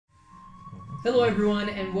Hello, everyone,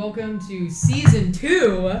 and welcome to Season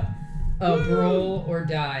 2 of Roll or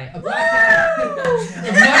Die, a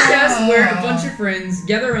podcast where a bunch of friends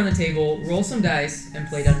gather around the table, roll some dice, and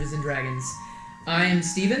play Dungeons & Dragons. I am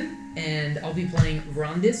Steven, and I'll be playing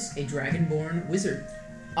Vrondis, a Dragonborn wizard.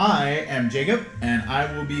 I am Jacob, and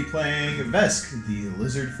I will be playing Vesk, the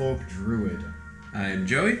Lizardfolk Druid. I am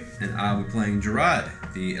Joey, and I will be playing Gerard,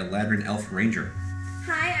 the Eladrin Elf Ranger.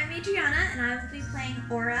 Hi, I'm Adriana, and I will be playing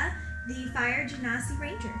Aura, the Fire Genasi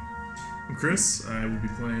Ranger. I'm Chris. I will be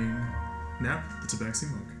playing Nap, the Tabaxi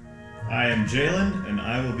Monk. I am Jalen, and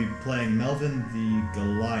I will be playing Melvin the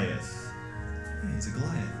Goliath. Hey, he's a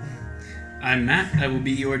Goliath. I'm Matt. I will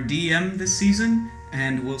be your DM this season,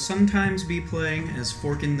 and will sometimes be playing as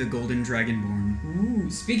Forkin the Golden Dragonborn. Ooh,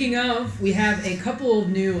 speaking of, we have a couple of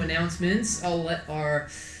new announcements. I'll let our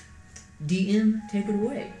DM take it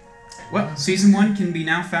away. Well, Season 1 can be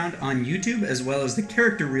now found on YouTube, as well as the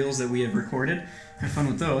character reels that we have recorded. Have fun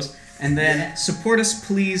with those. And then support us,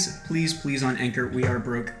 please, please, please, on Anchor. We are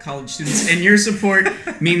broke college students, and your support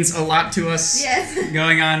means a lot to us. Yes.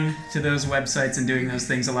 Going on to those websites and doing those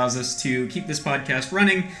things allows us to keep this podcast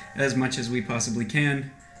running as much as we possibly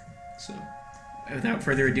can. So, without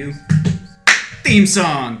further ado, theme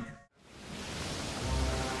song!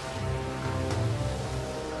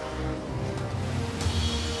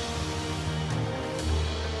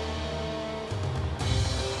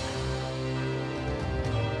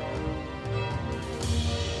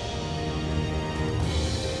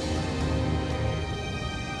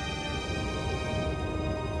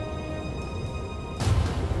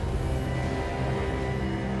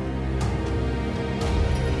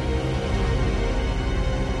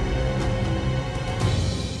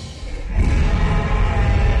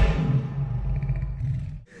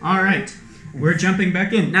 Alright, we're jumping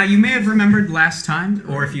back in. Now, you may have remembered last time,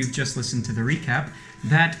 or if you've just listened to the recap,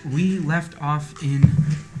 that we left off in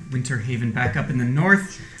Winterhaven, back up in the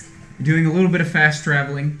north, doing a little bit of fast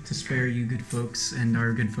traveling to spare you good folks and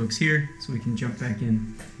our good folks here, so we can jump back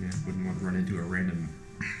in. Yeah, wouldn't want to run into a random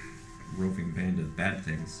roving band of bad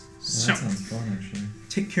things. So, That sounds fun, actually.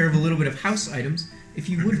 take care of a little bit of house items. If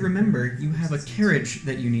you would remember, you have a carriage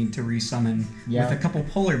that you need to resummon Yeah. with a couple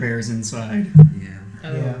polar bears inside. Yeah.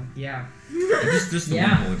 Oh, yeah. Just the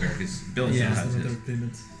Yeah. one polar bear, because Bill still Yeah. has his.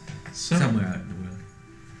 So, Somewhere out in the world.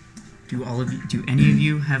 do any of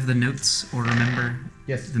you have the notes or remember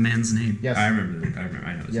Yes. the man's name? Yes. I remember,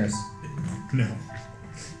 I know his Yes. No.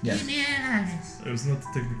 Yes. It was not the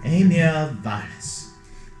technical. Amia Vice.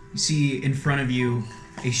 You see in front of you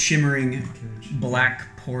a shimmering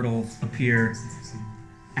black portal appear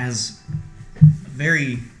as a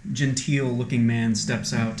very genteel looking man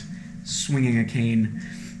steps out, swinging a cane.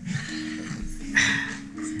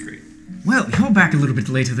 Great. Well, you're back a little bit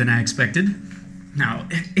later than I expected. Now,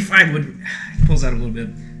 if I would... He pulls out a little bit,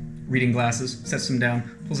 reading glasses, sets them down,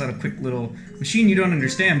 pulls out a quick little machine you don't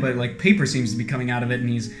understand, but like paper seems to be coming out of it, and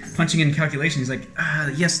he's punching in calculations. He's like,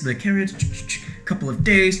 yes, the carriage, couple of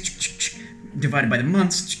days, divided by the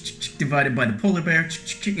months, divided by the polar bear,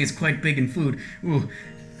 it's quite big in food. Ooh,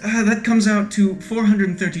 that comes out to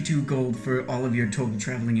 432 gold for all of your total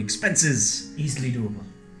traveling expenses. Easily doable.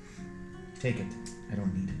 Take it. I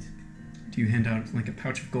don't need it. Do you hand out like a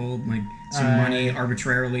pouch of gold, like some money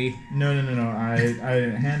arbitrarily? No. I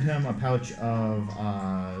hand him a pouch of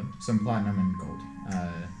some platinum and gold.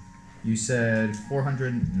 You said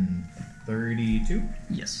 432?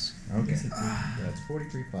 Yes. Okay. That's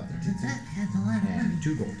 43 platinum. And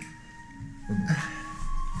 2 gold.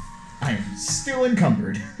 I am still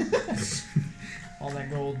encumbered. All that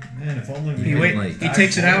gold. Man, if only we He, had, wait, like, he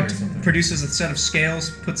takes it out, or something. produces a set of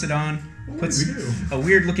scales, puts it on, puts a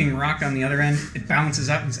weird-looking rock on the other end. It balances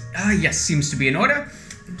out and says, yes, seems to be in order.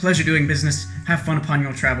 Pleasure doing business. Have fun upon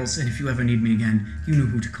your travels, and if you ever need me again, you know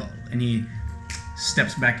who to call. And he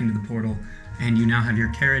steps back into the portal, and you now have your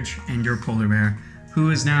carriage and your polar bear,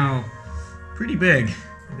 who is now pretty big.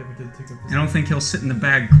 I don't think he'll sit in the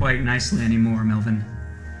bag quite nicely anymore, Melvin.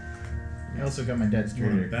 I also got my dad's You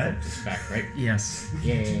want trader a bet? back, right? Yes.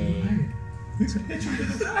 Yay.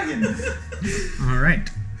 All right.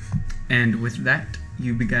 And with that,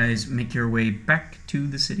 you guys make your way back to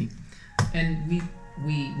the city. And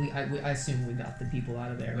I assume we got the people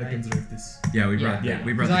out of there, right? Yeah, we brought Yeah.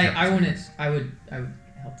 we brought Because the I captains. would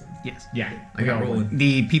help them. Yes. Yeah. I got rolling.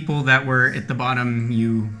 The people that were at the bottom,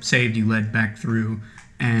 you saved, you led back through,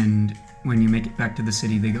 and when you make it back to the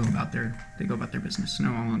city, they go about their business, no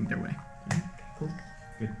along their way. Cool.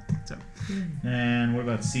 Good. So, And what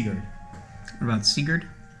about Sigurd? what about Sigurd?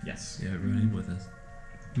 Yes. Yeah, everyone in with us.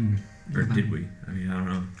 Hmm. Or did we? I mean, I don't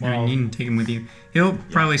know. I mean, you can take him with you. He'll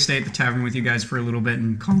probably stay at the tavern with you guys for a little bit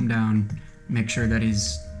and calm down make sure that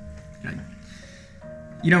he's.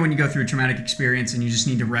 You know when you go through a traumatic experience and you just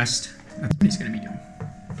need to rest? That's what he's going to be doing.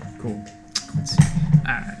 Cool. Let's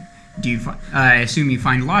see. I assume you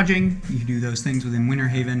find lodging. You do those things within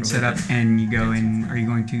Winterhaven, set up, and you go in. Are you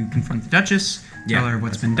going to confront the Duchess? Tell her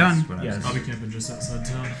what's been done. Yes. I'll be camping just outside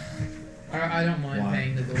town. I don't mind Why?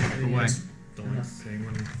 paying the gold fee. Why? Don't like paying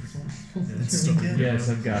money. Yeah, It's stuff. Yes,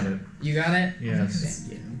 I've got it. You got it? Yes.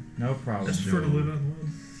 Thank you. No problem. Just prefer to live on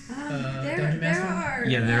land. Dungeon There Master? are.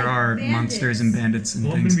 Yeah, there like, are bandits. monsters and bandits and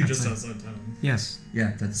Well, I'm things. gonna be just outside. outside town. Yes.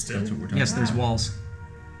 Yeah, that's what we're talking Yes, about. there's walls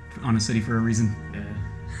on a city for a reason. Yeah.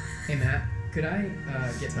 Hey Matt, could I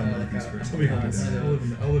get Tell me like these a first. I'll be happy one to. of I'll live in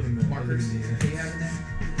the. I'll live in the. markers I'll live in that the, you have in there?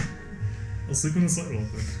 I'll sleep on the sidewalk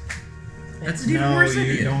then. That's an even No, worse you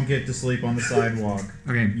idea. don't get to sleep on the sidewalk.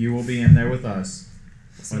 Okay. You will be in there with us,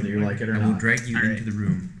 whether you like it or I will not. drag you All right. into the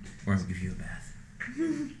room, or I will give you a bath.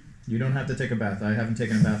 You don't have to take a bath. I haven't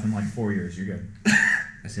taken a bath in like 4 years. You're good.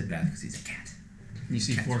 I said bath because he's a cat. You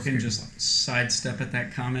see Cats are Forkin scary. just sidestep at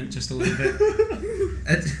that comment just a little bit.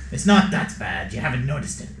 It's not that bad. You haven't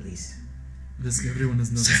noticed it, at least. This everyone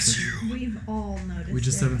has noticed it. We've all noticed. We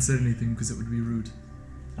just it. haven't said anything because it would be rude.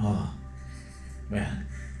 Oh. Well,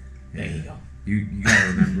 there you go. You gotta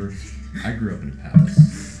remember, I grew up in a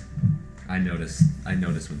palace. I notice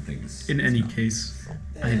when things. In any case,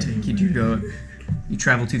 I take you to go. You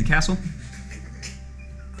travel to the castle.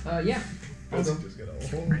 Yeah. I'll go.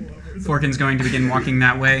 Forkin's going to begin walking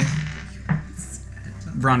that way.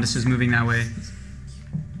 Rondis is moving that way.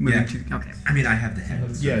 Moving Yeah. to. Okay. I mean, I have the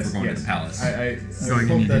head. So Yes, we're going yes. to the palace. I Going to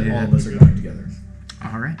hope need that to do all that. of us are going together.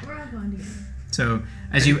 All right. We're all going together. So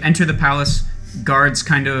as you enter the palace, guards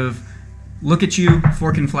kind of look at you.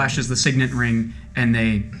 Forkin flashes the signet ring, and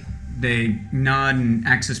they nod and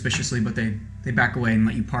act suspiciously, but they back away and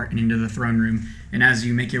let you part and into the throne room. And as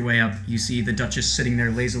you make your way up, you see the Duchess sitting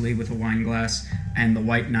there lazily with a wine glass, and the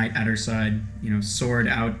White Knight at her side, sword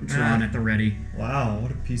out, drawn at the ready. Wow,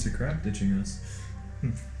 what a piece of crap ditching us.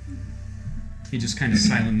 He just kind of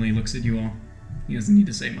silently looks at you all. He doesn't need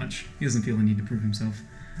to say much. He doesn't feel the need to prove himself.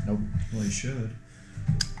 Nope. Well, you should.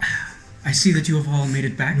 I see that you have all made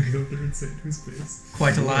it back. Go there and say it to his face.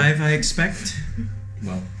 Quite alive, I expect.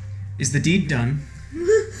 Well, Is the deed done?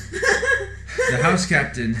 the house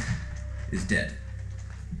captain is dead.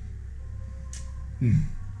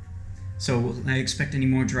 So will I expect any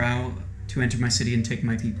more drow to enter my city and take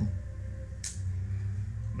my people?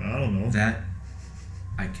 I don't know. That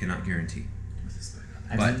I cannot guarantee.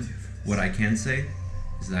 I But mean, what I can say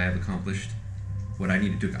is that I have accomplished what I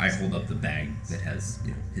needed to. I hold up the bag that has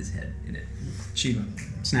his head in it. She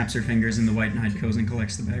snaps her fingers and the White Knight goes and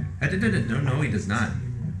collects the bag. No, he does not.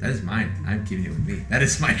 That is mine. I'm keeping it with me. That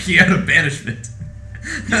is my key out of banishment.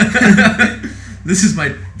 This is my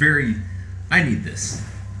very. I need this.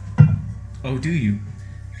 Oh, do you?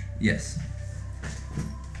 Yes.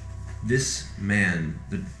 This man.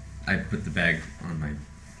 I put the bag on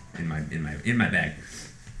in my bag.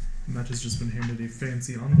 Matt has just been handed a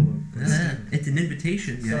fancy envelope. It's an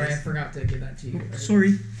invitation. Sorry, I Yes. forgot to give that to you.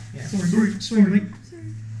 Sorry. Yeah. Sorry, mate.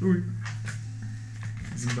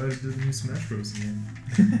 He's invited to the new Smash Bros. Game.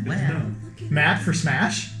 Wow. Matt for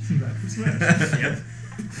Smash? Matt for Smash.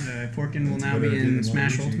 Porkin will now What be I did in in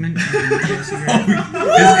Smash Waluigi. Ultimate.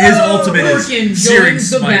 His ultimate Forkin is serious joins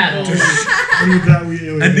the smite. battle. And with that, we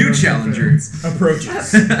alienate A new our challenger. fans.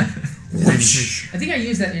 Approaches. I think I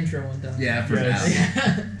used that intro one time. Yeah, for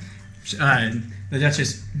Yes. now. The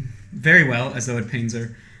Duchess, very well, as though it pains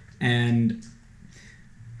her. And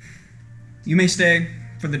you may stay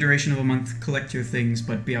for the duration of a month, collect your things,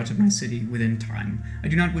 but be out of my city within time. I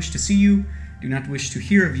do not wish to see you, do not wish to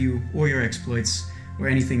hear of you or your exploits, or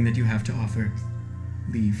anything that you have to offer.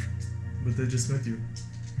 Leave. But they just met you.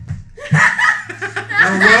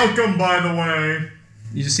 You're welcome, by the way.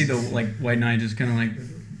 You just see the White Knight just kind of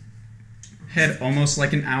head almost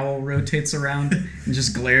like an owl rotates around and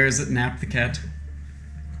just glares at Nap the cat.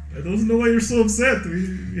 I don't know why you're so upset.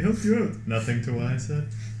 We helped you out. Nothing to what I said.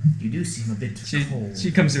 you do seem a bit cold.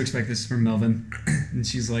 She comes to expect this from Melvin, and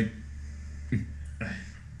she's like,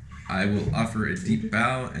 I will offer a deep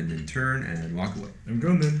bow and then turn and then walk away. I'm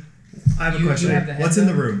going then. I have a You question. have the What's in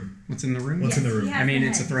the heads room? "What's in the room?" What's in the Yes, room? he has I mean, the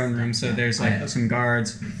it's a head. throne room, so there's Yeah. some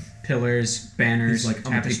guards, pillars, banners, He's like, I'm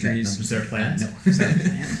gonna take that tapestries. number. Is there plans? Is that a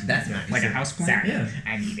plant? That's not Like a house plant? Sorry, Yeah.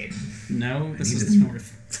 I need it. No, this need is this. the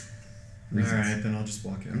north. Alright, then I'll just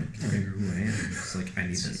walk out. I don't figure who I am. It's like, I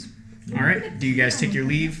need this. All right, do you guys take your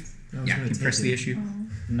leave? I was Yeah, gonna you take press it. the issue.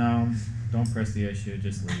 No, don't press the issue.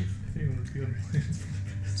 Just leave. I think I'm gonna be on plans.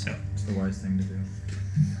 So, It's the wise thing to do.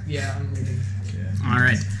 Yeah, I'm leaving. Yeah. all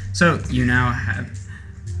right. So you now have.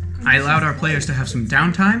 I allowed our players to have some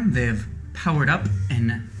downtime. They have powered up,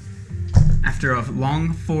 and after a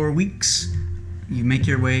long 4 weeks, you make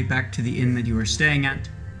your way back to the inn that you were staying at.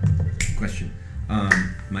 Question.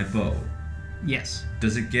 My bow. Yes.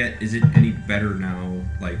 Is it any better now?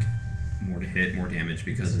 Like, more to hit, more damage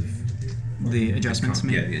because of The adjustments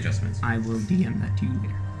made? Yeah, the adjustments. I will DM that to you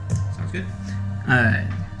later. Sounds good.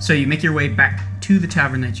 So you make your way back to the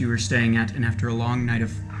tavern that you were staying at, and after a long night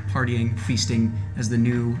of partying, feasting, as the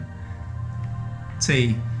new,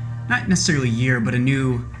 say, not necessarily year, but a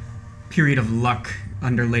new period of luck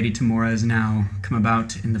under Lady Tamora has now come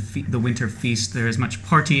about in the winter feast. There is much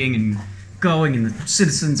partying and going, and the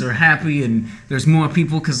citizens are happy, and there's more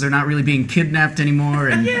people because they're not really being kidnapped anymore,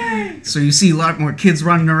 and so you see a lot more kids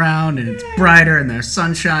running around, and it's brighter, and there's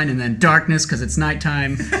sunshine, and then darkness because it's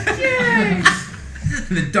nighttime.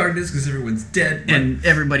 The darkness because everyone's dead. And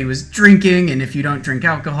everybody was drinking, and if you don't drink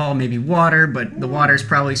alcohol, maybe water, but the water's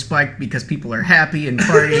probably spiked because people are happy and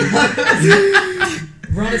partying.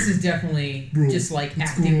 Ronus is definitely just like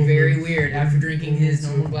acting very weird after drinking his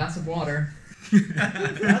normal glass of water.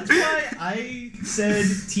 That's why I said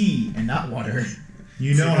tea and not water.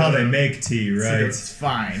 You know how they make tea, So right? it's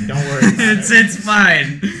fine. Don't worry. it's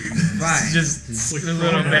fine. Fine. It's just It's like a little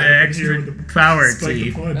throwing bit of that extra here with the power spike tea.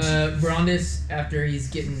 the punch. Rondus, after he's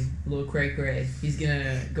getting a little cray-cray, he's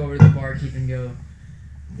gonna go over to the barkeep and go,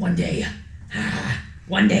 One day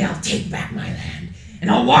I'll take back my land, and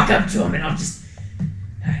I'll walk up to him, and I'll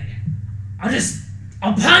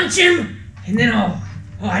punch him, and then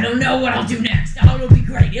I don't know what I'll do next. Oh, it'll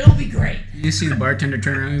be great. You see the bartender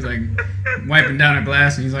turn around, he's like wiping down a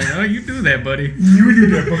glass, and he's like, "Oh, you do that, buddy." You do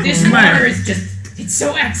that, This water is it's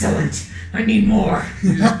so excellent. I need more.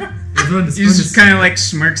 He just kind of like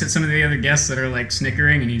smirks at some of the other guests that are like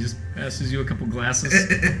snickering, and he just passes you a couple glasses.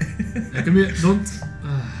 Don't.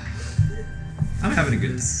 I'm having a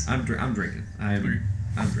good. I'm drinking. I'm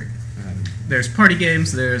drinking. There's party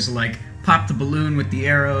games. There's like pop the balloon with the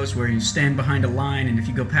arrows, where you stand behind a line, and if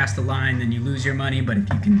you go past the line, then you lose your money. But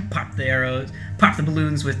if you can pop the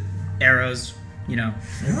balloons with arrows, you know,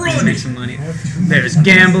 you make some money. There's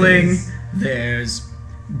gambling. There's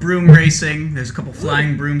broom racing. There's a couple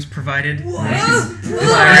flying brooms provided. Whoa! Fly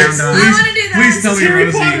I around want to do that. Please tell me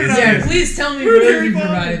Rosie is "Yeah, please tell me Rosie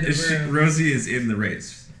provided the room." Rosie is in the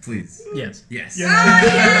race. Please. Yes. Yes.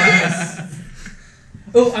 Yes!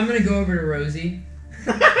 Oh, I'm gonna go over to Rosie.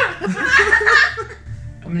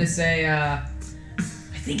 I'm gonna say, I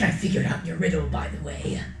think I figured out your riddle, by the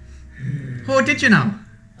way. Oh, did you know?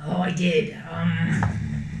 Oh, I did.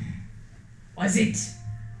 Was it?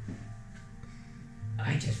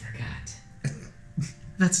 I just forgot.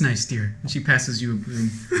 That's nice, dear. And she passes you a broom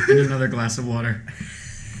and another glass of water.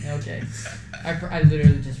 okay. I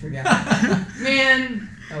literally just forgot. Man.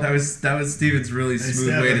 Oh. That was Steven's really Hey, smooth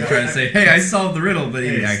Steph, way I to got- try to say, "Hey, I solved the riddle," but he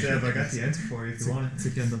Hey, actually. Steph, I got the answer for you if you want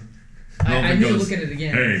it. I need to goes, look at it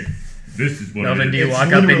again. Hey, this is what Melvin, it do is. you It's walk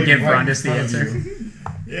up and literally give right in Rondus the front of answer? you.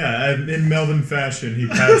 Yeah, in Melvin fashion, he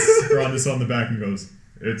pats Rondus on the back and goes,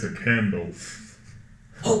 "It's a candle."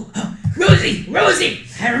 Oh, Rosie!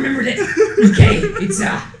 I remembered it. Okay, it's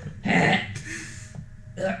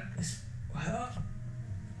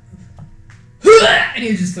And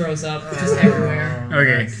he just throws up just everywhere.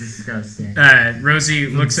 Okay. That's disgusting. Rosie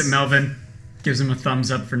looks at Melvin, gives him a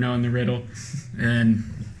thumbs up for knowing the riddle, and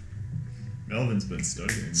Melvin's been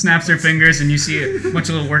studying. snaps her fingers, and you see a bunch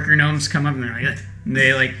of little worker gnomes come up, and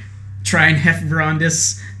they like try and heft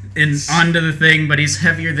Rondus onto the thing, but he's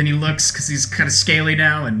heavier than he looks because he's kind of scaly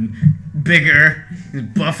now and bigger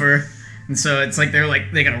and buffer, and so it's like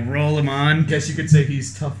they gotta roll him on. Guess you could say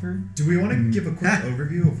he's tougher. Do we want to give a quick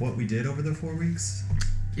overview of what we did over the 4 weeks?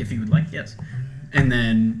 If you would like, yes. And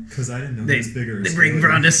then Because I didn't know they he was bigger. they bring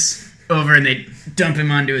Rondus over and they dump him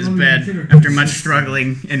onto his bed after much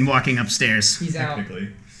struggling and walking upstairs. He's out. Technically.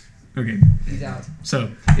 Okay. He's out.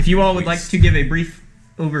 So, if you all would like to give a brief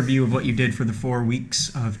overview of what you did for the 4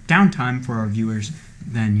 weeks of downtime for our viewers,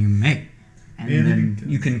 then you may. And then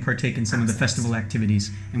you can partake in some of the festival activities.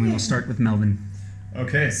 And we will start with Melvin.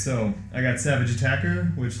 Okay, so I got Savage Attacker,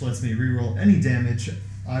 which lets me reroll any damage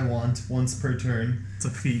I want once per turn. It's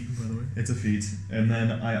a feat, by the way. It's a feat. And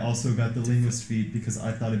then I also got the Linguist feat because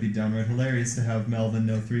I thought it'd be downright hilarious to have Melvin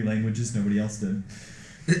know 3 languages nobody else did.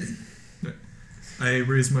 I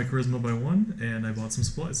raised my charisma by 1, and I bought some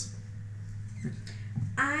supplies.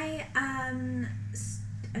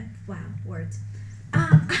 Wow, words.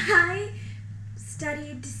 I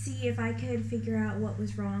studied to see if I could figure out what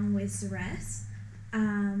was wrong with Zeres.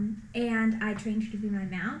 And I trained her to be my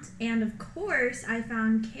mount. And of course, I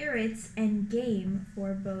found carrots and game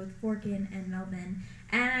for both Forkin and Melvin.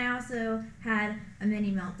 And I also had a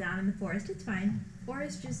mini meltdown in the forest. It's fine. or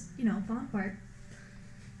it's just, falling apart.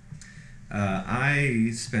 I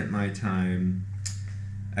spent my time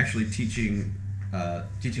actually teaching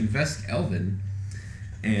Vesk Elven,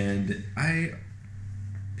 and I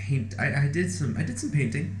did some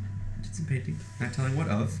painting. Not telling what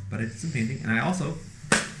of, but I did some painting, and I also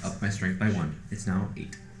upped my strength by 1. It's now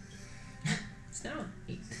 8. It's now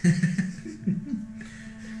 8.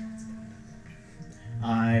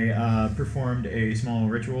 I performed a small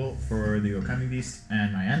ritual for the Okami Beast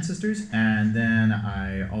and my ancestors, and then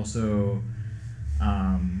I also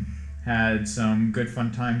had some good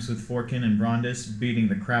fun times with Forkin and Brondis beating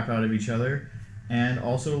the crap out of each other, and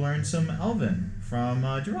also learned some Elven from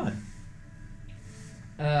Gerard.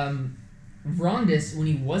 Rondis, when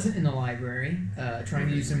he wasn't in the library, trying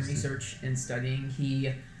to do some research and studying,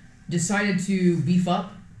 he decided to beef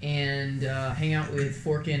up and hang out with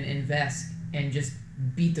Forkin and Vesk and just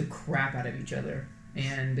beat the crap out of each other.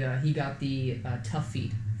 And he got the tough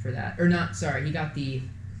feat for that. Or not, sorry, he got the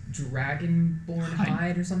Dragonborn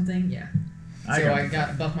hide or something. Yeah. I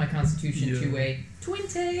got buffed my constitution to a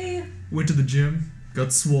 20. Went to the gym,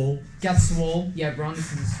 got swole. Got swole. Yeah,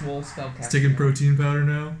 Rondis is a swole spellcaster. He's taking protein powder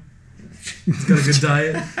now. He's got a good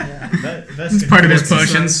diet. Yeah. That's part of his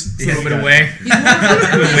potions. A little bit of whey. He's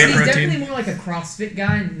definitely more like a CrossFit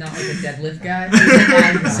guy, not like a deadlift guy.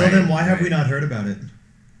 So then why have we not heard about it?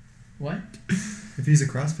 What? If he's a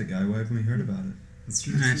CrossFit guy, why haven't we heard about it? That's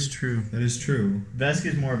true. That's true. That is true. Vesk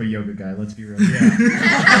is more of a yoga guy, let's be real.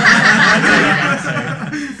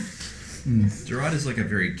 Gerard is like a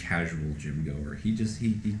very casual gym goer. He just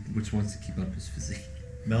wants to keep up his physique.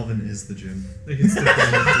 Melvin is the gym. They hit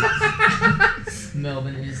stuff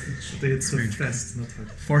Melvin is the They hit stuff fast, not hard.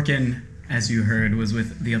 Forkin, as you heard, was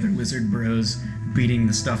with the other lizard bros, beating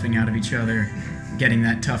the stuffing out of each other, getting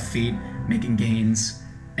that tough feat, making gains,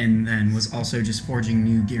 and then was also just forging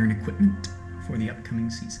new gear and equipment for the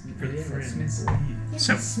upcoming season.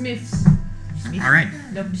 So, Smiths. all right.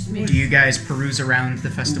 Dr. Smith. Do you guys peruse around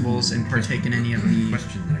the festivals and partake in any of the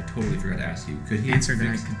Question that I totally forgot to ask you. Could he answer have that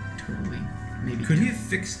I fixed, could totally maybe Could do? he have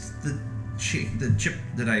fixed the chip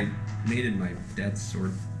that I made in my dad's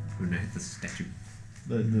sword when I hit the statue?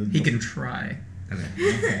 He can try.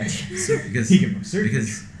 Okay. So, because He can most certainly.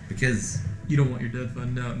 because You don't want your dad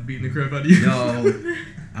finding out and beating the crap out of you. no,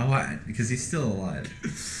 because he's still alive.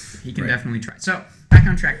 He can Right. definitely try. So, back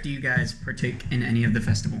on track. Do you guys partake in any of the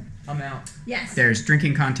festival? I'm out. Yes. There's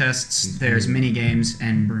drinking contests, there's mini games,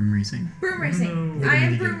 and broom racing. Broom No. racing. I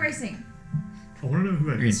am broom racing. I want to know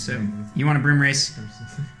who I Okay, so you want a broom race?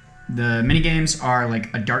 The mini games are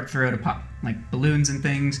like a dart throw to pop like balloons and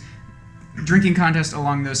things. Drinking contest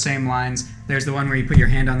along those same lines. There's the one where you put your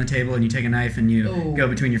hand on the table and you take a knife and you Oh. go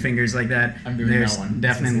between your fingers like that. I'm doing There's that one.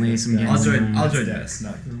 definitely some Yeah. games. I'll join That's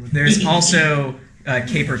this. There's also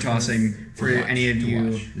caper tossing for Watch, any of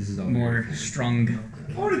you watch. This is all more very- strong.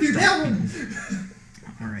 I want to do that one!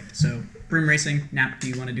 Alright, so broom racing. Nap, do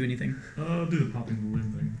you want to do anything? I'll do the popping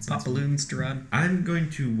balloon thing. It Pop sounds fun. balloons, Gerard? I'm going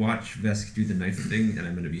to watch Vesk do the knife thing, and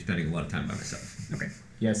I'm going to be spending a lot of time by myself. Okay.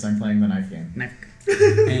 Yes, I'm playing the knife game. Knife.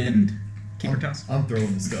 And caper toss. I'm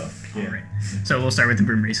throwing the stuff. Alright. So we'll start with the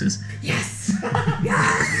broom races. Yes.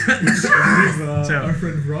 So- Our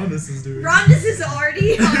friend Rondis is doing. Rondis is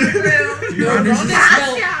already on the room.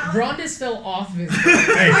 No, Yeah. Rondis fell off of his.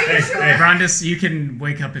 Are you sure? Rondis, you can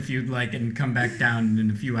wake up if you'd like and come back down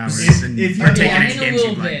in a few hours and if you partake Yeah, in any in a games little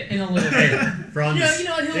you'd like. bit. In a little bit. Franz, You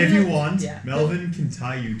know what, if you he'll- want, yeah. Melvin can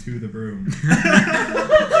tie you to the broom.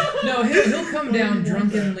 No, he'll come down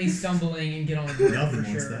drunkenly stumbling and get on the board Melvin for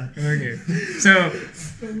wants sure. that. Okay. So,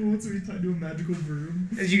 What's he tied to a magical broom?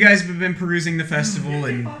 as you guys have been perusing the festival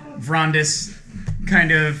and Vrondis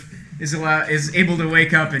kind of is able to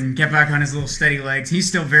wake up and get back on his little steady legs. He's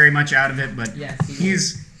still very much out of it, but Yes,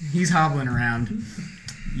 he's hobbling around.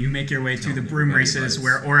 You make your way to the broom races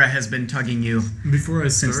where Aura has been tugging you Before I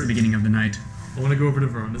since start, the beginning of the night. I want to go over to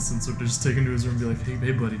Rondis and sort of just take him to his room and be like,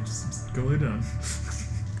 hey buddy, just go lay down.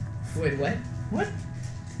 Wait, what? What?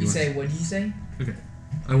 You say? What did you say? Okay.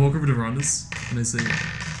 I walk over to Rondis and I say,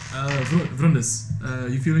 Rondis,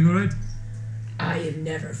 you feeling alright? I have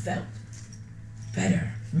never felt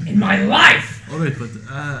better in my life. Alright, but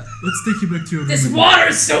let's take you back to your room. This and- water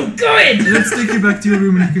is so good. Let's take you back to your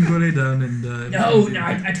room and you can go lay down and. No,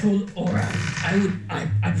 I told Aura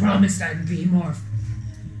I promised I'd be more.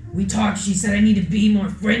 We talked. She said I need to be more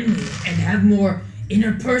friendly and have more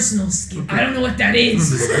interpersonal skill. I don't know what that is.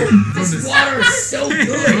 This water is so good.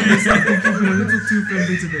 Rondis, I think you've been a little too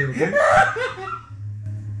friendly today, okay?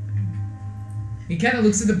 He kind of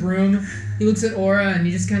looks at the broom. He looks at Aura, and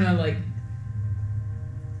he just kind of like.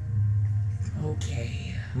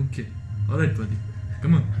 Okay. Okay. Alright, buddy.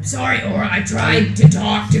 Come on. I'm sorry, Aura. I tried to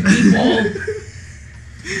talk to people.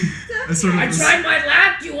 I sort of I tried my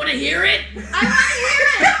laugh. Do you want to hear it? I want to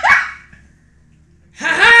hear it. Ha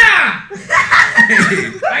ha!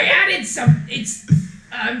 I added some.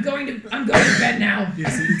 I'm going to bed now.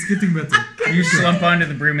 Yes, it's getting better. You slump onto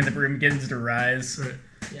the broom and the broom begins to rise. Right.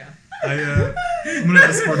 Yeah. I'm gonna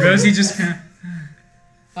escort him. Rosie just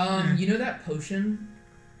You know that potion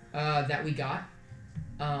that we got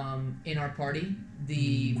in our party?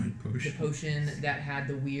 The potion that had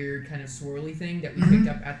the weird kind of swirly thing that we picked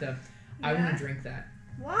up at the... I want to drink that.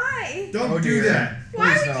 Why? Don't do that.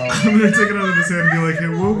 Why Please would no. you I'm gonna take it out of his hand and be like, hey,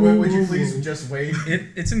 whoa, whoa, Would you whoa, please whoa. just wait?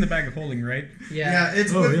 It's in the bag of holding, right? Yeah.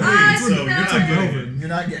 it's Oh, with yeah. me, I so you're know. not getting it. You're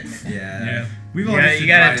not getting it. Yeah. We've all Yeah, just you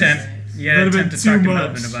gotta advised- attempt. You gotta That'd attempt have to been talk too to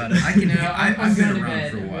much. Melvin about it. I can. No, I've I'm been going to around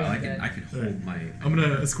bed. for a I'm while. going to I can hold my. I'm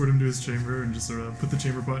gonna escort him to his chamber and just sort of put the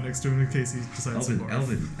chamber pot next to him in case he decides to barf.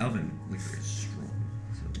 Elven liquor is strong.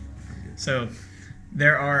 So pretty good. So,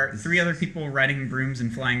 there are 3 other people riding brooms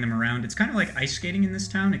and flying them around. It's kind of like ice skating in this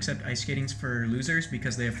town, except ice skating's for losers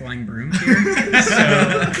because they have flying brooms here.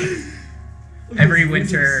 So, every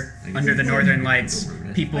winter under the Northern Lights,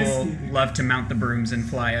 people love to mount the brooms and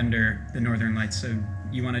fly under the Northern Lights. So,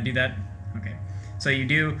 you want to do that? Okay. So you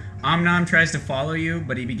do. Omnom tries to follow you,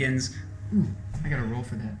 but he begins. Ooh, I gotta roll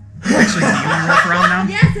for that. Actually, do you want to roll for Omnom?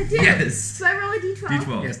 Yes, I do. Yes. So I roll a d12.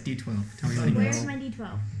 D12. Yes, D12. Tell me what you Where's roll. my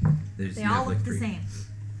d12? There's They you all have, look like, the 3. same.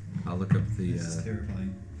 I'll look up the. This is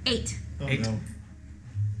terrifying. 8. Oh 8. no.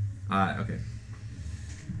 Okay.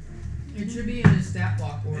 It should be in a stat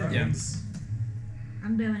block or... Yeah.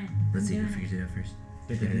 I'm doing it. Let's see I'm if doing you do that first.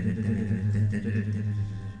 it.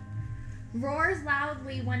 Roars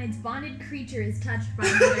loudly when its bonded creature is touched by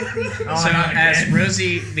another creature. Oh, So not as again.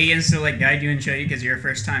 Rosie begins to like guide you and show you because you're a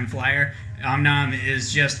first time flyer, Omnom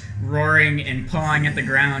is just roaring and pawing at the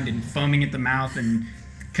ground and foaming at the mouth and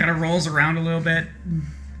kind of rolls around a little bit.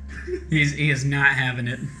 He is not having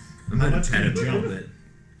it. I'm How gonna much pet can it it a little jump? bit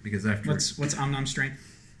because after. What's Omnom's strength?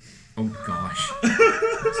 Oh gosh.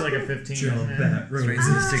 It's like a 15. Jump man. that Strength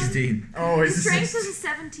Rosie. is 16. Oh, His it's strength is a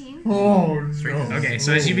 17. Oh, no. Okay,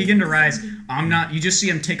 so as you begin to rise, Omnom, you just see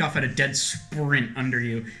him take off at a dead sprint under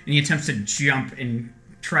you, and he attempts to jump and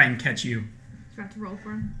try and catch you. Do I have to roll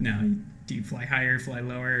for him? No, do you fly higher, fly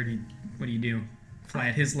lower? Or what do you do? Fly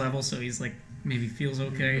at his level, so he's like maybe feels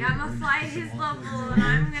okay. Yeah, I'm gonna fly at his level and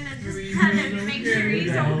I'm gonna just pet him and make sure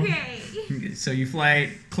he's okay. So you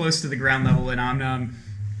fly close to the ground level, and Omnom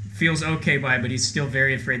feels okay by it, but he's still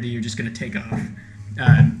very afraid that you're just going to take off.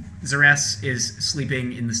 Zares is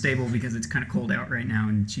sleeping in the stable because it's kind of cold out right now,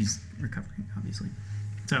 and she's recovering, obviously.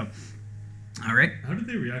 So, all right. How did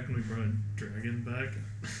they react when we brought a dragon back?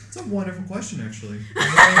 It's a wonderful question, actually.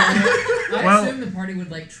 I Well- assume the party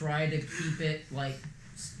would like try to keep it like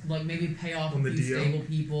maybe pay off On a the few DL? stable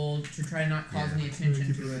people to try not cause any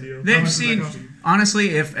attention to it. They've seen, honestly,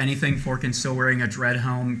 if anything, Forkin's still wearing a dread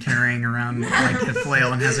helm, carrying around like the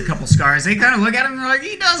flail, and has a couple scars. They kind of look at him and they're like,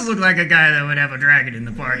 he does look like a guy that would have a dragon in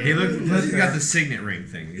the party. He looks. He's got the signet ring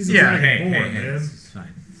thing. He's a Yeah, dragon Hey, born, hey, man. it's fine.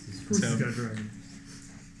 Of course So- he's got a dragon.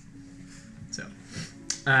 So,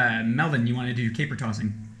 Melvin, you want to do caper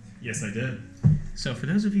tossing? Yes, I did. So for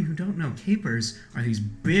those of you who don't know, capers are these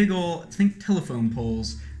big old, think telephone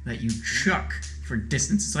poles that you chuck for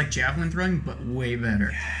distance. It's like javelin throwing, but way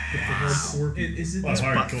better. But for hardcore people. Is it Well, this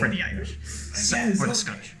But for the Irish. Yes, Or the okay.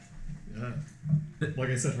 Scottish. Yeah. Like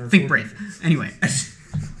I said, hardcore. Think brave. Anyway.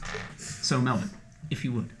 So Melvin, if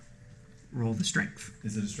you would, roll the strength.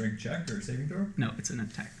 Is it a strength check or a saving throw? No, it's an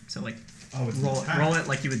attack. So like, Oh, it's an roll attack. roll it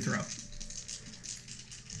like you would throw.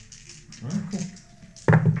 Alright, cool.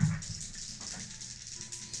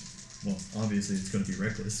 Well, obviously it's going to be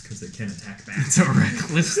reckless because it can attack back. It's a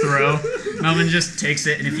reckless throw. Melvin just takes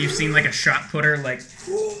it, and if you've seen like a shot putter, like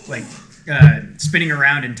spinning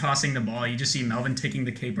around and tossing the ball, you just see Melvin taking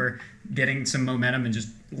the caper, getting some momentum, and just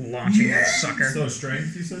launching that sucker. So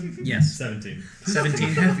strength, you said? Yes. 17.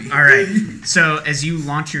 17. All right. So as you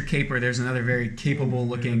launch your caper, there's another very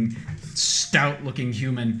capable-looking, stout-looking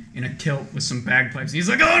human in a kilt with some bagpipes. He's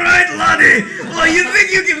like, "All right, laddie. Well, you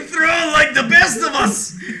think you can throw like the best of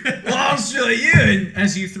us? Well, I'll show you." And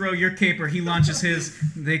as you throw your caper, he launches his.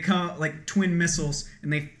 They come like twin missiles,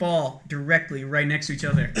 and they fall directly right next to each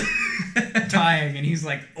other, tying. And he's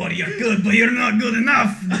like, "Oh, you're good, but you're not good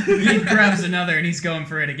enough." He grabs another, and he's going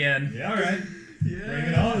for it again. Yeah, alright. Yeah. Bring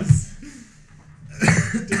it on.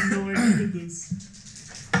 Didn't know I did this.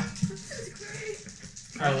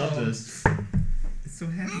 I love this. It's so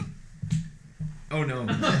heavy. Oh no.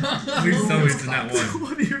 Please tell me it's not one.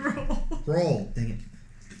 What do you roll? Roll. Dang it.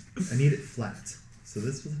 I need it flat. So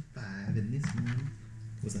this was a 5 and this one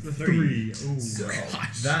was a 3. Oh, So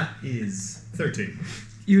gosh. that is 13.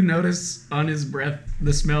 You notice on his breath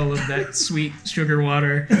the smell of that sweet sugar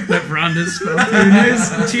water that Rhonda's felt through.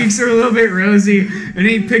 His cheeks are a little bit rosy, and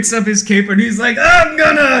he picks up his caper and he's like, I'm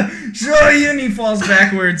gonna show you, and he falls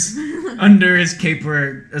backwards under his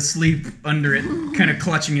caper, asleep under it, kind of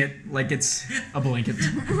clutching it like it's a blanket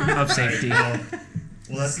of safety.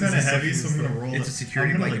 Well, that's kind of heavy, so I'm gonna roll. It's a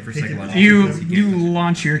security I'm gonna, blanket for pick it psychological off You of him.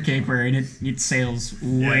 launch your caper and it sails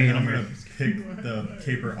Yeah, way and I'm over. gonna pick the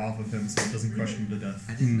caper off of him so it doesn't crush him to death.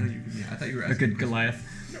 I didn't know you. Yeah, I thought you were A asking good Goliath.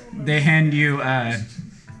 They hand you a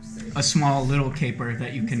small little caper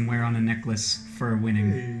that you can wear on a necklace for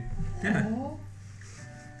winning.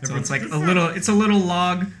 So it's like a little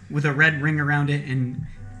log with a red ring around it, and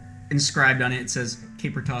inscribed on it says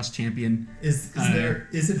Caper Toss Champion. Is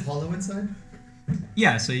it hollow inside?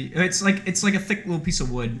 Yeah, so it's like a thick little piece of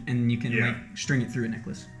wood, and you can Yeah. like string it through a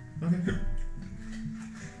necklace. Okay.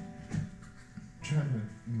 Trying to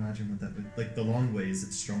imagine what that would like. The long way, is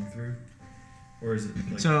it strung through, or is it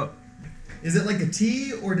like? So Is it like a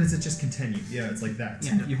T, or does it just continue? Yeah, it's like that.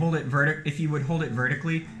 yeah, you hold it if you would hold it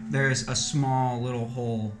vertically, there's a small little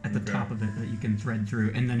hole at the Okay. top of it that you can thread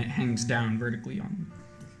through, and then it hangs down vertically on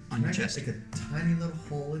Can your I get chest. like a tiny little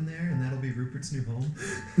hole in there, and that'll be Rupert's new home?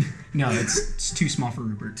 No, it's too small for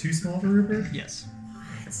Rupert. Too small for Rupert? Yes.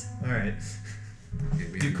 All right.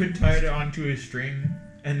 You could tie it onto a string,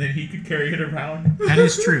 and then he could carry it around. That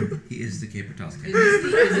is true. He is the Caper Toss.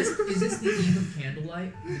 Is this the eve of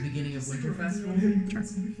Candlelight, the beginning of Winter Festival?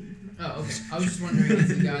 Oh, okay. I was just wondering if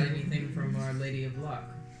you got anything from Our Lady of Luck.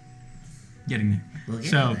 Getting there. We'll get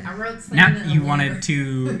So there. I wrote now something you in a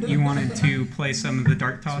wanted letter. to play some of the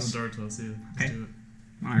dart toss. So dart toss, yeah. Okay. Do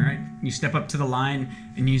it. All right. You step up to the line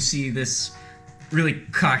and you see this really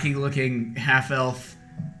cocky-looking half-elf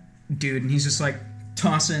dude, and he's just like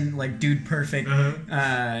tossing like Dude Perfect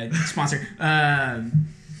sponsor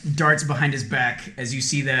darts behind his back as you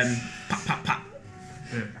see them pop, pop, pop.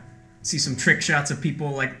 Yeah. See some trick shots of people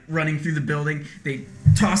like running through the building. They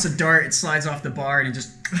toss a dart, it slides off the bar, and it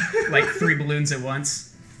just like 3 balloons at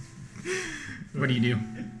once. What do you do?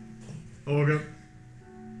 I'll walk up.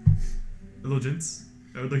 Hello, gents.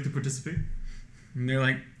 I would like to participate. And they're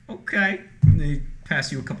like, okay. And they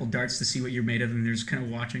pass you a couple darts to see what you're made of, and they're just kind of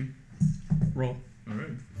watching. Roll. All right.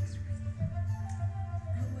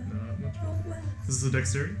 Not much. This is a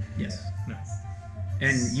dexterity. Yes. Nice.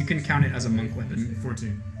 And you can count it as a monk weapon.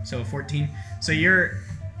 14. So 14. So you're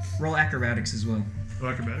roll acrobatics as well. Oh,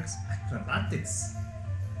 acrobatics. Acrobatics.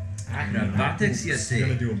 Acrobatics, yes,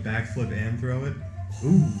 Gonna sir. do a backflip and throw it.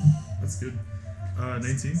 Ooh, that's good.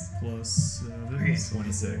 19 plus 7. Okay. So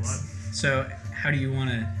 26. So how do you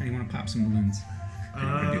wanna pop some balloons? I'm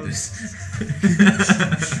gonna do this.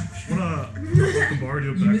 Wanna hop the bar,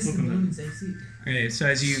 do a You missed backflip, the and then balloons, AC. Okay, so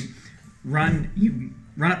as you run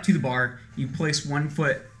up to the bar, you place one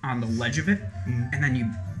foot on the ledge of it, and then you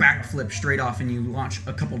backflip straight off, and you launch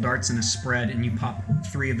a couple darts in a spread, and you pop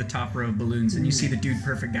 3 of the top row of balloons, and you see the Dude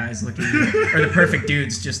Perfect guys look at you, or the perfect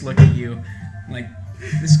dudes just look at you, like,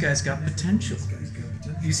 this guy's got potential.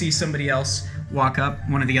 You see somebody else walk up,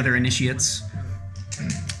 one of the other initiates,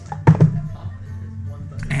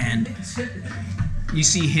 and you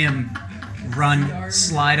see him run,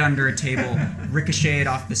 slide under a table, ricochet it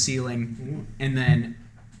off the ceiling, and then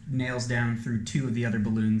nails down through 2 of the other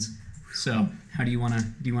balloons. So, how do you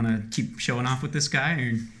wanna keep showing off with this guy,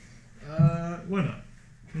 or why not?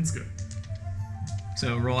 Let's go.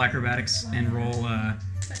 so roll acrobatics and roll a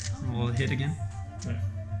hit again?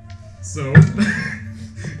 So,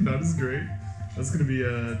 not as great. That's gonna be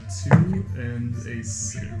a 2 and a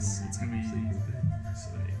 6. It's gonna be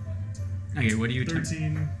Okay, what do you attempt?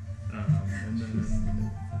 13, and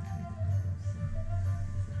then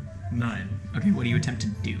 9. Okay, what do you attempt to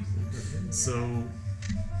do? So,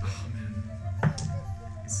 oh man,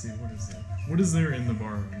 let's see, what is there in the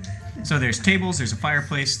bar room? So there's tables, there's a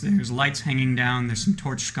fireplace, there's lights hanging down, there's some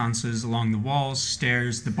torch sconces along the walls,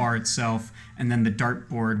 stairs, the bar itself, and then the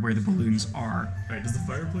dartboard where the balloons are. Alright, does the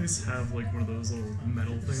fireplace have like one of those little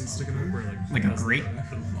metal things sticking up where Like it a has grate?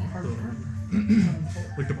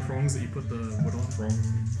 like the prongs that you put the wood on?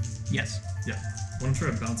 Yes. Yeah. Why don't you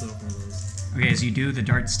try to bounce it off one of those? Okay, as you do, the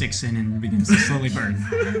dart sticks in and begins to slowly burn.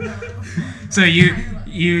 So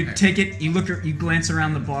you take it, you glance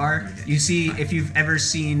around the bar, you see if you've ever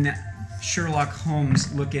seen Sherlock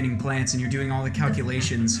Holmes look in and glance, and you're doing all the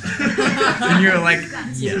calculations, and you're like,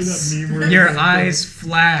 yes. Your eyes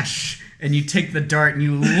flash, and you take the dart and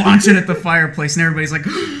you launch it at the fireplace, and everybody's like,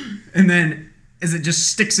 and then as it just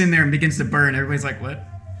sticks in there and begins to burn, everybody's like, what?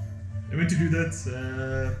 I meant to do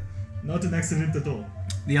that, not an accident at all.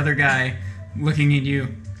 The other guy looking at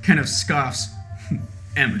you, kind of scoffs.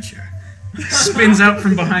 Amateur. Spins out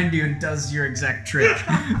from behind you and does your exact trick.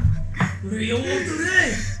 What are you all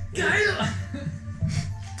today? Kyle!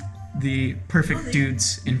 The perfect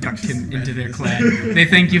dudes induct him into their clan. They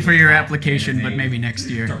thank you for your application, but maybe next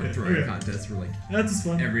year. Dart throwing contest where like That's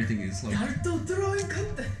fun. everything is like. Darto throwing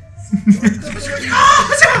contest.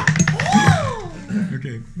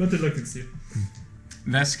 Okay. But they look and see.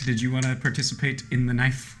 Vesk, did you want to participate in the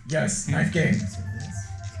knife? Yes, knife game.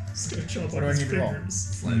 Just gonna chop What off do I his need to roll? fingers.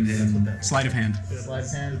 Slide it in. Sleight of hand. Sleight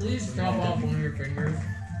of hand. Please chop off one of your fingers.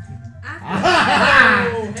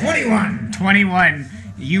 21. 21.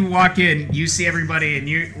 You walk in, you see everybody, and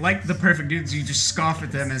you, like the perfect dudes, you just scoff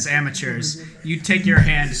at them as amateurs. You take your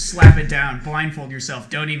hand, slap it down, blindfold yourself,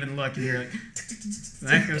 don't even look, and you're like,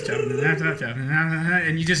 that goes chopping,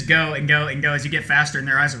 and you just go and go and go as you get faster, and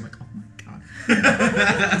their eyes are like, oh my god. Is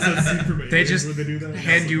that super They just when they do that?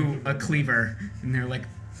 hand you a cleaver, and they're like,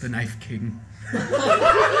 the Knife King.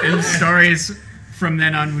 And stories from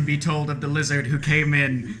then on would be told of the lizard who came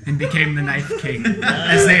in and became the Knife King,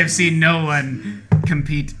 as they have seen no one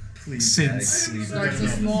compete since. Starts a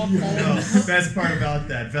small No, poem. best part about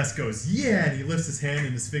that, Vest goes, yeah, and he lifts his hand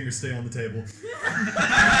and his fingers stay on the table.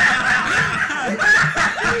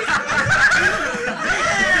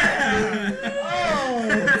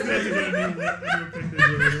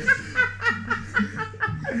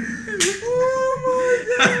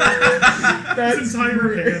 His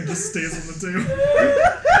entire hand just stays on the table.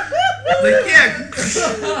 Like, yeah.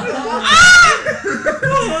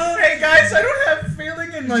 Hey guys, I don't have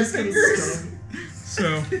feeling in my fingers.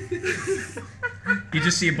 So, you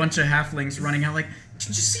just see a bunch of halflings running out like, did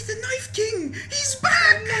you see the Knife King? He's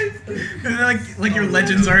back! And like your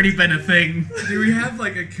legend's already been a thing. Do we have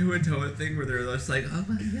like a Kuatoa thing where they're just like, oh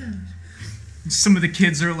my gosh. Some of the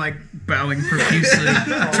kids are like bowing profusely,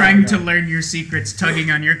 trying to learn your secrets,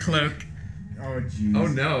 tugging on your cloak. Oh jeez. Oh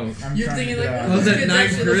no. I'm You're trying thinking to like, get out oh, of How's this that kid's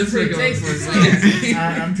knife actually looks pretty charisma going tasty. for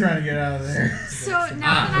I'm trying to get out of there. So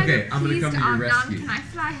now that okay, I'm I'm gonna come to your Omnom, rescue. can I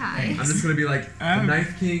fly high? I'm just gonna be like, the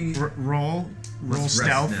Knife King Roll must rest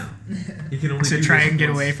stealth, now. He can only To do try this and get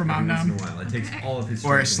once away from every once in Omnom? a while. It takes all of his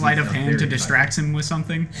or a strength, sleight and of he's hand to very distract him with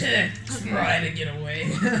something. Try to get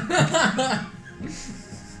away.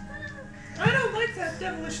 I don't like that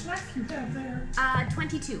devilish knife you have there.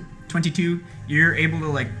 22. 22, you're able to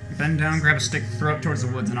like bend down, grab a stick, throw it towards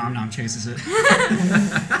the woods, and Omnom chases it.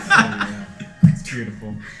 It's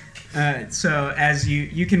beautiful. So as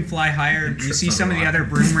you can fly higher, you see some of the other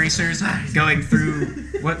broom racers going through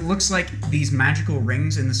what looks like these magical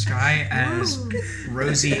rings in the sky as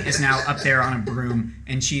Rosie is now up there on a broom,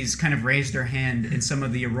 and she's kind of raised her hand, and some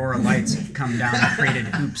of the aurora lights have come down and created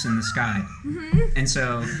hoops in the sky. And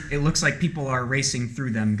so it looks like people are racing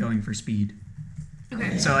through them, going for speed.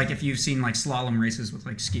 Okay. So like if you've seen like slalom races with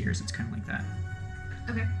like skiers, it's kind of like that.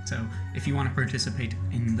 Okay. So if you want to participate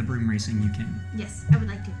in the broom racing, you can. Yes, I would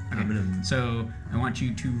like to. Okay. So I want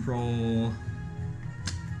you to roll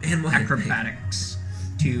Animal acrobatics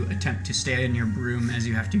to attempt to stay in your broom as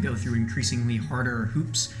you have to go through increasingly harder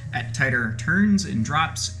hoops at tighter turns and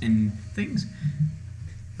drops and things,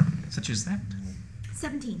 such as that.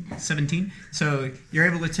 17. 17. So you're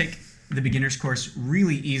able to take the beginner's course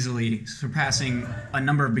really easily, surpassing a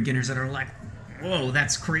number of beginners that are like, whoa,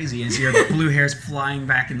 that's crazy. As your blue hair's flying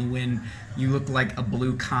back in the wind, you look like a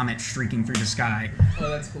blue comet streaking through the sky. Oh,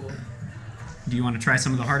 that's cool. Do you want to try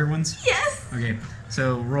some of the harder ones? Yes! Okay,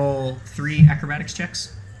 so roll 3 acrobatics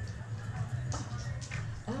checks.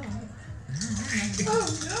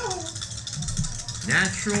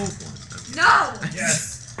 Natural 1. No!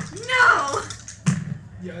 Yes. No!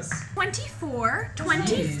 Yes. 24,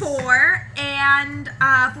 24, and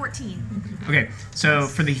 14. Okay, so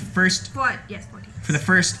for the first Yes, 14. for the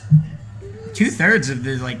first 2/3 of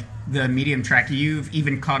the medium track, you've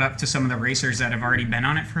even caught up to some of the racers that have already been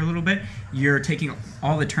on it for a little bit. You're taking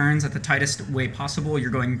all the turns at the tightest way possible.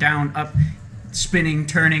 You're going down, up, spinning,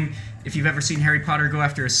 turning. If you've ever seen Harry Potter go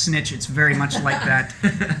after a snitch, it's very much like that.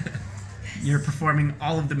 You're performing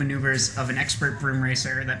all of the maneuvers of an expert broom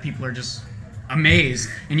racer that people are just amazed.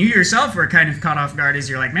 And you yourself were kind of caught off guard as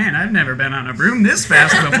you're like, man, I've never been on a broom this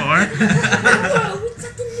fast before. Whoa, it's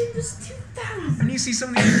at the Nimbus 2000. And you see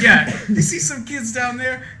some of the, you see some kids down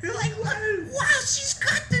there. They're like, wow, she's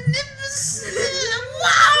got the Nimbus.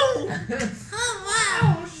 Wow.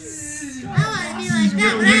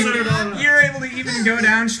 You're able to even go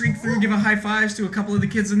down, streak through, give a high fives to a couple of the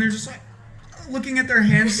kids, and they're just like looking at their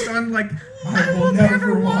hands stunned, like, I will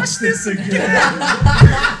never wash this again.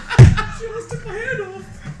 She almost took my hand off.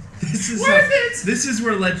 This is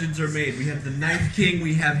where legends are made. We have the Knife King,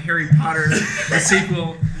 we have Harry Potter, the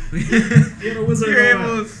sequel. Get a wizard You're on.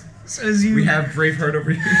 able, as you We have Braveheart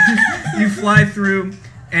over here. you fly through,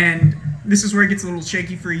 and this is where it gets a little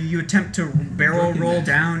shaky for you. You attempt to barrel roll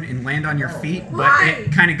down and land on your feet, but Why?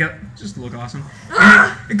 it kind of go just look awesome.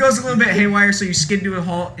 And it goes a little bit haywire, so you skid to a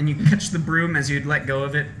halt, and you catch the broom as you'd let go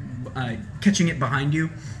of it, catching it behind you,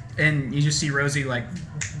 and you just see Rosie like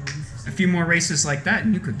a few more races like that,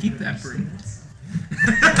 and you could keep that broom.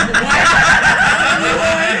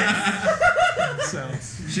 So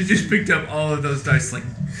She just picked up all of those dice like,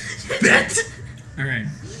 bet! all right.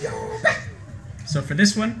 So for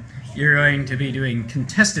this one, you're going to be doing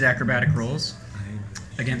contested acrobatic rolls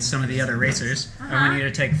against some of the other racers. I want you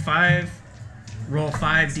to take roll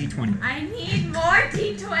 5 d20. I need more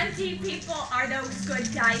D20 people. Are those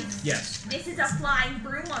good dice? Yes. This is a flying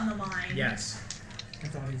broom on the line. Yes.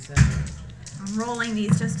 That's all he said. I'm rolling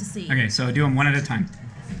these just to see. Okay, so do them one at a time.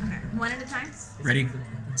 Okay, one at a time. Ready,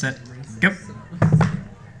 set, go.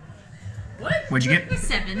 What? What'd you get?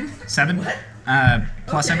 7. 7?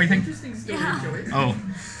 Plus Okay, everything? Interesting story Yeah. choice. Oh,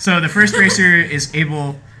 so the first racer is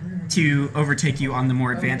able to overtake you on the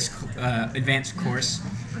more advanced course,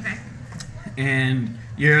 Okay. and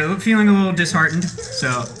you're feeling a little disheartened.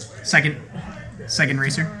 So, second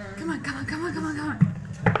racer. Come on.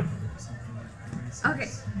 Okay.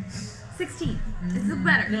 16. This is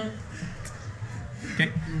better. No.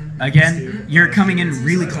 Okay. Again, you're coming in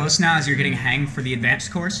really close now as you're getting hanged for the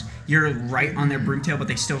advanced course. You're right on their broomtail, but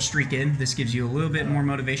they still streak in. This gives you a little bit more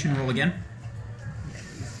motivation. Roll again.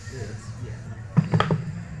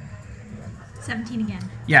 17 again.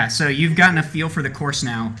 Yeah, so you've gotten a feel for the course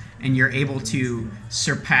now, and you're able to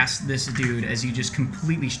surpass this dude as you just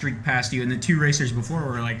completely streak past you. And the two racers before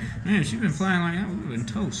were like, man, she's been flying like that, we've been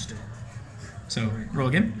toast. So, roll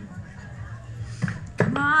again.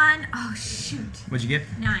 Come on. Oh, shoot. What'd you get?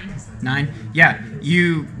 9. 9? Yeah,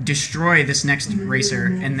 you destroy this next racer,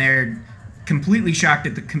 and they're completely shocked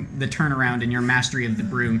at the turnaround and your mastery of the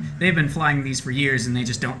broom. They've been flying these for years, and they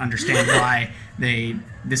just don't understand why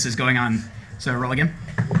this is going on. So roll again.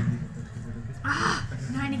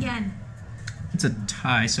 9 again. It's a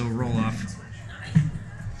tie, so roll off.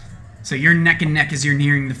 So you're neck and neck as you're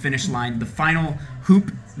nearing the finish line. The final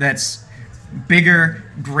hoop that's bigger,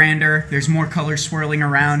 grander. There's more colors swirling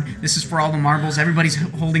around. This is for all the marbles. Everybody's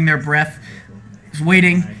holding their breath,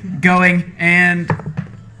 waiting, going, and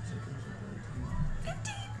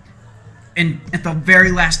at the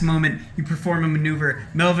very last moment, you perform a maneuver.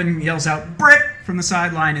 Melvin yells out, "Brick!" from the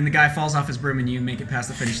sideline, and the guy falls off his broom, and you make it past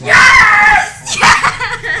the finish line. Yes!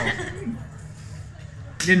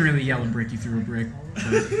 You didn't really yell a brick, you threw a brick.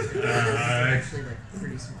 Actually, like,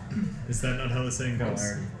 pretty small. Is that not how the saying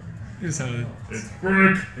goes? Here's how it... It's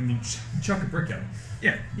brick, and you chuck a brick out.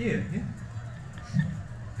 Yeah. Yeah.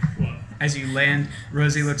 What? As you land,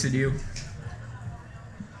 Rosie looks at you.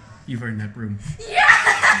 You've earned that broom.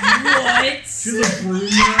 What? She's a broom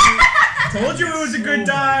now? Told you it was a good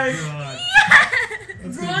die. God.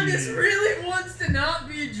 That's gonna Rondis be- really wants to not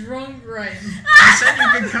be drunk right now. I said you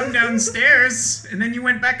could come downstairs, and then you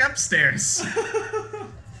went back upstairs.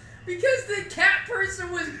 Because the cat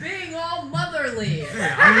person was being all motherly.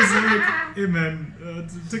 I was like, hey man,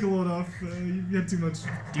 take a load off. You had too much.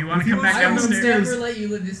 Do you want If to he come back I will wants to come downstairs? never let you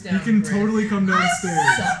live this down. You can Chris. totally come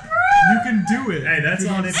downstairs. Suck. You can do it. Hey, that's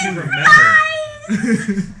on if you remember.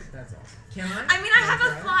 That's all. Can I? I mean, I have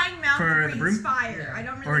a flying mount For that the breathes broom? fire. I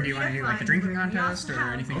don't really Or do you want to do like a drinking contest or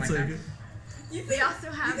anything I'll like take that? it. We also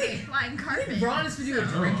have a flying carpet. Ron to do a I'll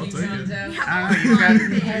drinking take it. contest. We I have don't know, all you flying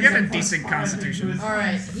things. have a decent constitution. All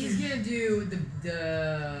right, he's gonna do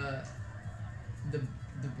the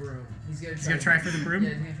broom. He's gonna try for the broom? Yeah,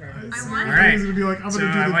 he's gonna try for the I broom. want All right. He's gonna be like, I'm So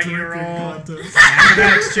gonna I do want the you to drinking roll- contest.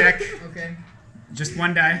 Acrobatics check. Okay. Just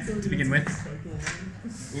one die to begin with.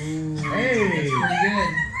 Ooh, Hey. that's pretty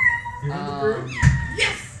good.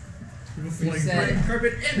 Yes! People You flying said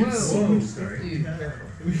carpet. Whoa, dude,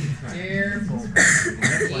 careful.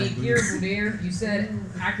 Hey, careful, dear. You said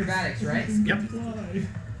acrobatics, right? Yep.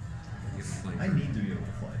 I need to be able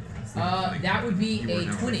to fly. That would be a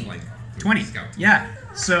 20. 20. Yeah.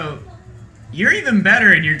 So you're even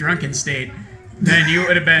better in your drunken state than you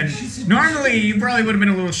would have been. Normally, you probably would have been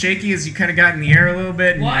a little shaky as you kind of got in the air a little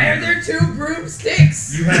bit. And Why are there 2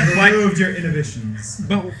 broomsticks? You have removed your inhibitions.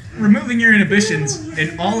 But removing your inhibitions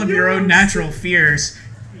and all of your own natural fears,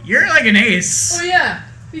 you're like an ace. Oh yeah,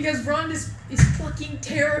 because Ron is fucking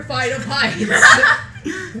terrified of heights.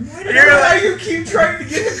 You're like, you keep trying to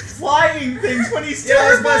get him flying things when he's Yeah, I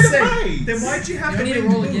was about to terrified of say. heights. Then why'd you have Do I to need to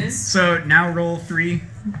bring roll boots? again? so now roll 3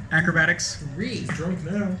 acrobatics. 3. Drunk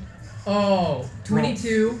now. Oh,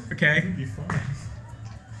 22. Okay. You'll be fine.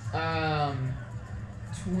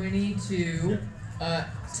 22.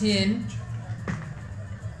 10.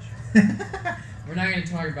 We're not going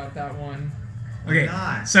to talk about that one. Okay,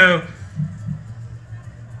 not? so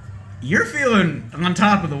you're feeling on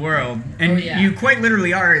top of the world, and Oh, yeah. you quite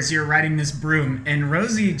literally are as you're riding this broom. And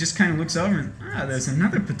Rosie just kind of looks over and there's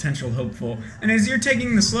another potential hopeful. And as you're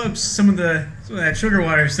taking the slopes, some of that sugar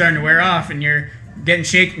water is starting to wear off, and you're getting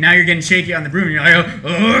shaky. Now you're getting shaky on the broom, and you're like,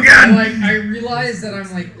 oh god! I realize that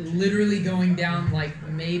I'm like literally going down like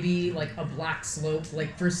maybe like a black slope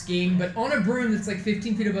like for skiing, but on a broom that's like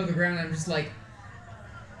 15 feet above the ground. I'm just like,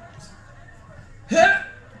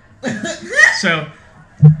 So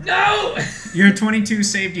no! your 22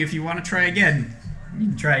 saved you. If you want to try again, you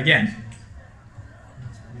can try again.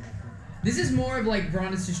 This is more of like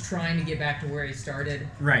Veronis just trying to get back to where he started.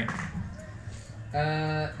 Right.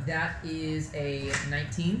 That is a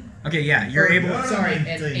 19. Okay, yeah, you're able. Sorry, an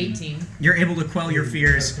 18. You're able to quell your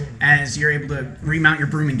fears as you're able to remount your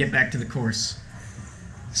broom and get back to the course.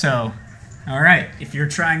 So, all right. If you're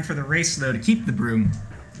trying for the race though to keep the broom,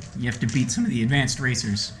 you have to beat some of the advanced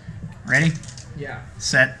racers. Ready? Yeah.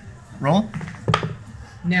 Set. Roll.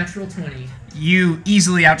 Natural 20. You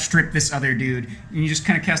easily outstrip this other dude, and you just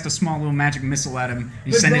kind of cast a small little magic missile at him, and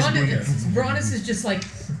you But send his broom. Veronis is just like,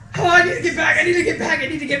 oh, I need to get back, I need to get back, I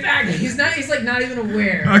need to get back. He's like not even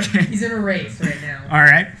aware. Okay. He's in a race right now. All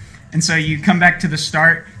right. And so you come back to the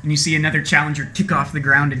start, and you see another challenger kick off the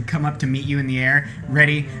ground and come up to meet you in the air,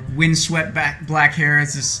 ready, windswept back, black hair,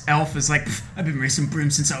 as this elf is like, I've been racing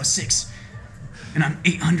brooms since I was 6, and I'm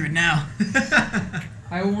 800 now.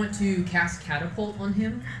 I want to cast Catapult on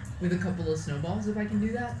him with a couple of snowballs, if I can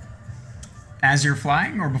do that. As you're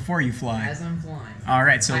flying, or before you fly? As I'm flying. All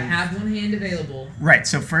right, so I have one hand available. Right,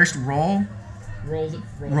 so first roll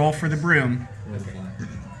Roll for the broom.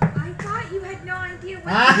 I thought you had no idea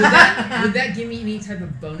what. Would that give me any type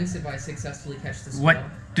of bonus if I successfully catch the spell? What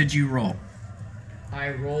did you roll? I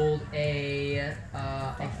rolled a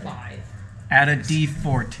 5. Add a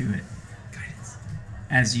d4 to it. Guidance.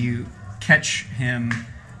 As you catch him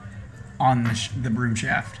on the broom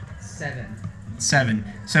shaft. 7.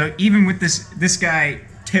 So even with this guy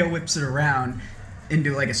tail whips it around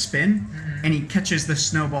into like a spin, and he catches the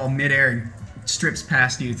snowball midair and strips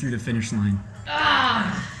past you through the finish line.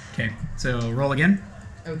 Ah! Okay, so roll again.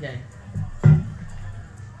 Okay.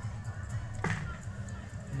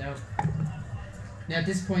 Nope. Now at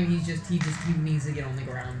this point, he needs to get on the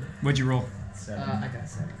ground. What'd you roll? I got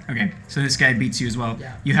 7. Okay, so this guy beats you as well.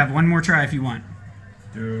 Yeah. You have one more try if you want.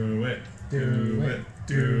 Do it. Do it.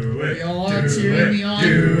 Do it. We all are cheering me on.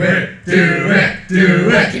 Do it. Do it. Do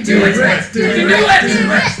it. I can do it. I can do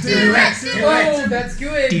it. Do it. Oh, that's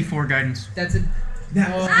good. D4 guidance. That's a.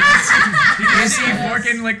 No. You see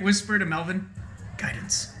Forkin like whisper to Melvin,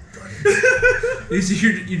 guidance.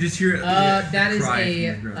 You just hear That is cry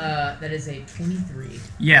a from the ground. that is a 23.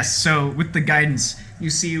 Yes, so with the guidance, you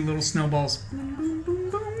see little snowballs boom, boom, boom,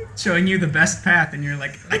 boom, showing you the best path, and you're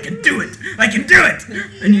like, I can do it! I can do it!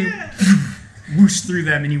 And you whoosh through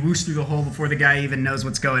them, and you whoosh through the hole before the guy even knows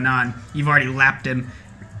what's going on. You've already lapped him.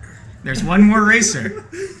 There's one more racer.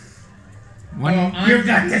 You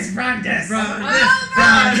got this, run this! Run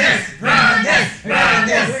this!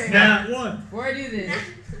 That one. Before I do this,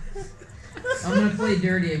 I'm gonna play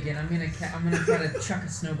dirty again. I'm gonna try to chuck a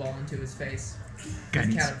snowball into his face.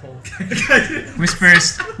 Guidance. Catapult.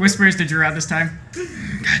 Whispers to Gerard this time.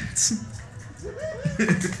 Guidance.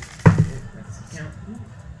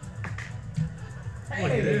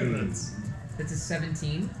 That's a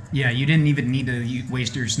 17. Yeah, you didn't even need to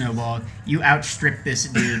waste your snowball. You outstripped this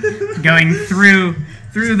dude, going through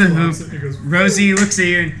the hoop. Rosie looks at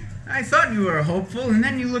you and, I thought you were hopeful, and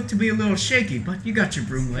then you look to be a little shaky, but you got your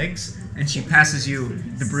broom legs. And she passes you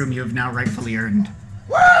the broom you have now rightfully earned.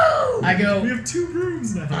 Woo! I go, We have 2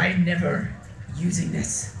 brooms now. I'm never using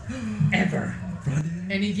this. Ever.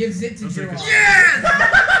 and he gives it to Gerard.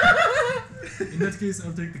 In that case,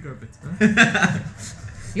 I'll take the carpet.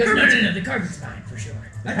 He goes, no, the carpet's mine for sure.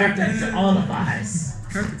 The carpet's all of ours.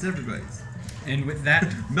 Carpet's everybody's. And with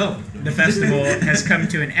that, No. the festival has come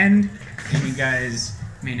to an end, and you guys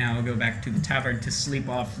may now go back to the tavern to sleep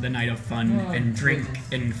off the night of fun and drink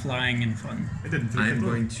and flying and fun. I'm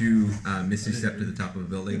going to misty step to the top of a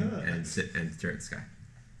building and sit and stare at the sky.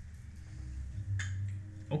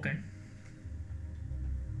 Okay.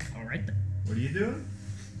 All right then. What are you doing?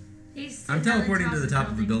 I'm teleporting to the top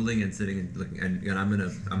of the building and sitting and looking, and I'm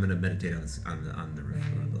gonna meditate on the roof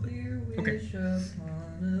of the building. Okay.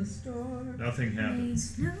 Nothing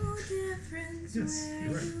happens. Makes no difference Yes, where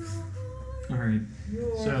you're right. you All right.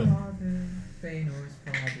 Your So- father, Feanor's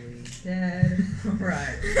probably dead.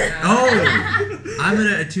 Right. Oh! I'm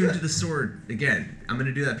gonna attune to the sword again. I'm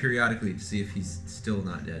gonna do that periodically to see if he's still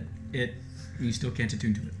not dead. You still can't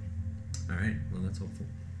attune to it. Alright, well that's hopeful.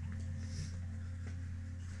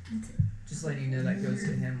 Just letting you know that goes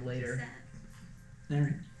to him later.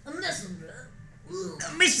 Alright. A messenger.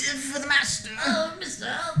 A mission for the master. Oh,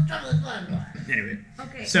 Mr. Anyway,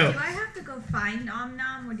 Okay, So- do I have to go find Om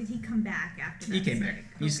Nom, or did he come back after that? he came back. stick?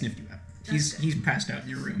 He Okay. sniffed you out. That's good. He's passed out in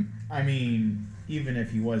your room. I mean, even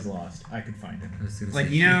if he was lost, I could find him. I was gonna Like,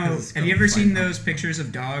 say, you know, let's have go you ever find seen him. those pictures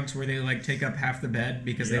of dogs where they like take up half the bed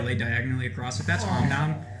because they lay diagonally across it? That's Om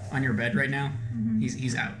Nom on your bed right now.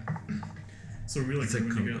 He's out. So are we like It's like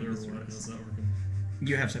living comfort, together or that's what? what it How's that working?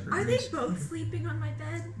 You have separate Are rooms. they both sleeping on my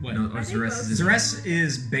bed? What? No, Are they Zares both- is in Zares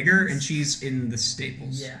is bigger and she's in the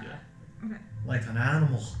stables. Yeah. Okay. Like an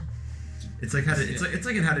animal. It's like it's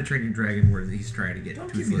like in How to Train Your Dragon where he's trying to get Don't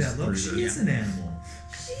give me Toothless that look. through She the- is an animal.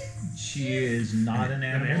 She is not an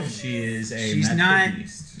animal. She is a She's magical not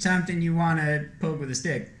beast. something you want to poke with a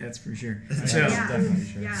stick. That's for sure. So, Yeah. Definitely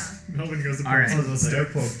sure. Yeah. Melvin goes to All right. I was gonna say I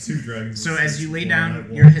poked 2 dragons. so with as sticks you lay one down,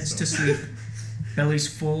 at your once, head's to so- sleep, belly's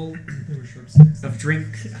full They were sharp sticks. of drink,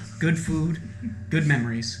 good food, good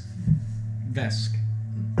memories. Vesk.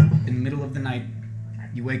 In the middle of the night,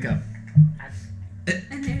 you wake up.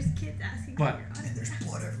 And there's kids asking But- for your autograph.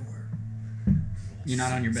 Blood everywhere. You're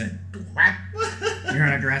not on your bed. You're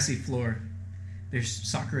on a grassy floor. There's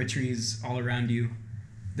sakura trees all around you.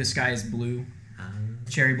 The sky is blue.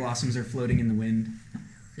 Cherry blossoms are floating in the wind.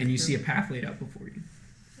 And you see a path laid out before you.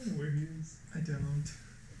 I don't know where he is. I don't.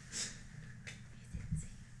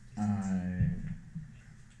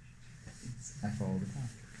 I follow the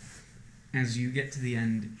path. As you get to the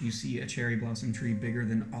end, you see a cherry blossom tree bigger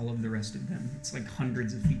than all of the rest of them. It's like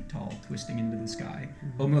hundreds of feet tall, twisting into the sky,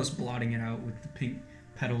 almost blotting it out with the pink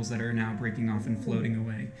petals that are now breaking off and floating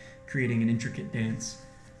away, creating an intricate dance.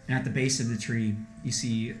 And at the base of the tree, you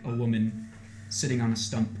see a woman sitting on a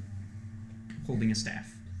stump, holding a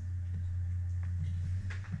staff.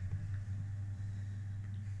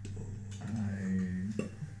 I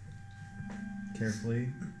carefully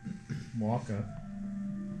walk up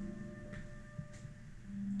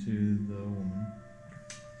to the woman.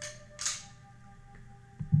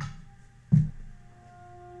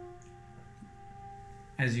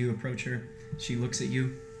 As you approach her, she looks at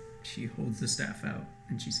you, she holds the staff out,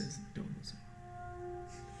 and she says, "Dozo."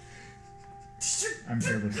 I'm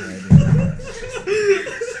terribly sorry. I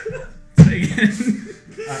didn't Say again.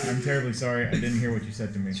 I'm terribly sorry. I didn't hear what you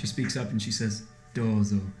said to me. She speaks up and she says,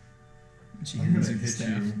 "Dozo." And she I'm hands gonna you the hit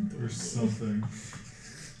staff. you or something. What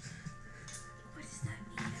does that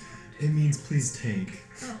mean? It means please take.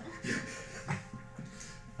 Oh.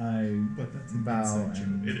 I But that's a bow inside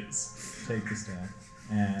and It is. take the staff.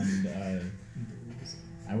 And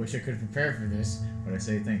I wish I could prepare for this, but I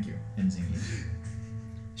say thank you and sing you.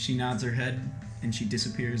 She nods her head and she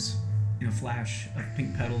disappears in a flash of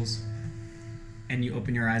pink petals. And you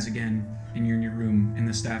open your eyes again and you're in your room and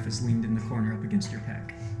the staff is leaned in the corner up against your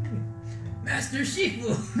pack. Master Shifu.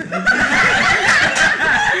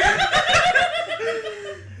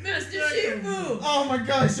 Master Shifu. Oh my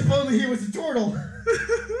gosh, if only he was a turtle!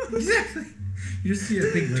 Exactly. You just see a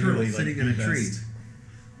big turtle Literally, sitting like, in a the tree.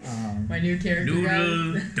 best. My new character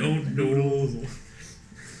guy. don't noodle.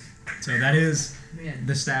 So that is Man.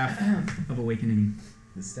 the staff of awakening.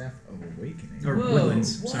 The Staff of Awakening. Or Whoa,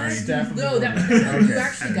 woodlands, what? sorry. Staff of No, that Woodlands. you Okay.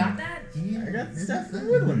 actually got that? I got the Staff of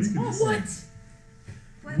Woodlands. What?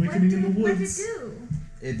 What Awakening in the did it woods. do?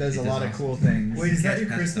 It does a It lot does of awesome cool things. Wait, is that your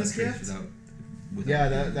Catch Christmas that gift? without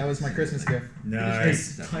Yeah, that was my Christmas gift.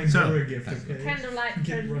 Nice. Hey, Time so- for a gift, okay? Candlelight.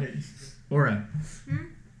 Get right. Aura, Hmm?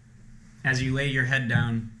 as you lay your head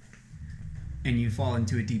down and you fall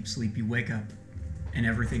into a deep sleep, you wake up and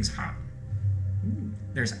everything's hot.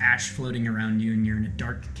 There's ash floating around you and you're in a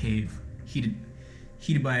dark cave,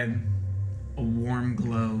 heated by a warm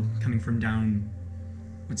glow coming from down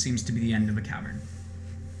what seems to be the end of a cavern.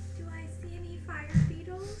 Do I see any fire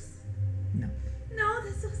beetles? No. No,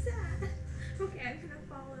 that's so sad. Okay, I'm gonna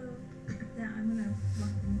follow. Yeah, I'm gonna walk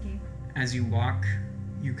in the cave. As you walk,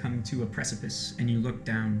 you come to a precipice and you look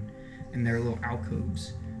down, and there are little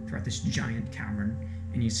alcoves throughout this giant cavern,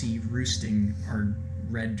 and you see roosting are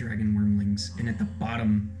red dragon wormlings, and at the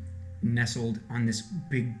bottom, nestled on this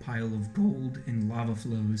big pile of gold and lava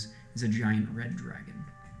flows, is a giant red dragon.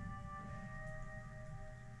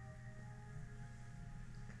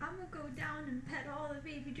 I'm gonna go down and pet all the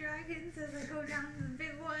baby dragons as I go down to the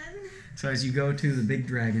big one. So as you go to the big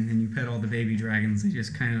dragon and you pet all the baby dragons, they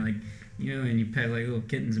just kind of like, you know, and you pet like little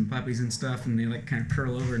kittens and puppies and stuff, and they like kind of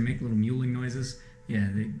curl over and make little mewling noises. Yeah,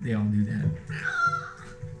 they all do that.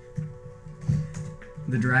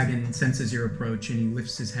 The dragon senses your approach and he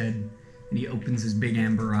lifts his head and he opens his big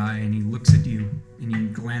amber eye and he looks at you and he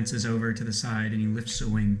glances over to the side and he lifts a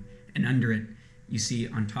wing, and under it you see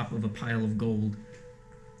on top of a pile of gold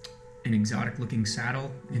an exotic looking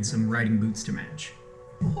saddle and some riding boots to match.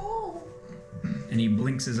 And he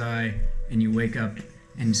blinks his eye and you wake up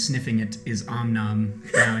and sniffing it is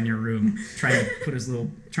Omnom now in your room, trying to put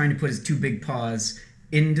his two big paws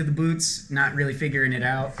into the boots, not really figuring it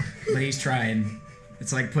out, but he's trying.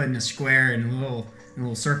 It's like putting a square in a little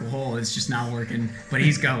circle hole. It's just not working, but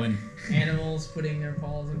he's going. Animals putting their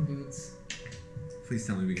paws in boots. Please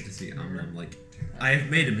tell me we get to see Omnom like, I have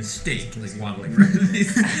made a mistake, like waddling around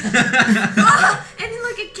these. Oh, and then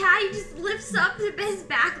like a cat, he just lifts up his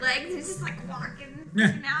back legs and he's just like walking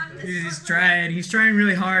out. He's trying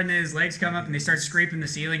really hard, and then his legs come up and they start scraping the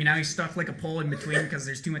ceiling, and now he's stuck like a pole in between because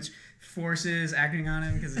there's too much forces acting on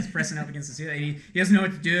him because it's pressing up against the ceiling. And he doesn't know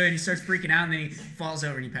what to do, and he starts freaking out, and then he falls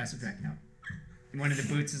over and he passes back out. And one of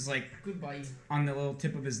the boots is like goodbye on the little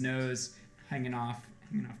tip of his nose, hanging off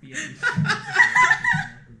the end.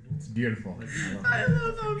 It's beautiful. I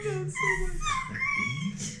love Omnom so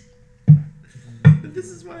much. But this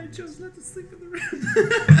is why I chose not to sleep in the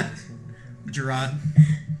room. Gerard,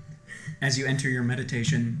 as you enter your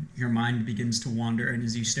meditation, your mind begins to wander, and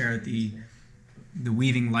as you stare at the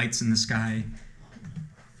weaving lights in the sky,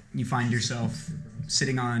 you find yourself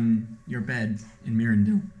sitting on your bed in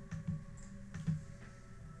Mirandil.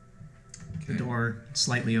 Okay. The door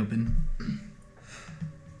slightly open.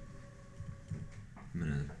 I'm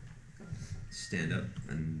gonna stand up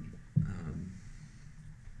and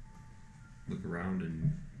look around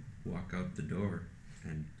and walk out the door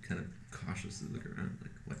and kind of cautiously look around,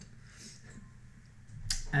 like, what?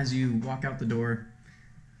 As you walk out the door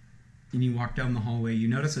and you walk down the hallway, you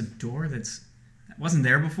notice a door that wasn't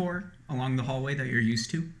there before along the hallway that you're used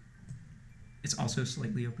to. It's also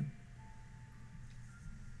slightly open.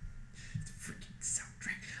 It's a freaking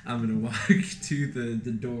soundtrack. I'm gonna walk to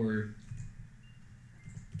the door.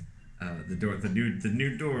 The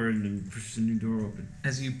new door, and then push the new door open.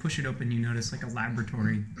 As you push it open, you notice like a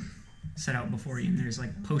laboratory set out before you, and there's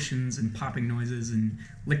like potions and popping noises and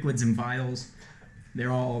liquids and vials.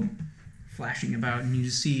 They're all flashing about, and you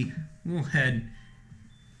just see a little head,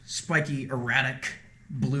 spiky, erratic,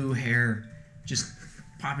 blue hair just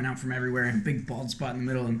popping out from everywhere, and a big bald spot in the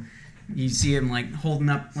middle, and you see him like holding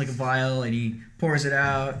up like a vial, and he pours it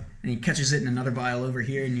out, and he catches it in another vial over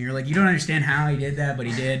here, and you're like, you don't understand how he did that, but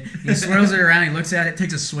he did. And he swirls it around, he looks at it,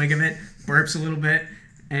 takes a swig of it, burps a little bit,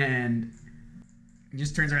 and he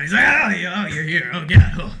just turns around, he's like, oh, you're here, oh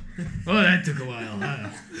God, oh, that took a while,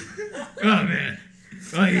 oh man,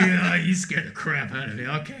 oh, you scared the crap out of me,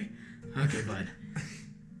 okay, bud.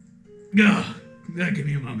 Go, give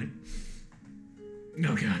me a moment.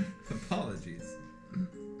 Oh God. Apologies.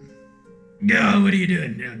 No, what are you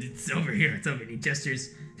doing? No, it's over here. It's over. And he gestures.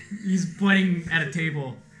 He's pointing at a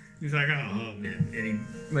table. He's like, oh man, and he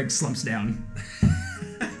like slumps down.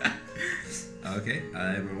 Okay,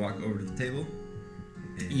 I'm gonna walk over to the table.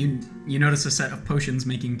 You notice a set of potions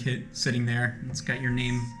making kit sitting there. It's got your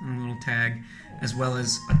name on a little tag, as well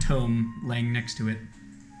as a tome laying next to it.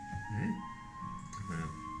 Alright. I'm gonna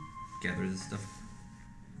gather this stuff.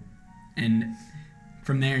 And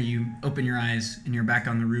from there, you open your eyes and you're back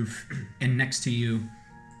on the roof, and next to you,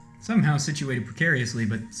 somehow situated precariously,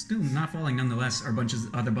 but still not falling nonetheless, are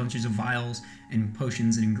other bunches of vials and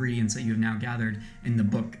potions and ingredients that you have now gathered, and the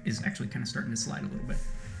book is actually kind of starting to slide a little bit.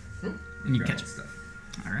 And you catch it. Stuff.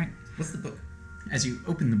 All right. What's the book? As you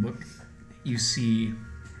open the book, you see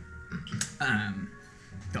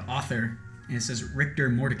the author, and it says Richter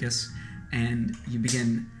Mordicus, and you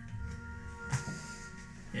begin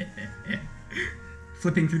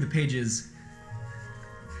flipping through the pages.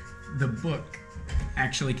 The book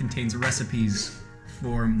actually contains recipes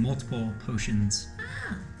for multiple potions.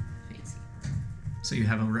 Fancy. So you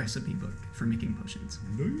have a recipe book for making potions.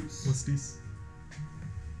 Nice. What's this?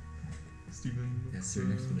 Steven? Is there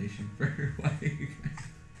an explanation for why you guys...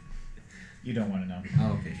 You don't want to know.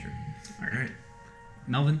 Oh, okay, sure. All right.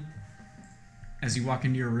 Melvin, as you walk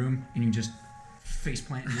into your room and you just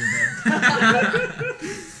faceplant in your bed.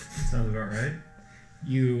 Sounds about right.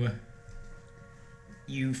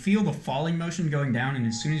 You feel the falling motion going down, and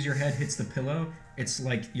as soon as your head hits the pillow, it's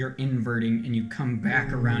like you're inverting and you come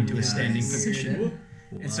back around to a standing position.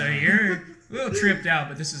 Wow. And so you're a little tripped out,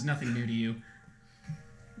 but this is nothing new to you.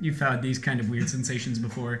 You've had these kind of weird sensations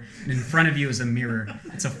before. And in front of you is a mirror.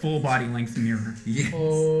 It's a full body length mirror. Yes.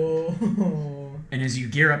 Oh. And as you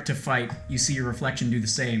gear up to fight, you see your reflection do the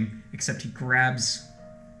same, except he grabs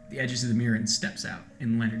the edges of the mirror and steps out,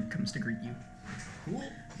 and Leonard comes to greet you.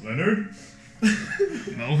 Leonard?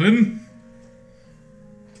 Melvin?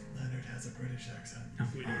 Leonard has a British accent. Oh,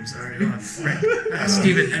 I'm sorry.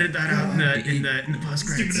 Steven, edit that out in the post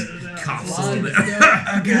credits. Coughs a Wow, little bit.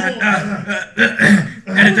 let's go.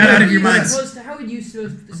 Edit that out of your minds. How would you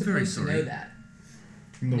supposed to know that?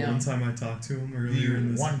 From the No. one time I talked to him earlier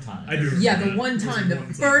in this. One time. I do. Yeah, the remember one that. time, the There's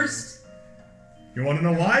one first. You want to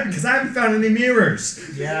know why? Because I haven't found any mirrors.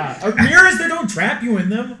 Yeah. Mirrors that don't trap you in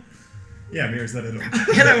them. Yeah, mirrors that I don't.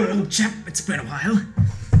 Hello, old chap. It's been a while.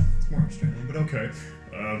 It's more Australian, but okay.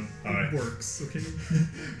 It works, okay?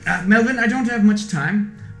 Melvin, I don't have much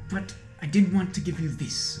time, but I did want to give you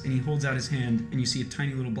this. And he holds out his hand, and you see a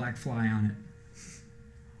tiny little black fly on it.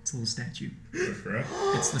 It's a little statue. Correct.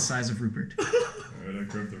 It's the size of Rupert. Alright, I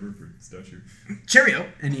grabbed the Rupert statue. Cheerio!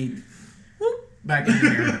 And he whoop, back in the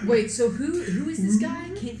mirror. Wait, so who is this guy?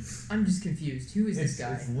 I'm just confused. Who is this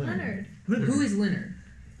guy? It's Leonard. Leonard. Who is Leonard?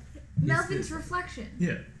 Melvin's reflection.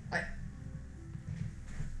 Yeah.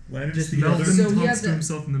 Leonard's Just the Melvin other. So he talks has to a-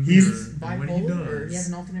 himself in the he's mirror. And when he Bipolar, or he has does,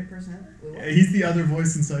 an alternate personality? Wait, what? He's the other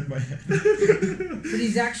voice inside my head. But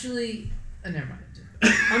he's actually. Never mind.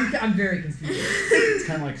 I'm very confused. It's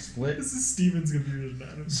kind of like Split. this is Steven's computer,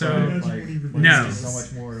 Adam. So, Imagine like, when he but No. it's so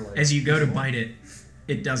much more like. As you go to bite it,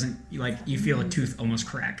 it doesn't, like, you feel a tooth almost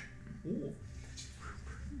crack.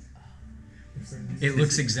 It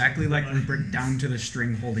looks exactly like Rupert down to the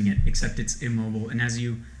string holding it, except it's immobile. And as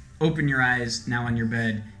you open your eyes, now on your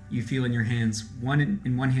bed, you feel in your hands,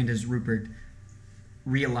 in one hand is Rupert,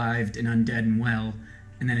 realived and undead and well,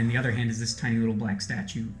 and then in the other hand is this tiny little black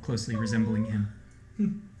statue, closely resembling him.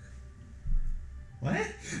 What?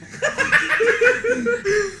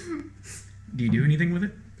 Do you do anything with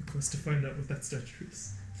it? The quest to find out what that statue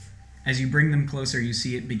is. As you bring them closer, you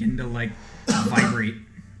see it begin to, like, vibrate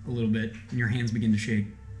a little bit, and your hands begin to shake.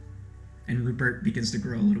 And Rupert begins to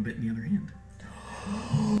grow a little bit in the other hand.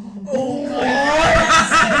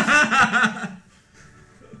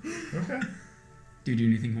 Okay. Do you do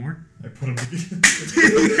anything more? I put them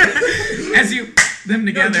together. As you them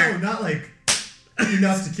together, No, not like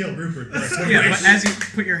enough to kill Rupert. But I put 'em yeah, together. but as you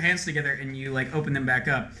put your hands together and you like open them back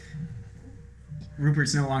up,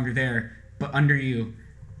 Rupert's no longer there, but under you,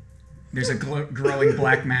 there's a growing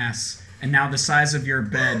black mass, and now the size of your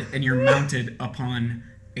bed, and you're mounted upon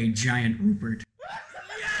a giant Rupert.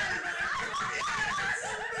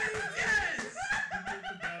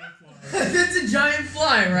 That's a giant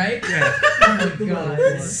fly, right? Yeah. Oh my god.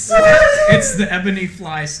 It's the ebony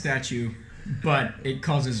fly statue, but it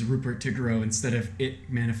causes Rupert to grow instead of it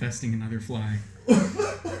manifesting another fly.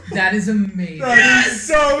 That is amazing. That is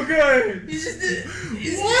so good. He's just.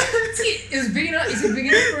 Is it big enough? Is it big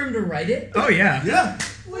enough for him to write it? Oh yeah. Yeah.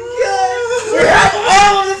 We have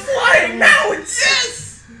all of the flying now.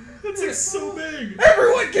 Yes. That's like so big.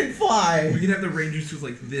 Everyone can fly. We can have the Rangers with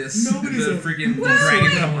like this. Nobody's the a- freaking Wait, dragon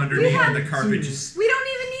wait, come we underneath have- and the carpet just. We don't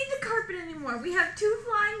even need the carpet anymore. We have 2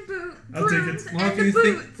 flying I'll take it. brooms Well, and if you the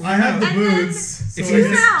think- boots. I have the And then- boots. If So you I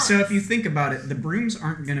guess- Mount. so if you think about it, the brooms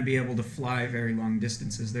aren't going to be able to fly very long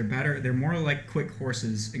distances. They're better. They're more like quick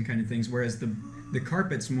horses and kind of things. Whereas the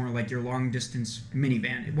carpet's more like your long distance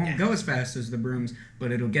minivan. It won't go as fast as the brooms,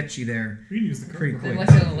 but it'll get you there We can use the pretty carpet. quick.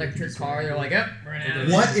 Unless an electric car, they're like, yep, running out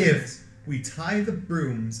of What if we tie the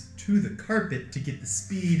brooms to the carpet to get the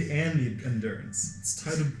speed and the endurance? Let's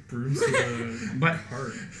tie the brooms to the But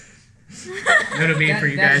cart. that'll be for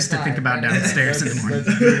you guys to That's think about fine. downstairs in the morning.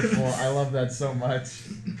 That's beautiful. I love that so much.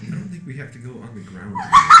 I don't think we have to go on the ground.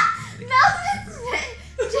 Melvin's face!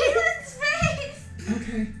 Jalen's face!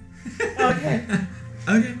 Okay.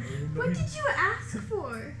 Okay. What did you ask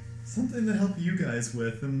for? Something to help you guys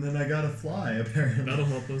with, and then I got a fly apparently. That'll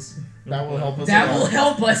help us. That will help us. That a lot. will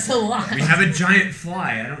help us a lot. We have a giant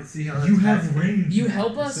fly. I don't see how. You that's have possible. range. You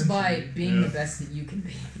help us by essentially. being Yeah. the best that you can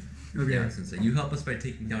be. Okay. Yeah, I was gonna say you help us by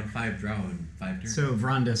taking down 5 drow in 5 turns. So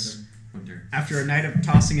Vrondus, One turn. after a night of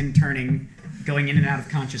tossing and turning, going in and out of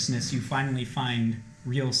consciousness, you finally find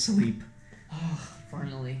real sleep. Oh,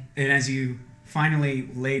 finally. And as you finally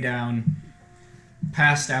lay down,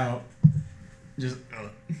 passed out, just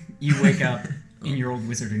you wake up in your old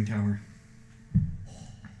wizarding tower.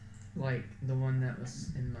 Like the one that was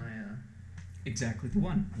in my. Exactly the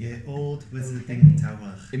one. Yeah, old wizarding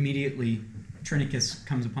tower. Immediately, Trinicus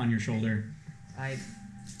comes upon your shoulder, I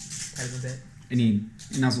pet him a bit. and he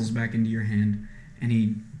nuzzles back into your hand, and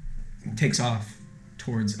he takes off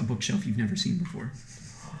towards a bookshelf you've never seen before.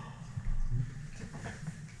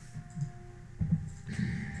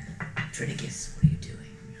 Trinicus, what are you doing?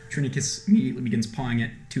 Trinicus immediately begins pawing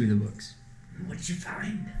at 2 of the books. What did you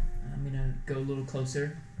find? I'm gonna go a little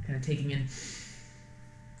closer, kind of taking in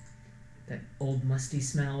that old musty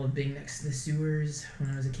smell of being next to the sewers when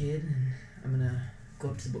I was a kid. And I'm gonna go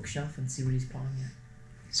up to the bookshelf and see what he's pawing at.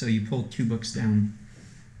 So you pull 2 books down.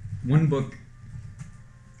 One book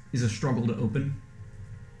is a struggle to open,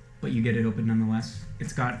 but you get it open nonetheless.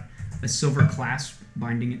 It's got a silver clasp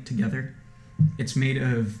binding it together. It's made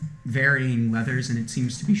of varying leathers, and it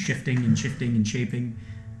seems to be shifting and shaping,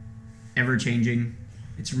 ever changing.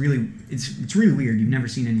 It's really weird. You've never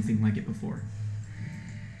seen anything like it before.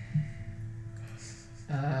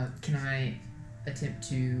 Can I attempt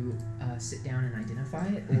to sit down and identify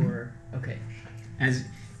it, or okay? As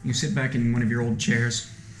you sit back in one of your old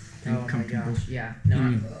chairs, Oh my comfortable. gosh! Yeah.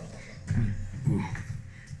 No.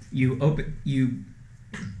 You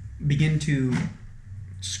begin to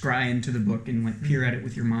scry into the book and like peer at it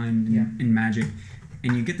with your mind and magic,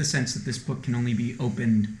 and you get the sense that this book can only be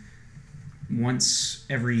opened once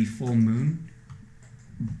every full moon,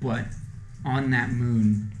 but on that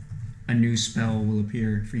moon a new spell will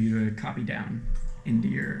appear for you to copy down into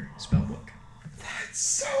your spell book. That's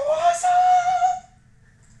so awesome!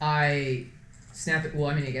 I snap it. Well,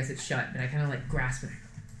 I mean, I guess it's shut, but I kind of like grasp it.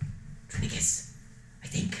 Trinicus, I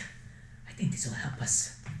think this will help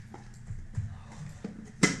us.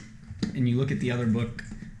 And you look at the other book,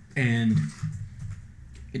 and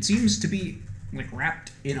it seems to be like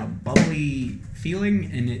wrapped in a bubbly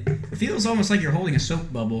feeling, and it feels almost like you're holding a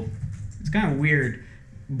soap bubble. It's kind of weird,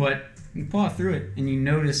 but you paw through it, and you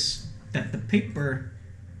notice that the paper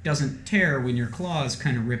doesn't tear when your claws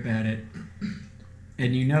kind of rip at it.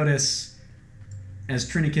 And you notice as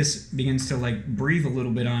Trinicus begins to like breathe a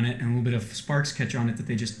little bit on it and a little bit of sparks catch on it that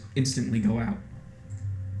they just instantly go out.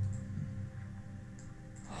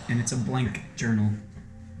 And it's a blank journal.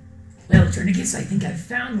 Well, Trinicus, I think I've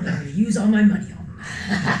found what I'm going to use all my money on.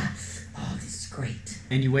 Oh, this is great.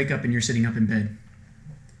 And you wake up and you're sitting up in bed.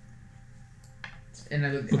 And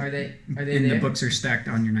I look. Are they And there? the books are stacked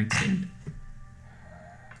on your nightstand.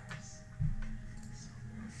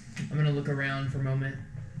 I'm gonna look around for a moment.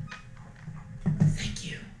 Thank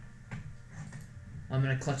you. I'm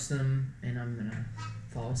gonna clutch them and I'm gonna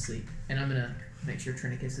fall asleep. And I'm gonna make sure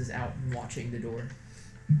Trinicus is out and watching the door.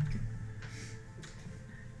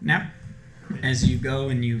 Nap. As you go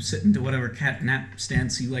and you sit into whatever cat nap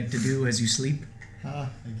stance you like to do as you sleep, I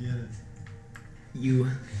get it. you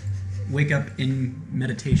wake up in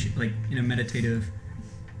meditation, like in a meditative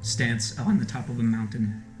stance on the top of a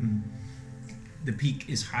mountain. The peak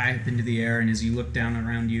is high up into the air, and as you look down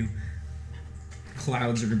around you,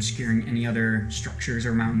 clouds are obscuring any other structures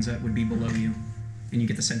or mountains that would be below you, and you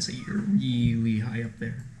get the sense that you're really high up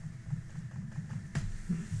there.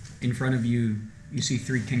 In front of you, you see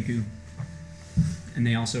 3 Kenku, and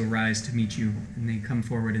they also rise to meet you, and they come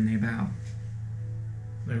forward and they bow.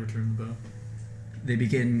 They return the bow. They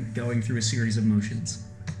begin going through a series of motions.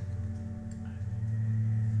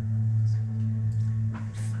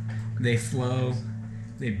 They flow.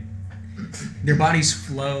 Their bodies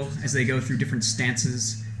flow as they go through different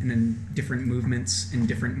stances and then different movements and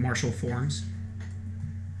different martial forms.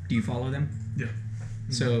 Do you follow them? Yeah.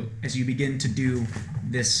 So as you begin to do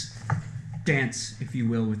this dance, if you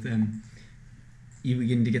will, with them, you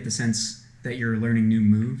begin to get the sense that you're learning new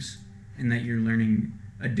moves and that you're learning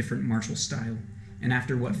a different martial style. And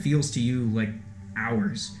after what feels to you like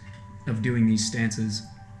hours of doing these stances,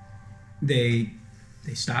 they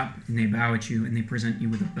stop and they bow at you and they present you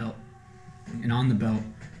with a belt. And on the belt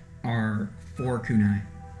are 4 kunai.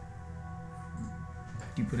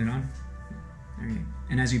 Do you put it on? Okay.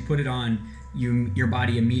 And as you put it on, your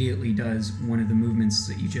body immediately does one of the movements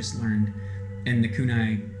that you just learned, and the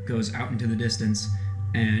kunai goes out into the distance,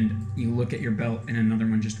 and you look at your belt and another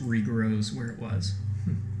one just regrows where it was.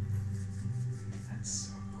 That's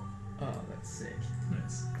so cool. Oh, that's sick.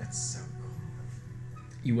 Nice. That's so cool.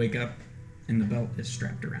 You wake up and the belt is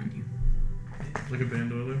strapped around you. Like a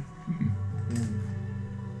band oiler. Mm-hmm.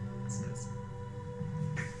 That's nice.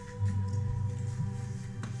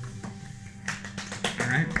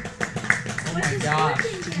 Alright. Oh What my does gosh.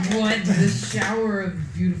 Forkin get? What? This shower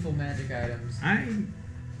of beautiful magic items. I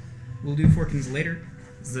will do Forkins later.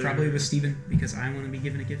 Is there- Probably with Steven, because I want to be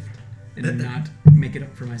given a gift and not make it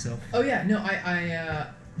up for myself. Oh yeah, no,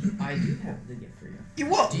 I do have the gift for you. You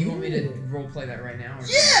what? Do you want me to roleplay that right now? Or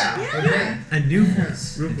Yeah! Okay. A new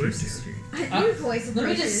voice. Real quick. A new voice of Let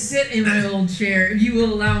me voices. just sit in my old chair, if you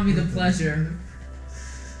will allow me the pleasure.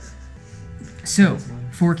 So,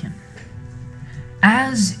 Forkin,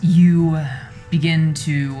 as you begin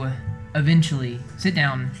to eventually sit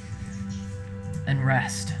down and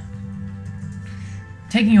rest,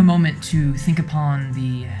 taking a moment to think upon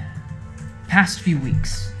the past few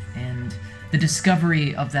weeks and the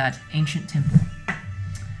discovery of that ancient temple.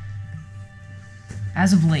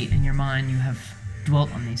 As of late, in your mind, you have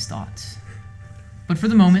dwelt on these thoughts. But for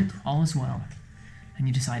the moment, all is well, and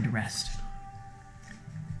you decide to rest.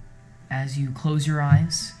 As you close your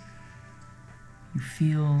eyes, you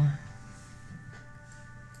feel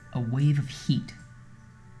a wave of heat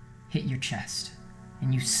hit your chest,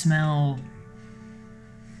 and you smell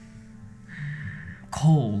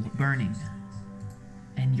coal burning,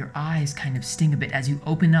 and your eyes kind of sting a bit as you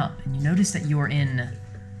open up, and you notice that you are in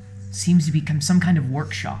seems to become some kind of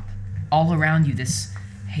workshop. All around you, this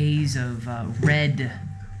haze of red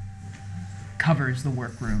covers the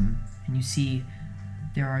workroom, and you see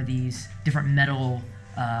there are these different metal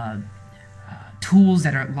tools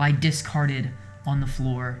that lie discarded on the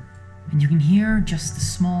floor, and you can hear just the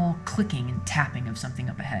small clicking and tapping of something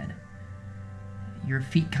up ahead. Your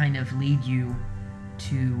feet kind of lead you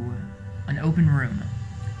to an open room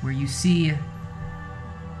where you see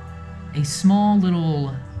a small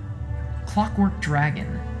little clockwork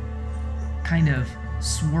dragon kind of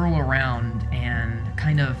swirl around and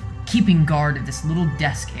kind of keeping guard of this little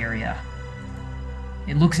desk area.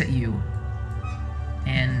 It looks at you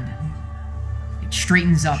and it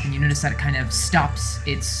straightens up, and you notice that it kind of stops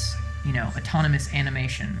its, autonomous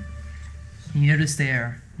animation. And you notice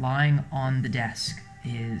there, lying on the desk,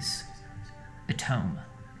 is a tome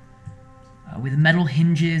with metal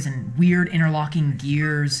hinges and weird interlocking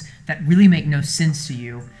gears that really make no sense to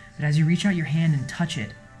you. But as you reach out your hand and touch it,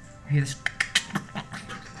 you hear this,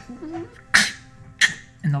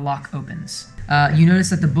 and the lock opens. You notice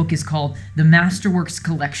that the book is called The Masterworks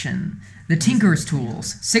Collection, The Tinker's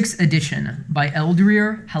Tools, 6th edition, by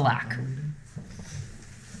Eldrir Halak.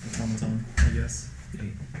 Automaton, I guess.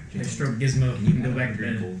 I stroke Gizmo. You can go back to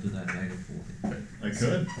bed. To that bag of holding. I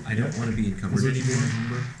could. I don't want to be encumbered. Is what you gave me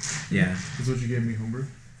Homebrew? Yeah. Is what you gave me Homebrew?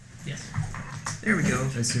 Yes. There we go.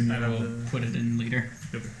 I assume you I have will the... put it in later.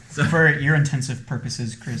 Okay. So for your intensive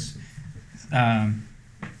purposes, Chris,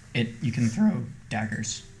 you can throw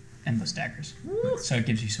daggers, endless daggers. So it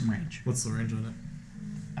gives you some range. What's the range on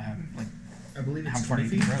it? Like I believe it's how far 20 you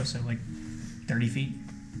can feet. throw? So like 30 feet.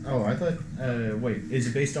 Oh, I thought. Wait, is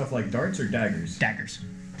it based off like darts or daggers? Daggers.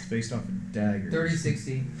 It's based off of daggers. 30,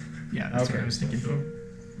 60. Yeah, that's Okay. what I was thinking.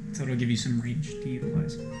 So it'll give you some range to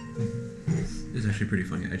utilize. It's actually pretty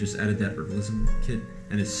funny. I just added that herbalism kit,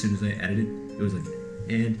 and as soon as I added it, it was like,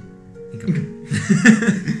 and income.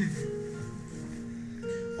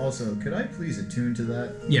 Also, could I please attune to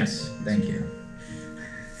that? Yes. Thank you.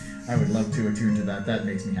 I would love to attune to that. That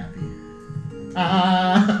makes me happy.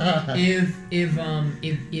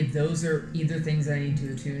 If those are either things I need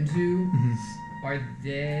to attune to, are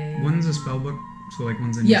they? One's a spell book, so like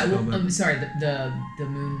one's a Yeah. spell Well, book. I'm sorry. The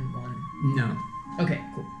moon one. No, Okay.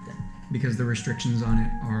 Cool. because the restrictions on it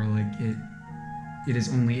are like it is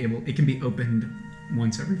only able. It can be opened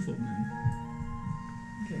once every full moon.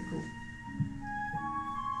 Okay. Cool.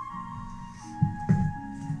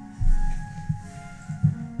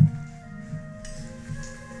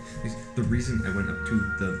 The reason I went up to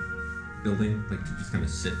the building, like to just kind of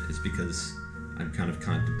sit, is because I'm kind of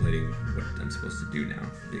contemplating what I'm supposed to do now,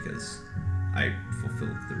 because I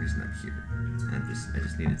fulfilled the reason I'm here. And I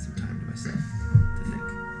just needed some time to myself to think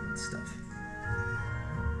about stuff.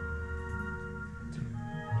 So,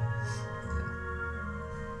 yeah.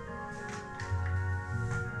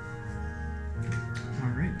 All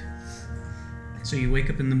right. So you wake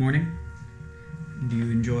up in the morning. Do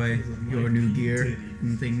you enjoy your new gear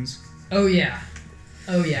and things? Oh yeah.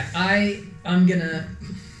 I'm gonna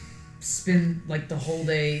spend like the whole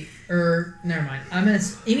day, never mind. I'm gonna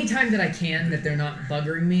anytime that I can that they're not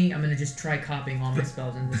buggering me, I'm gonna just try copying all my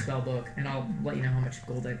spells into the spell book, and I'll let you know how much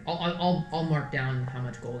gold I'll mark down how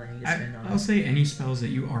much gold I need to spend on I'll it. say any spells that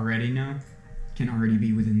you already know can already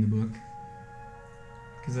be within the book.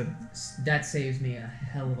 Because That saves me a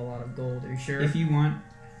hell of a lot of gold. Are you sure? if you want,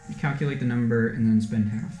 you calculate the number and then spend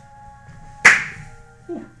half.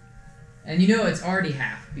 And you know it's already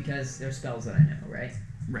half because they're spells that I know, right?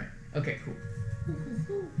 Right. Okay, cool.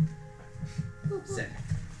 Sick.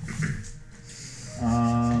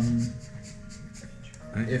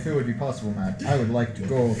 If it would be possible, Matt, I would like to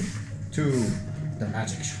go to the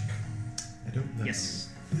magic shop I don't know. Yes.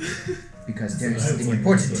 because there is something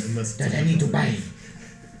important that I need to buy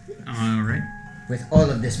All right. with all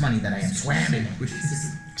of this money that I am swamming in.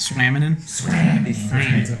 Swamming in. Swamming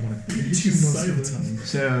in.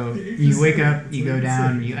 So you wake up, you go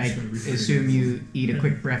down, I assume you eat a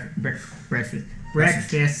quick breakfast.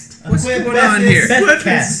 Breakfast. What's going on here?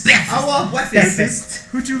 Breakfast. I want breakfast.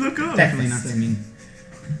 Who'd you look up? Definitely not that mean.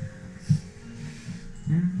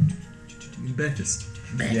 Breakfast.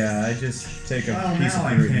 Yeah, I just take a Well, piece now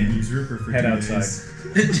I of fruit can't and use Rupert for head 2 outside.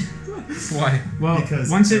 days. Why? Well, Because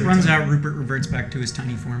once it every runs time- out, Rupert reverts back to his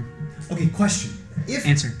tiny form. Okay, question. If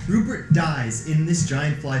Answer. Rupert dies in this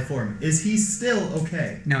giant fly form, is he still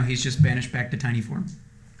okay? No, he's just banished back to tiny form.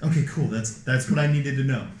 Okay, cool. That's what I needed to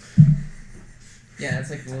know. Yeah,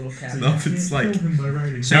 that's like a little cat. Melvin's like, So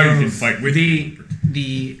now you can fight with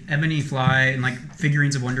the ebony fly and like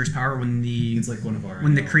figurines of wondrous power, when the It's like one of our.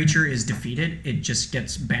 when the creature is defeated, it just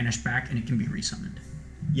gets banished back and it can be resummoned.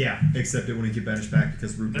 Yeah, except it wouldn't get banished back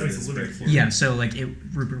because Rupert That makes is a very little- cute. Yeah, so like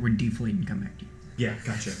Rupert would deflate and come back to you. Yeah,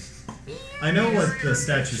 gotcha. I know what the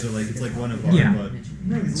statues are like. It's like one of our, Yeah.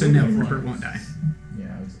 but So no, Rupert won't die.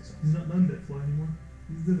 Yeah, I would say so. He's not an undead fly anymore.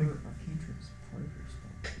 He's living.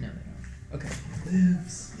 No, they don't. Okay.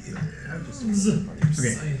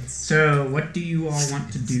 Okay. So what do you all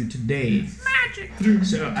want to do today? Magic.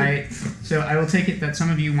 So I will take it that some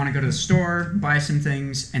of you want to go to the store, buy some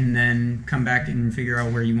things, and then come back and figure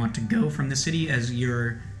out where you want to go from the city as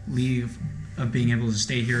your leave of being able to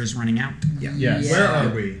stay here is running out. yeah. yes. Yeah. Where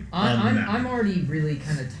are we? on the map? I'm already really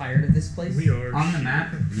kind of tired of this place. We are. On the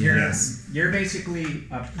map, Yes. you're basically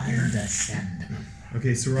up here.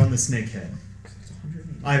 Okay, so we're on the snakehead.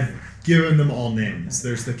 I've given them all names.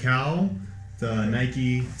 There's the cow, the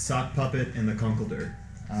Nike sock puppet, and the Kunkelder.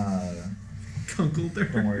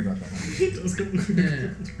 Kunkelder. Don't worry about that one. He does go.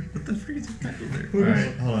 What the freak is a Kunkelder?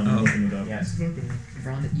 Alright, hold on, I'm Oh. looking it up. Yes.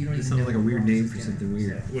 Ron, you don't That even sounds know like a what weird Ron's name is for gonna something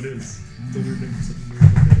weird. What is? It's a weird name for something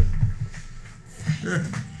weird like that.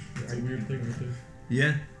 It's a weird thing right there.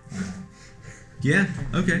 Yeah. Yeah.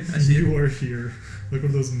 Okay. I see it. You are here. Like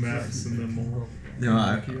one of those maps in the mall.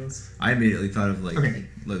 No, Kiosk. I immediately thought of like Okay.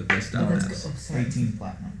 West style Let's maps. go. Oh, sorry. 18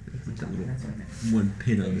 platinum. With that little That's what I meant. one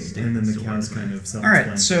pin on the stick. And then the so cow's wide. kind of self All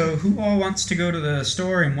right. So who all wants to go to the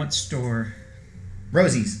store and what store?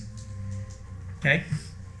 Rosie's. Okay.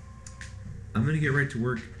 I'm gonna get right to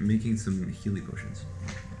work making some Healy potions.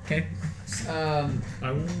 Okay.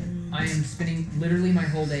 I will. I am spending literally my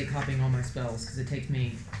whole day copying all my spells because it takes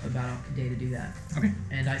me about a day to do that. Okay.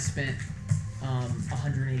 And I spent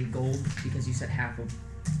 180 gold because you said half of,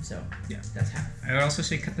 so Yeah. that's half. I would also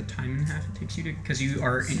say cut the time in half it takes you to, because you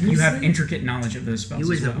have intricate knowledge of those spells. He as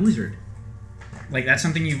was a well. wizard. Like that's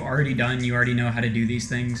something you've already done. You already know how to do these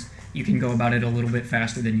things. You can go about it a little bit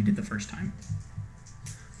faster than you did the first time.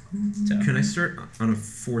 So Can I start on a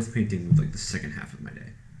fourth painting with like the second half of my day?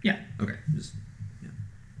 Yeah. Okay. Just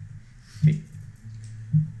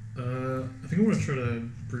I think I want to try to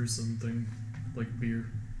brew something like beer.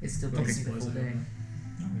 It still Okay. takes me the full day.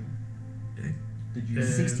 Did you?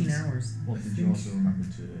 And- 16 hours. Well, did you also remember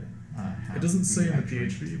to? Have It doesn't say in the actual-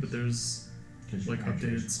 PHP, but there's 'cause you like actually-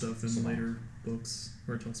 updated stuff in later books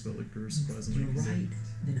where it talks about like brewer supplies and You're like right.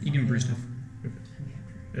 Then You can brew stuff.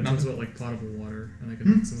 it talks about like potable water and I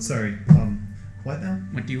can make some of that. Sorry. What now?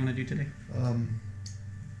 what do you want to do today?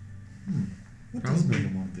 What does Probably.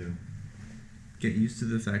 Megan want to do? get used to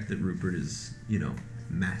the fact that Rupert is,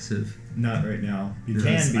 massive. Not right now. He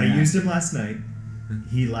Because can be I that. used him last night.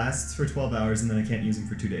 He lasts for 12 hours and then I can't use him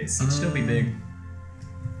for 2 days. He'd still be big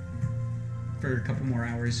for a couple more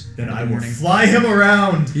hours. Then in the I will morning. fly him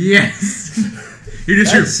around. Yes. You're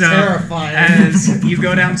just So, terrifying. as you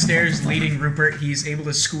go downstairs leading Rupert, he's able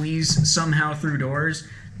to squeeze somehow through doors.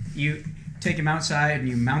 You take him outside and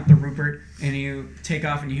you mount the Rupert and you take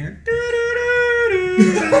off and you hear.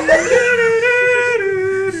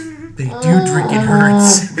 They do drink. It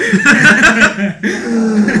hurts.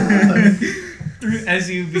 As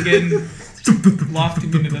you begin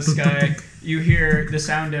lofting into the sky, you hear the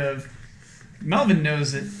sound of. Melvin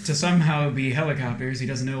knows it to somehow be helicopters. He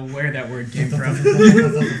doesn't know where that word came from.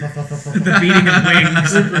 The beating of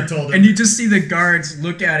wings. Rupert told him. And you just see the guards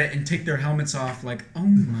look at it and take their helmets off like, oh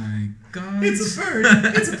my god. It's a bird.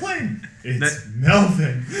 It's a plane. It's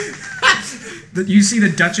Melvin. You see the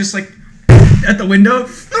Duchess like at the window.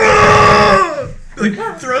 Like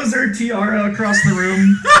throws her tiara across the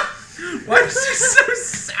room. Why is she so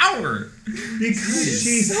sour? Because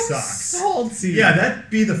she sucks. Salty. Yeah, that'd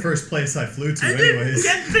be the first place I flew to anyways.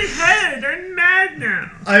 the head. I'm mad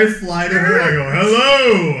now. I fly to her, I go,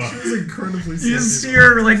 hello! She was incredibly You just salty. see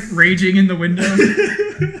her like raging in the window.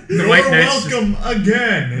 The You're white knight's just- welcome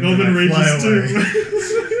again! And Melvin then I fly rages away. too.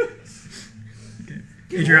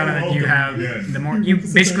 Adriana, you Welcome have again. the more. You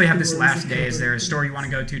basically have this last day. Is there a store you want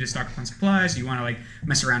to go to stock up on supplies? You want to like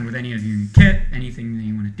mess around with any of your kit? Anything that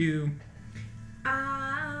you want to do?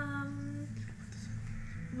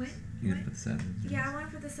 What? You gotta put the saddle. Yeah, I want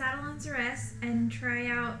to put the saddle on Ceres and try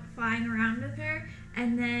out flying around with her,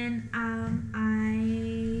 and then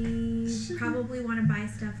I probably want to buy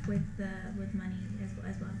stuff with money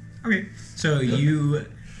as well. Okay, so you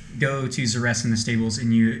go to Zeres in the stables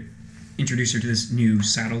and you introduce her to this new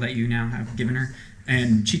saddle that you now have given her,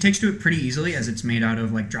 and she takes to it pretty easily as it's made out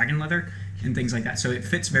of like dragon leather and things like that. So it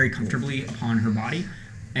fits very comfortably upon her body,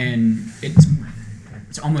 and it's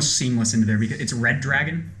almost seamless into there because it's a red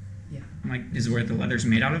dragon. Yeah. Like is where the leather's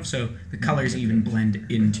made out of, so the colors even blend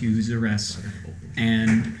into Zares,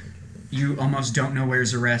 and you almost don't know where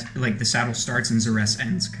Zares, like the saddle starts and Zares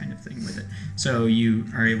ends, kind of thing with it. So you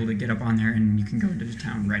are able to get up on there and you can go into the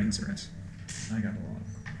town riding Zares. I got a lot.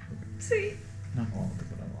 Sweet. Not all of it,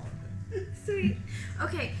 but a lot of it. Sweet.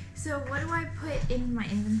 Okay, so what do I put in my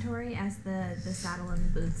inventory as the saddle and the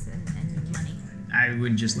boots and money? I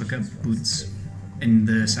would just look up boots, and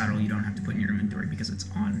the saddle you don't have to put in your inventory because it's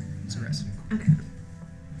on Zares. Okay.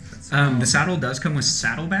 The saddle does come with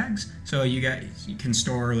saddlebags, so you can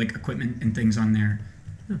store like equipment and things on there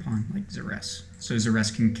upon like Zares. So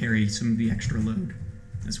Zares can carry some of the extra load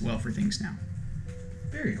as well for things now.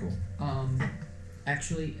 Very cool.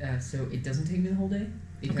 Actually, so it doesn't take me the whole day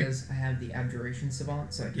because I have the abjuration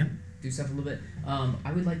savant, so I can do stuff a little bit.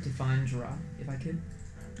 I would like to find Gerard if I could.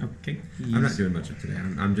 Okay. I'm not doing much of today.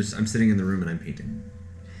 I'm sitting in the room and I'm painting.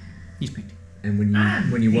 He's painting. And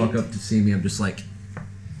when you walk up to see me, I'm just like.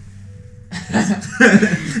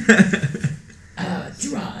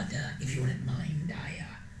 Gerard, if you wouldn't mind,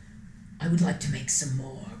 I would like to make some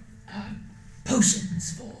more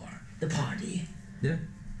potions for the party. Yeah.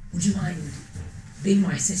 Would you mind being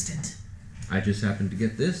my assistant? I just happened to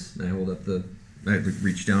get this, and I hold up I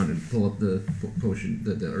reach down and pull up the potion,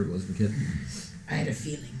 the herbalism kit. I had a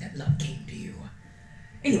feeling that luck came to you.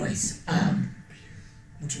 Anyways,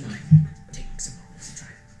 would you mind taking some moments to try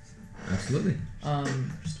it? Absolutely.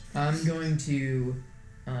 I'm going to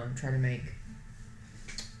try to make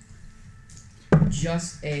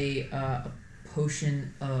just a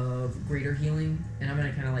potion of greater healing, and I'm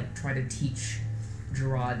gonna kind of like try to teach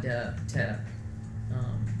Gerard to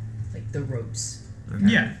like the ropes. Okay.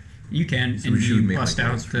 Yeah, you can, So and we should you make, bust like,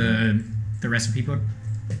 out rolls for the recipe book.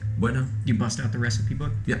 What now? You bust out the recipe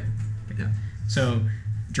book. Yep. Yeah. So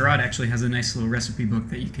Gerard actually has a nice little recipe book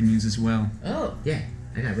that you can use as well. Oh. Yeah,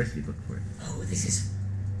 I got a recipe book for it. Oh, this is...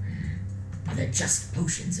 Are there just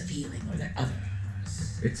potions of healing, or are there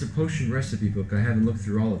others? It's a potion recipe book. I haven't looked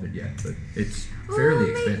through all of it yet, but it's fairly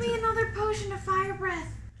Make expensive. me another potion of fire breath.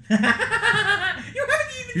 You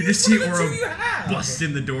haven't even You used just one see of the two Aura you have. bust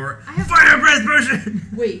in the door. I have Fire breath potion!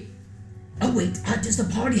 Wait. Oh wait, does the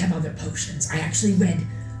party have other potions? I actually read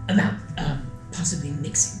about possibly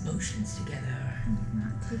mixing potions together.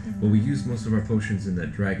 Well, we used most of our potions in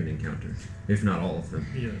that dragon encounter, if not all of them.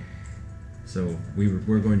 Yeah. So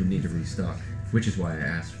we're going to need to restock, which is why I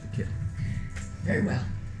asked for the kit. Very well.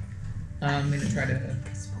 I'm gonna try to.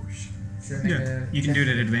 Should I make Yeah, a you can check? do it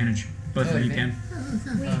at advantage. Both Oh, of you advantage.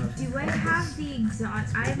 can. Wait, do I have the exotic?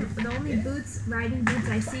 The only riding boots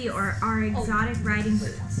I see are exotic riding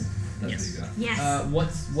boots. Yes. Yes.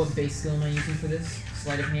 What base skill am I using for this?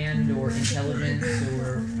 Sleight of hand or intelligence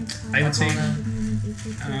or I would say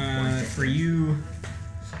Arcana? for you,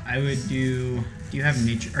 I would do. Do you have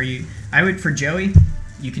nature? Are you? I would for Joey.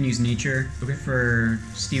 You can use nature. Okay. For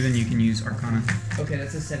Steven, you can use Arcana. Okay,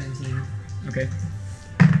 that's a 17. Okay.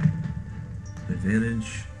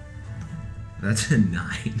 Advantage. That's a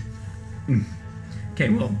 9. Okay.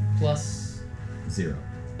 Well, Plus. 0.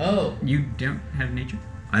 Oh. you don't have nature.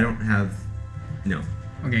 I don't have. No.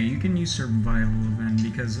 Okay, you can use survival then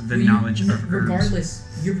because of the Well, knowledge of herbs. regardless,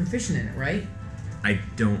 you're proficient in it, right? I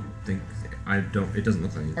don't think. It doesn't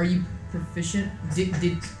look like it. Are you proficient? Did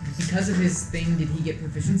because of his thing? Did he get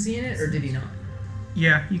proficiency in it, or did he not?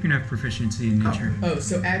 Yeah, you can have proficiency in nature. Oh,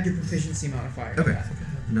 so add your proficiency modifier. to Okay. that,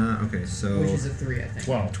 No. Okay. So. which is a 3, I think.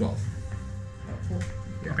 12. 12. Oh, cool.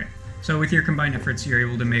 Yeah. Okay. So with your combined efforts, you're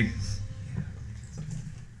able to make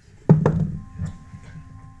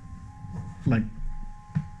like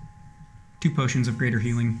 2 potions of greater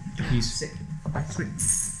healing apiece. Sick. Sweet.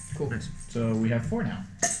 Cool. Nice. So we have 4 now.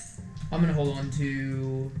 I'm gonna hold on to. Do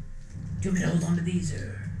you want me to hold on to these,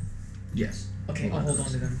 or...? Yes. Okay, I'll hold on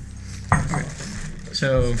to them.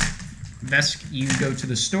 So, Vesk, you go to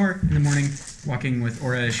the store in the morning, walking with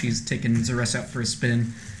Aura as she's taken Zares out for a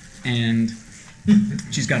spin, and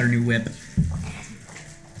she's got her new whip.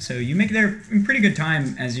 So you make there in pretty good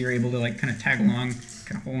time as you're able to like kind of tag along,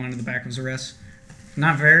 kind of hold on to the back of Zares.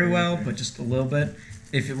 Not very well, but just a little bit.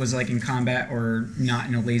 If it was like in combat or not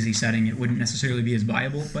in a lazy setting, it wouldn't necessarily be as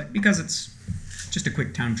viable, but because it's just a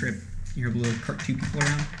quick town trip, you're able to cart 2 people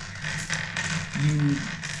around. You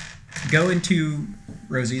go into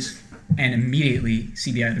Rosie's and immediately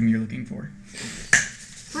see the item you're looking for.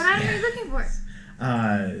 What item are you looking for?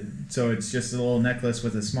 So it's just a little necklace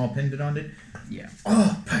with a small pendant on it. Yeah.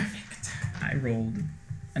 Oh, perfect. I rolled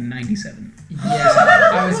a 97. Yeah,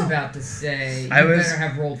 I was about to say, you better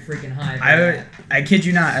have rolled freaking high for that. I kid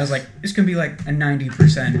you not, I was like, it's going to be like a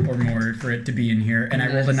 90% or more for it to be in here, and I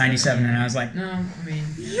rolled a 97, and I was like, no, I mean...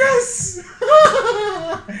 Yes!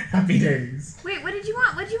 Happy days. Wait, what did you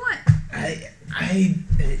want? What did you want?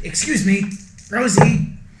 Excuse me,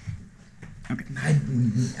 Rosie. Okay.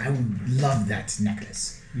 I would love that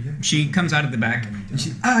necklace. She comes out of the back, and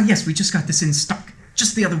she, yes, we just got this in stock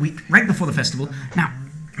just the other week, right before the festival. Now,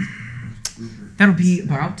 that'll be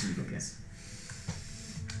about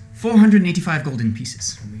 485 golden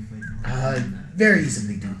pieces. Very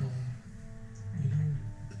easily done.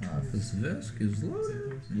 This desk is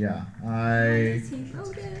loaded. Yeah, I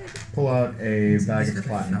pull out a bag of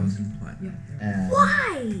platinum. And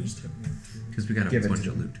Why? Because we got Give a it bunch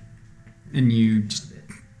to of loot. And you just...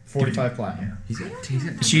 45 platinum.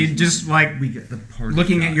 She just, like, We get the party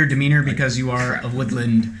looking at shot. your demeanor, because you are a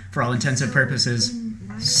woodland, for all intents and purposes,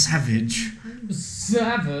 savage.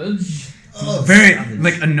 Savage? Very,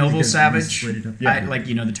 like, a noble Because we savage. split it up. Yeah. Like,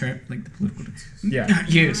 you know, the term, like, the political... Yeah.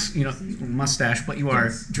 Yes, you know, mustache, but you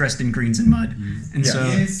are dressed in greens and mud. And Yeah. so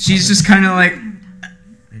Yes. she's just kind of like,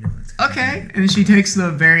 I know that's okay. And she takes the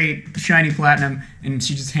very shiny platinum and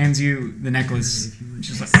she just hands you the necklace.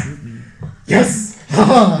 She's like, Yes!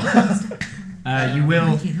 you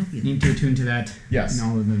will need to attune to that Yes. and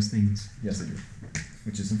all of those things. Yes, I do.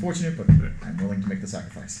 Which is unfortunate, but I'm willing to make the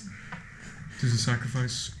sacrifice. It is a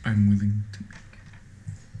sacrifice I'm willing to make.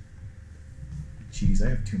 Jeez, I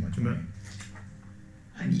have too much money.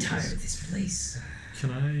 I'm tired of this place.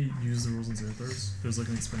 Can I use the rules in Zerathos? There's like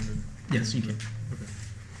an expanded. Yes, you can. Okay.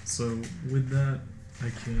 So with that, I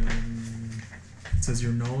can. It says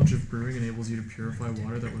your knowledge of brewing enables you to purify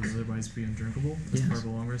water that would otherwise be undrinkable. As Yes. part of a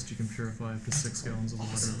long rest, you can purify up to 6 gallons of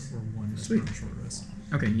water or 1 Sweet. for a short rest.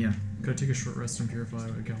 Okay, yeah. Could I take a short rest and purify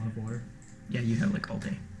a gallon of water? Yeah, you have like all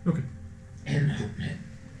day. Okay. And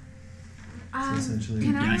essentially,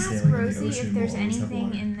 Can I yeah, ask sailing in the Rosie ocean if there's will always have anything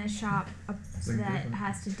water. in the shop Same that thing.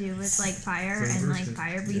 has to do with like fire Same and like person.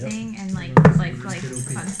 fire Yep. breathing and like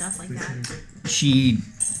fun stuff like that?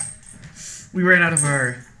 We ran out of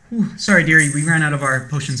our... Ooh, sorry, dearie, we ran out of our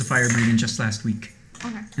potions of fire breathing just last week.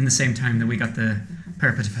 Okay. In the same time that we got the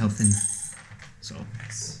Parapet of Health in. So...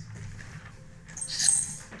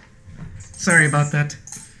 Sorry about that.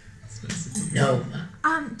 no,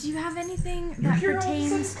 Do you have anything that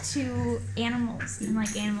pertains to animals and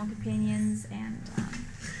like animal companions and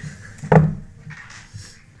like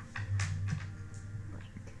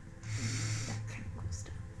that kind of cool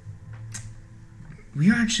stuff? We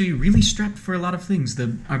are actually really strapped for a lot of things.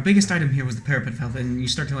 Our biggest item here was the Parapet of Health, and you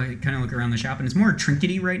start to like kind of look around the shop, and it's more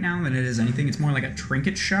trinkety right now than it is anything. It's more like a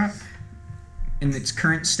trinket shop in its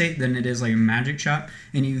current state than it is like a magic shop,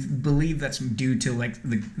 and you believe that's due to like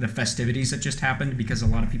the festivities that just happened, because there's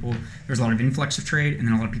a lot of influx of trade, and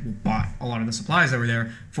then a lot of people bought a lot of the supplies that were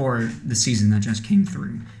there for the season that just came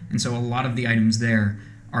through, and so a lot of the items there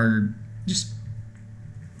are just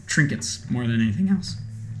trinkets more than anything else.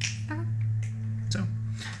 Okay. So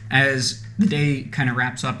as the day kind of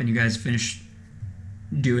wraps up and you guys finish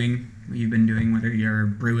doing what you've been doing, whether you're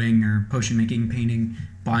brewing or potion making, painting,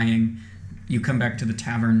 buying, you come back to the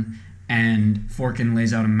tavern, and Forkin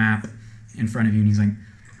lays out a map in front of you, and he's like,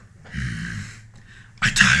 I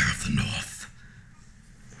tire of the north.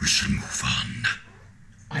 We should move on.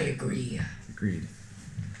 I agree. Agreed.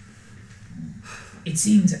 It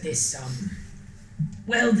seems that this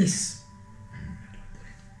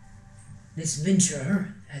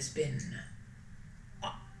venture has been,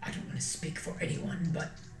 I don't want to speak for anyone,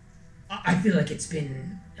 but I feel like it's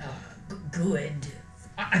been good.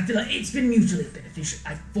 I feel like it's been mutually beneficial.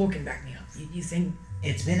 Forkin back me up. You think?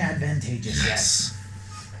 It's been advantageous, yes.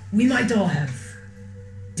 We might all have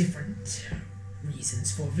different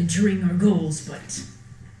reasons for venturing our goals, but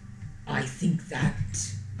I think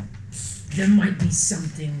that there might be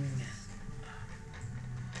something.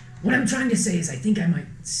 What I'm trying to say is I think I might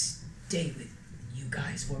stay with you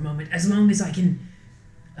guys for a moment, as long as I can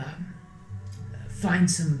find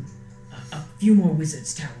a few more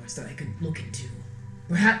wizards' towers that I could look into.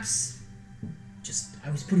 Perhaps, I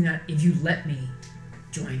was putting that, if you let me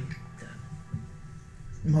join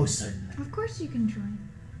the... Most certainly. Of course you can join.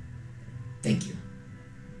 Thank you.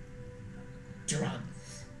 Gerard.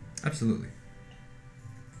 Absolutely.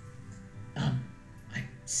 I'm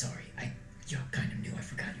sorry, you're kind of new, I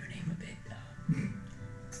forgot your name a bit.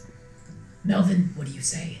 Melvin, what do you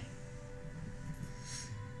say?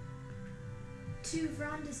 To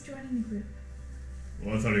Rhonda's joining the group.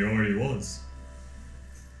 Well, I thought he already was.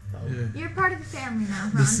 Yeah. You're part of the family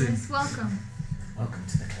now, Listen. Rhonda's. Welcome. Welcome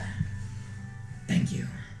to the clan. Thank you.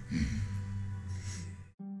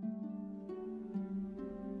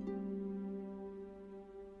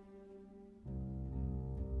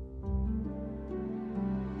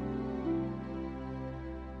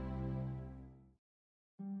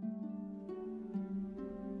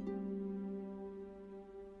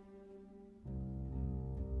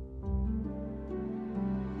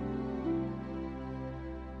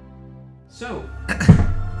 So,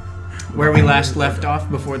 where we last left off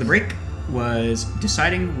before the break was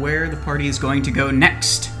deciding where the party is going to go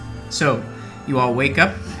next. So, you all wake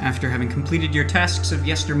up after having completed your tasks of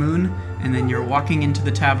yestermoon, and then you're walking into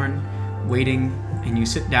the tavern, waiting, and you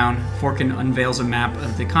sit down. Forkin unveils a map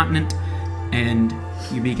of the continent, and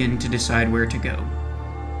you begin to decide where to go.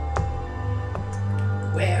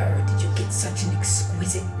 Where did you get such an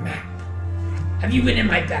exquisite map? Have you been in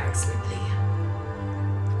my bags lately?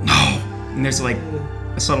 No. And there's like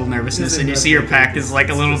a subtle nervousness, and you see your pack is like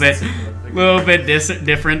a little bit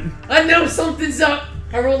different. I know something's up.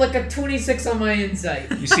 I rolled like a 26 on my insight.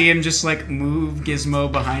 You see him just like move Gizmo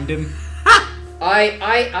behind him.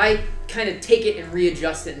 I kind of take it and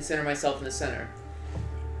readjust it and center myself in the center.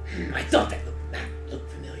 I thought that map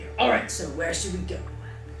looked familiar. Alright, so where should we go?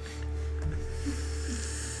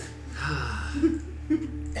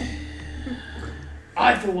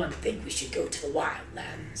 I, for one, think we should go to the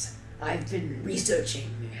Wildlands. I've been researching.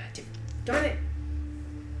 Darn it.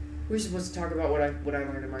 We're supposed to talk about what I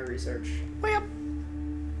learned in my research. Well,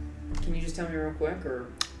 can you just tell me real quick, or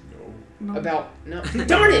no. about no?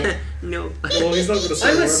 Darn it! No. Well, he's not going to say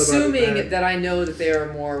a I'm word assuming about it. that I know that there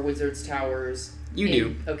are more wizards' towers. You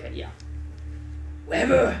do. Okay, yeah.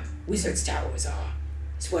 Wherever Wizard's Towers are,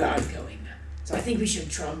 it's where I'm going. So I think we should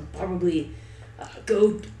probably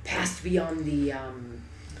go past beyond the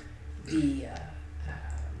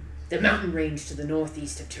mountain range to the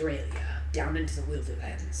northeast of Terralia, down into the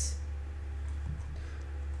Wilderlands.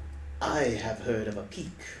 I have heard of a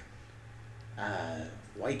peak,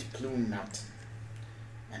 White Plume Mountain,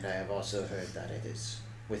 and I have also heard that it is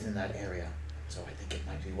within that area, so I think it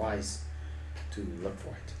might be wise to look for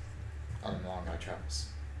it along our travels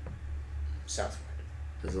southward.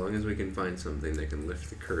 As long as we can find something that can lift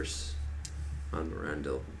the curse on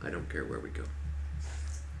Mirandil, I don't care where we go.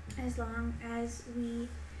 As long as we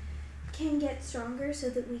can get stronger so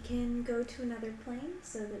that we can go to another plane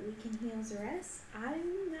so that we can heal Zeres,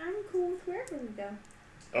 I'm cool with wherever we go.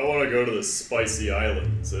 I want to go to the Spicy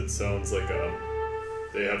Islands. It sounds like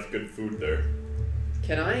they have good food there.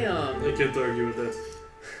 Can I I can't argue with that.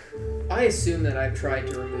 I assume that I've tried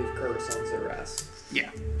to remove curse on Zeres.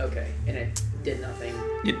 Yeah. Okay, and it did nothing.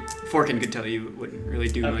 Forkin could tell you it wouldn't really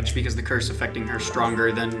do much because the curse affecting her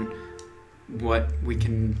stronger than what we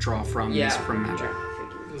can draw from is from magic.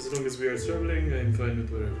 As long as we are traveling, I'm fine with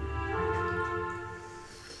whatever.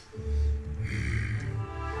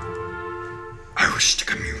 I wish to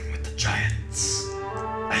commune with the giants.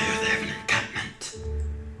 I hear they have an encampment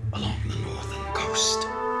along the northern coast.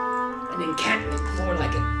 An encampment, more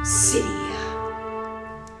like a city.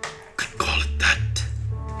 Could call it that.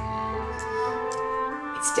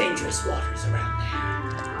 It's dangerous waters around there.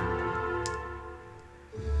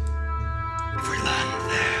 If we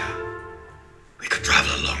land there, we could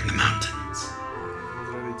travel along the mountains.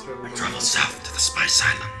 And travel south to the Spice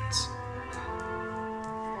Islands.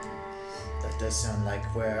 That does sound like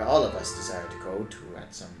where all of us desire to go to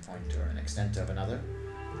at some point or an extent of another.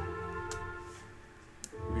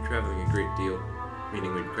 We'd be traveling a great deal,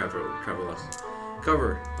 meaning we'd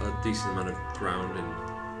cover a decent amount of ground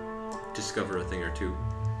and discover a thing or two.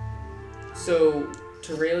 So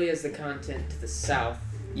Terralia is the continent to the south.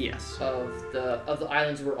 Yes. Of the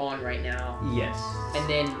islands we're on right now. Yes. And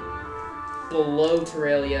then below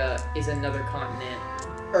Terralia is another continent,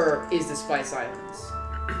 or is the Spice Islands.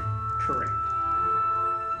 Correct.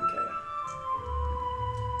 Okay.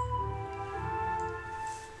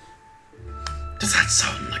 Does that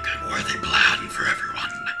sound like a worthy plan for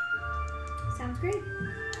everyone? Sounds great.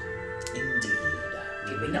 Indeed.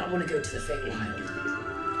 Did we not want to go to the Feywild?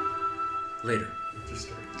 Later.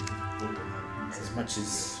 As much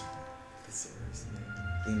as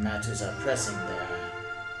the matters are pressing there,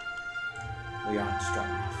 we aren't strong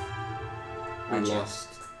enough. We lost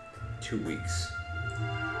 2 weeks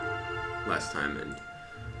last time, and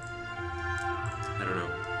I don't know.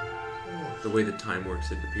 The way that time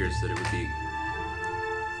works, it appears that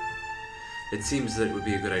it seems that it would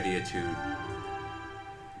be a good idea to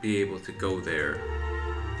be able to go there,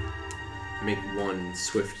 make one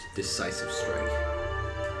swift, decisive strike,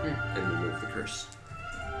 and remove the curse.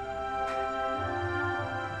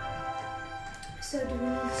 So do we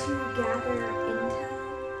need to gather intel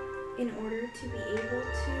in order to be able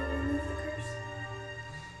to remove the curse?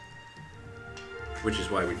 Which is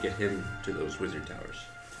why we'd get him to those wizard towers.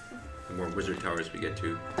 The more wizard towers we get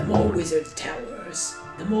to, The more wizard towers,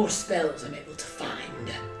 the more spells I'm able to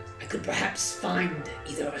find. I could perhaps find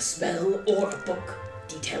either a spell or a book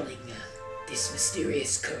detailing this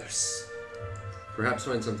mysterious curse. perhaps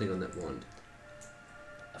find something on that wand.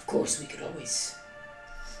 Of course, we could always...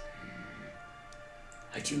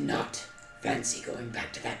 I do not fancy going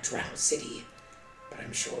back to that drow city, but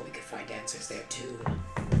I'm sure we could find answers there too.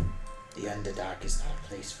 The Underdark is not a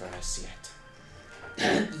place for us yet.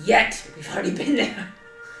 Yet! We've already been there.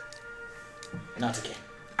 Not again.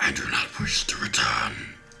 I do not wish to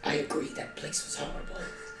return. I agree, that place was horrible.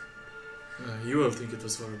 You all think it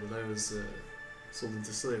was horrible. I was sold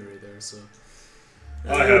into slavery there, so...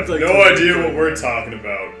 I have no idea what we're talking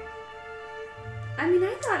about. I mean,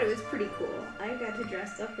 I thought it was pretty cool. I got to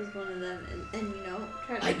dress up as one of them and you know,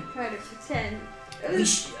 try to pretend. It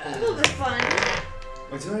was a little bit fun.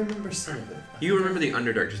 Wait, do I remember some of it? You remember the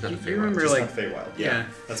Underdark, just not the Feywild. Just not Feywild. Yeah,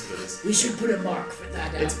 that's what it is. We should put a mark for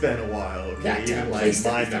that. It's been a while. Okay, that, even like place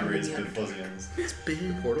that my we found memory has in been the fuzzy on this. It's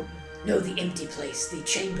been a portal. No, the empty place, the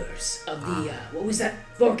chambers of the, what was that?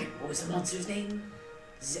 Vorkin, what was the monster's name?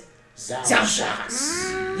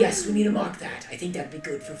 Zalshax. Yes, we need to mark that. I think that'd be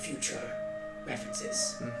good for future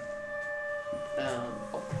references.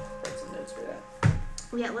 I'll write some notes for that.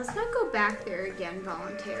 Yeah, let's not go back there again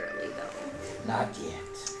voluntarily, though. Not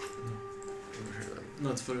yet.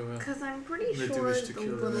 Not for a while. Because I'm pretty They do sure wish to the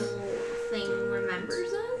kill little thing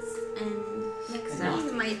remembers us, and next time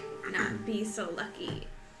we might not be so lucky.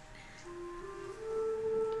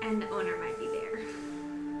 And the owner might be there.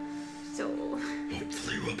 So...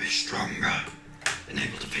 Hopefully we'll be stronger and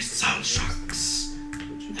able to face Zalshax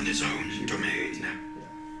in his own domain.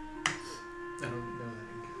 I don't know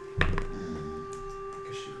that.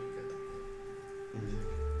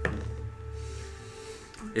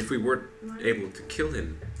 If we weren't able to kill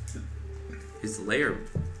him, his lair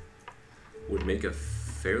would make a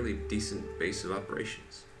fairly decent base of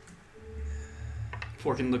operations.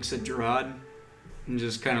 Forkin looks at Gerard and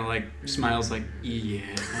just kind of like smiles like, yeah.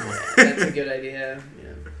 That's a good idea.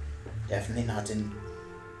 Yeah. Definitely not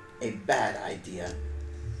a bad idea.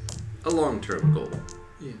 A long-term goal.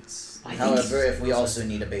 Yes. However, if we also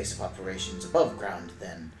need a base of operations above ground,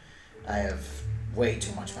 then I have way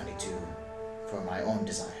too much money for my own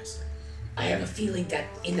desires. I have a feeling that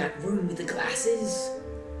in that room with the glasses,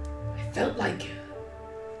 I felt like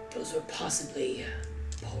those were possibly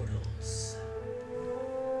portals.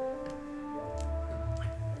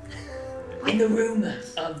 In the room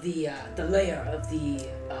of the lair of the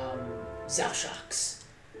Zalshax,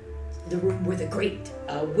 the room with the great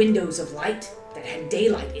windows of light that had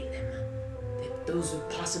daylight in them. Those were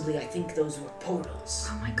possibly, I think, those were portals.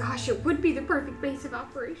 Oh my gosh, it would be the perfect base of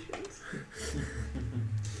operations.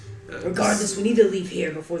 Regardless, we need to leave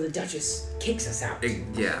here before the Duchess kicks us out.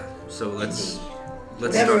 Yeah, so let's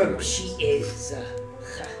Whatever start she is.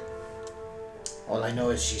 All I know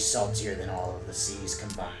is she's saltier than all of the seas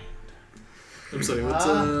combined. I'm sorry,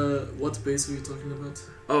 what base were you talking about?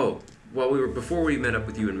 Oh, well, before we met up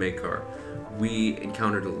with you in Makar, we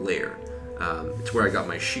encountered a lair. It's where I got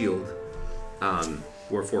my shield,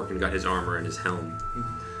 where Forkin got his armor and his helm.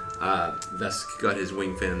 Vesk got his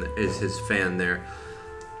wing fan, his fan there.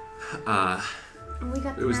 And we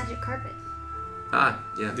got the magic carpet.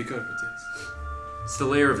 Yeah. The carpet, yes. It's the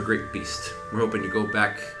lair of a great beast. We're hoping to go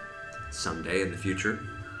back someday in the future,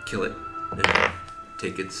 kill it, and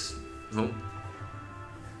take its home.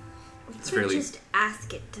 We It's could fairly... just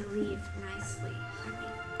ask it to leave nicely.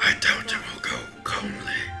 I doubt it will go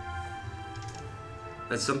calmly.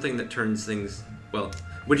 That's something that turns things... Well,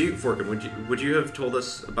 Forkin, would you have told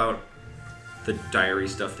us about the diary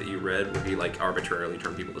stuff that you read where he, like, arbitrarily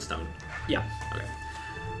turned people to stone? Yeah. Okay.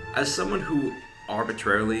 As someone who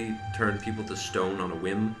arbitrarily turned people to stone on a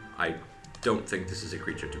whim, I don't think this is a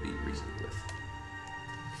creature to be reasoned with.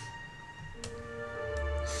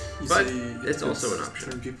 But it's also an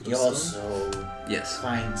option. He also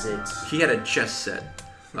finds it... He had a chess set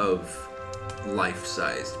of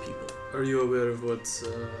life-sized people. Are you aware of what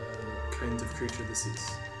kind of creature this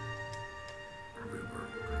is?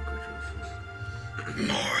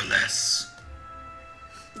 More or less.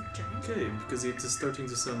 Okay, because it is starting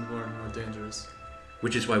to sound more and more dangerous.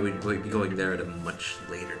 Which is why we'd be going there at a much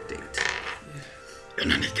later date.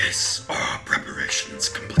 In any case, are preparations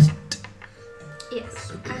complete?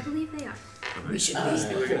 Yes, I believe they are. We should leave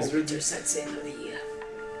before winter sets in. The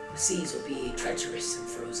seas will be treacherous and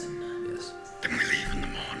frozen. Yes. Then we leave in the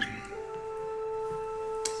morning.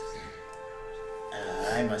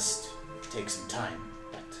 I must take some time,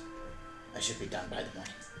 but I should be done by the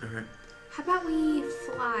morning. Alright. How about we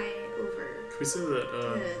fly over Can we say that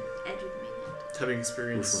the edge of the mainland? having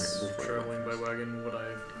experience traveling by wagon, would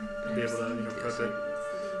I be able to, prep it,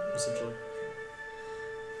 essentially?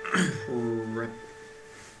 Prep.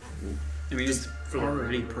 I mean, it's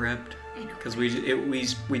already prepped. Because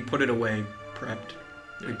we put it away prepped.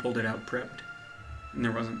 We pulled it out prepped. and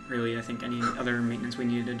there wasn't really, I think, any other maintenance we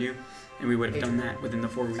needed to do, and we would have done that within the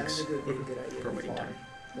 4 weeks Sounds like a good idea. for waiting time.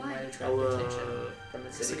 We might attract I'll, attention from the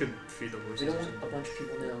guess I city. could feed the horses. We don't want a bunch of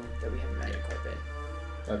people know that we have a magic carpet.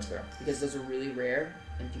 That's fair. Because those are really rare,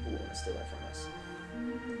 and people will want to steal that from us.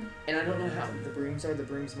 And I don't know how the brooms are. The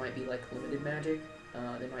brooms might be like limited magic.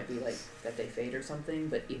 They might be like that they fade or something.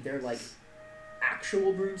 But if they're like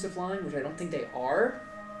actual brooms of flying, which I don't think they are,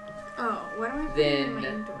 why don't I put it in my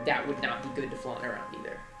then inventory? that would not be good to flaunt around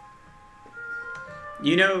either.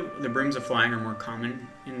 You know, the brooms of flying are more common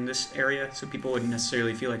in this area, so people wouldn't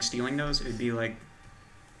necessarily feel like stealing those. It would be like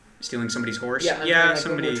stealing somebody's horse. Yeah, I'm yeah, talking, like,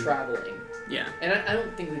 somebody. when we're traveling. Yeah. And I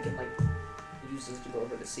don't think we can like use those to go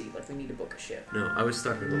over the sea. Like we need to book a ship. No, I was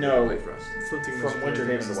stuck in the No. way for us. Floating From magic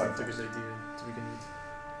Winterhaven items to is White not a good Forest. idea to begin with.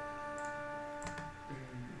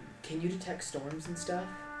 Can you detect storms and stuff?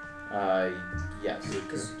 Yes.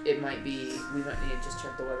 Because it might be, we might need to just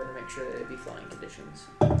check the weather to make sure that it'd be flying conditions.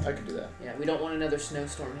 I can do that. Yeah, we don't want another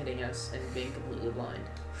snowstorm hitting us and being completely blind.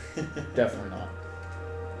 Definitely not.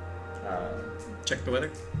 Check the weather?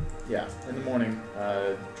 Yeah, in the morning,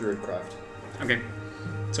 Druidcraft. Okay.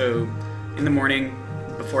 So, in the morning,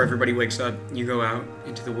 before everybody wakes up, you go out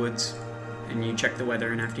into the woods and you check the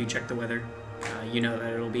weather, and after you check the weather, you know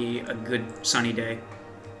that it'll be a good sunny day.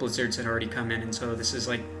 Blizzards had already come in, and so this is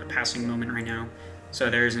like a passing moment right now. So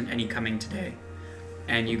there isn't any coming today.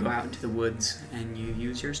 And you go out into the woods and you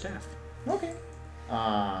use your staff. Okay.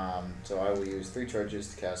 So I will use 3 charges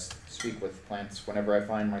to cast Speak with Plants whenever I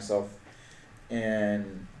find myself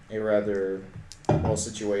in a rather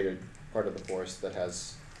well-situated part of the forest that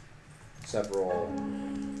has several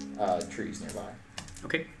trees nearby.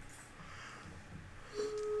 Okay.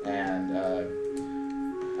 And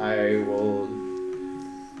I will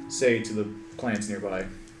say to the plants nearby,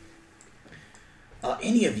 Are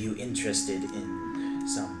any of you interested in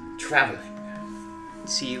some traveling?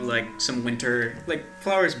 See like some winter, like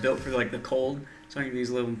flowers built for like the cold. So I have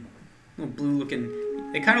these little blue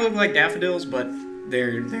looking, they kind of look like daffodils, but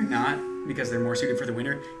they're not because they're more suited for the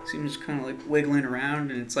winter. See them just kind of like wiggling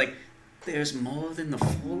around, and it's like, there's more than the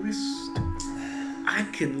forest. I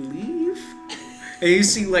can leave. And you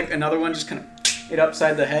see like another one just kind of hit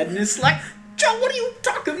upside the head, and it's like, Joe, what are you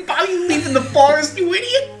talking about? You leaving the forest, you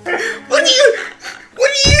idiot?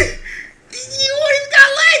 You ain't got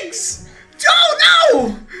legs! Joe,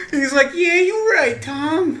 no! And he's like, yeah, you're right,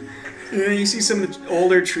 Tom. And then you see some of the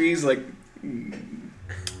older trees like,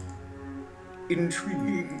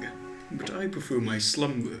 intriguing, but I prefer my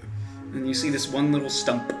slumber. And you see this one little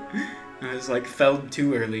stump is like felled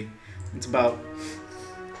too early. It's about,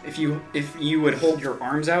 if you would hold your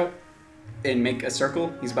arms out and make a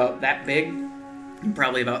circle, he's about that big, and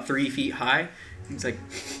probably about 3 feet high. He's like,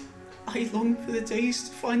 I long for the days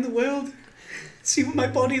to find the world, see what my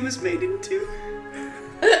body was made into.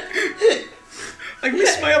 I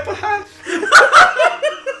miss my upper half.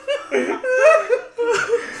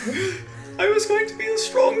 I was going to be a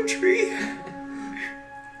strong tree,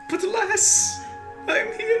 but alas,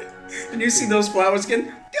 I'm here. And you see those flowers again.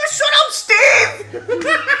 Yeah, shut up, Steve! You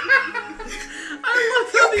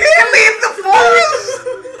can't leave the forest!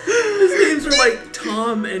 His names are like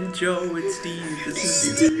Tom and Joe and Steve. This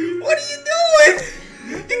is Steve, what are you doing?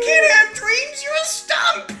 You can't have dreams, you're a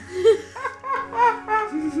stump!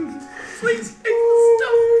 Please take the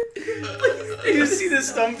stump. And you see the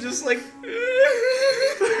stump just like...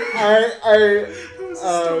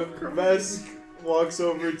 Vesk walks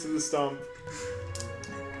over to the stump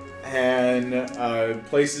and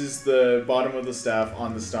places the bottom of the staff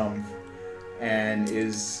on the stump and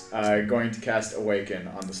is going to cast Awaken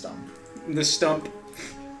on the stump. The stump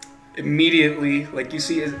immediately, like you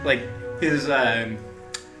see his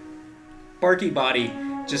barky body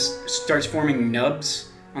just starts forming nubs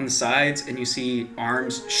on the sides, and you see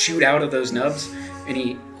arms shoot out of those nubs, and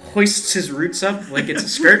he hoists his roots up like it's a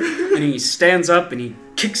skirt, and he stands up and he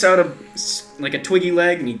kicks out a twiggy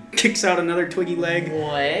leg, and he kicks out another twiggy leg.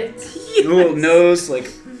 What? A little nose like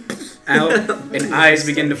out, and eyes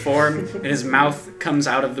begin to form, and his mouth comes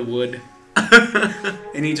out of the wood.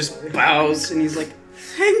 And he just bows, and he's like,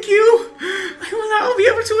 thank you! I will now be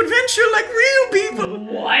able to adventure like real people!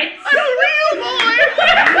 What? I'm a real boy!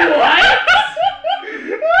 What?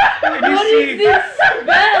 And you What see, is this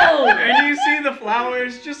spell? And you see the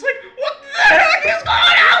flowers just like, what the heck is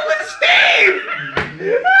going on with Steve?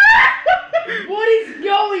 What is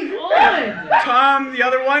going on? Tom, the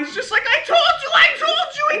other one's just like, I told you,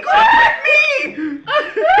 he couldn't pick me!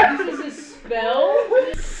 This is a spell?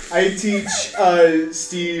 I teach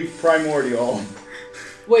Steve Primordial.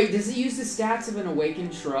 Wait, does it use the stats of an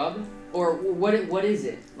awakened shrub? Or what is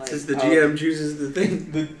it? Like, Since the GM chooses the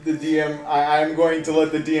thing. The DM, I'm going to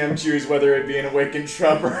let the DM choose whether it be an awakened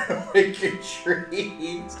shrub or an awakened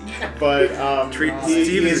tree. But he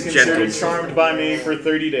Steve is is considered gentle. charmed by me for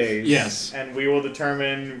 30 days. Yes. And we will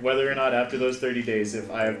determine whether or not after those 30 days if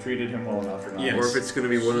I have treated him well enough or not. Yes. Or if it's going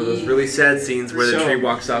to be one of those really sad scenes where the So, tree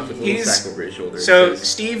walks off with a little he's- sack over his shoulder. So and says,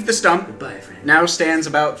 Steve the Stump "Goodbye, friend." now stands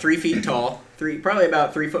about 3 feet tall, probably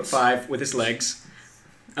about 3'5" with his legs.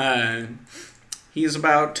 He is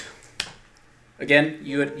about. Again,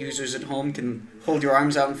 you users at home can hold your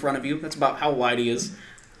arms out in front of you. That's about how wide he is.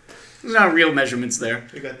 There's not real measurements there.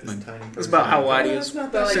 We got this tiny. That's about how wide he is.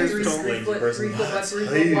 About like Stands 3 tall. foot by 3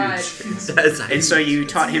 foot wide. That's And so you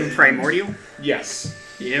taught him primordial. Yes.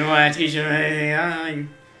 You want to teach him?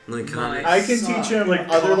 Like, I can teach him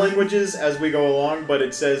other languages as we go along, but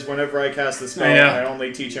it says whenever I cast the spell, I know. I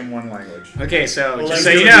only teach him one language. Okay, so Well, just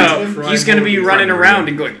like, so you know, he's going to be running around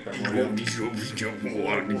and going,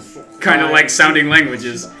 kind of like sounding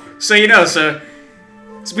languages. So you know, so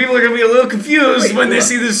people are going to be a little confused when they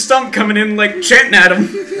see this stump coming in, like chanting at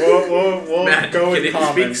him. We'll Matt, go can with it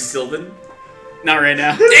common. speak Sylvan? Not right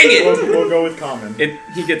now. Dang it! We'll go with common.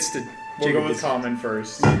 He gets to. We'll go Jacob with gets- common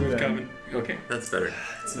first. Common. Okay. That's better.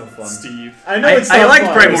 It's no fun. Steve. I know I it's not liked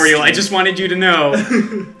fun. primordial. I just wanted you to know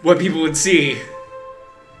what people would see.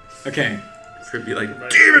 Okay. Could be like,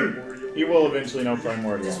 You will eventually know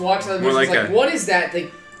primordial. Just walks out of the More bush. like Like, a- what is that? Like,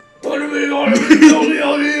 oh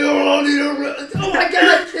my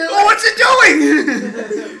god! Oh, what's it doing?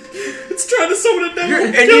 It's trying to summon a devil.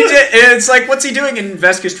 And it's like, what's he doing? And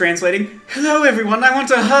Vesk is translating. Hello, everyone. I want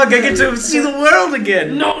a hug. I get to see the world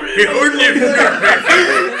again. No,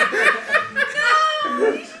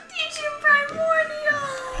 teach him primordial.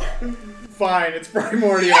 Fine, it's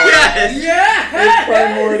primordial. Yes! It's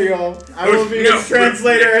primordial. I will be his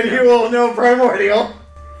translator and he will know primordial.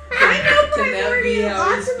 I know Can that be primordial. how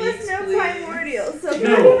he Lots of us speaks, know please? primordial. So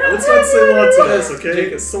No, let's not say lots of us, okay?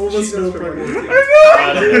 Because some of us know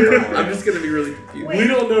primordial. I'm just going to be really confused. We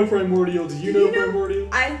don't know primordial. Do you know primordial?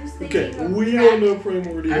 I was thinking Okay, of we that. don't know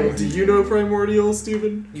primordial. Do you know primordial,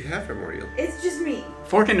 Steven? You have primordial. It's just me.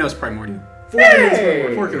 Forkin knows primordial. Hey!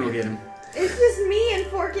 Forkin will get him. It's just me and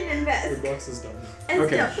Forkin and The Vest. box is done. And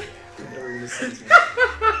Okay. stuff. Everyone is sensitive.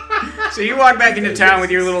 So you walk back into town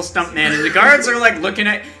with your little stump man, and the guards are like looking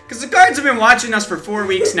at, because the guards have been watching us for 4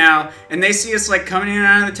 weeks now, and they see us like coming in and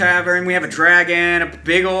out of the tavern. We have a dragon, a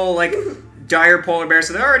big old like dire polar bear,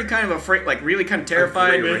 so they're already kind of afraid, like really kind of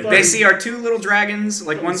terrified. They see our 2 little dragons,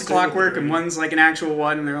 like one's clockwork and one's like an actual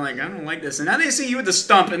one, and they're like, I don't like this. And now they see you with the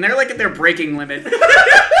stump, and they're like at their breaking limit.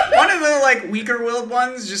 One of the like weaker willed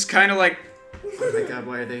ones just kind of like, oh my god,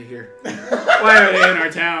 why are they here? Why are they in our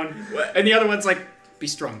town? And the other one's like, be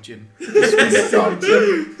strong, Jim. Be strong,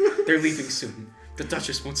 Jim. They're leaving soon. The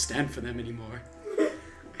Duchess won't stand for them anymore.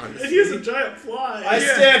 And he has a giant fly. I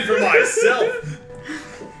stand for myself.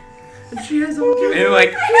 And she has all And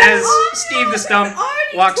like, as Steve the Stump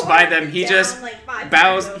walks by them, he just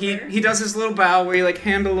bows. He does his little bow where he like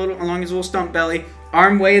hand a little along his little stump belly,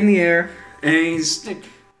 arm way in the air, and he's like,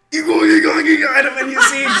 you go, at him, and you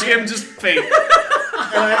see Jim just faint. And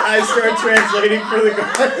I start translating for the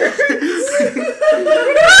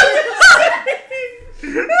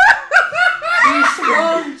Be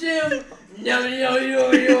strong, Jim. No.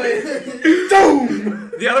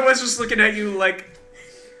 Boom! The other one's just looking at you like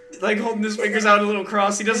holding his fingers out a little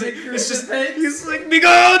cross. He doesn't. It's just he's like, be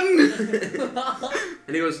gone.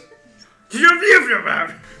 And he goes, He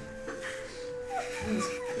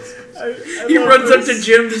runs up to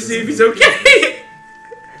Jim to see if he's okay.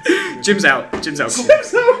 Jim's out. Jim's out.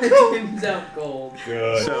 Jim's out cold.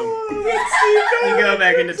 Good. So you go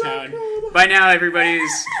back into town. By now,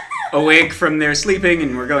 everybody's awake from their sleeping,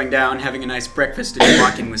 and we're going down, having a nice breakfast, and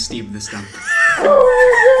walking with Steve the Stump.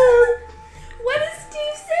 What is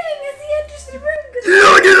Steve saying as he enters the room?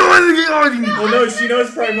 Oh no, she knows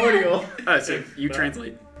primordial. So you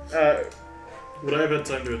translate. Would I have had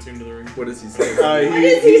time to attune to the ring? what does he say? What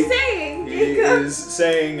is he saying, He Jacob? is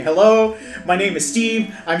saying, hello, my name is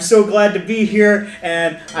Steve, I'm so glad to be here,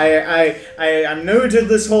 and I'm new to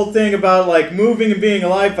this whole thing about, like, moving and being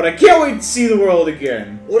alive, but I can't wait to see the world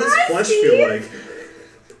again. What does Hi, flesh Steve. feel like?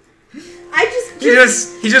 I He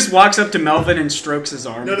just walks up to Melvin and strokes his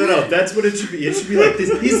arm. No. That's what it should be. It should be like this.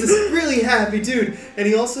 He's this really happy dude, and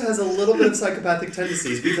he also has a little bit of psychopathic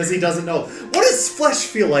tendencies because he doesn't know. What does flesh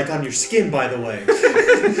feel like on your skin, by the way?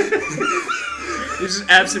 He's just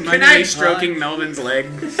absentmindedly stroking Melvin's leg.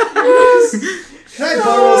 Can I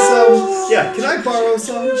borrow some? Yeah, can I borrow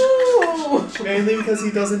some? Mainly because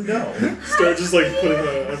he doesn't know. Start just like putting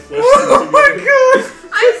a flesh. Oh my god!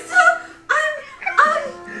 I'm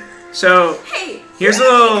so So Hey, here's a where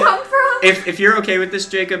did little. you come from? If you're okay with this,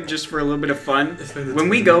 Jacob, just for a little bit of fun, when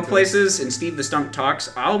we go places and Steve the Stump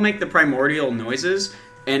talks, I'll make the primordial noises,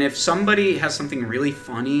 and if somebody has something really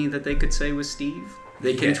funny that they could say with Steve,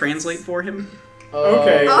 they can translate for him.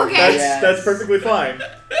 Okay, Okay. that's perfectly fine.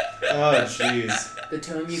 Oh, jeez. The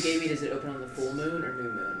tome you gave me, does it open on the full moon or new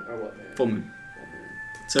moon or what moon? Full moon.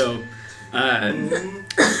 So,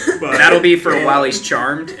 that'll be for while he's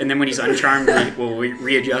charmed, and then when he's uncharmed, we'll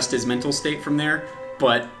readjust his mental state from there.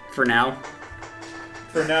 But for now,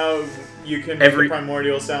 you can make the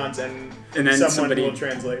primordial sounds, and then someone somebody will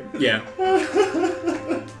translate. Yeah.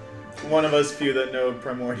 One of us few that know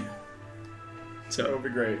primordial. So that would be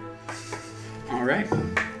great. All right.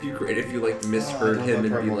 It'd be great if you like misheard I him love and be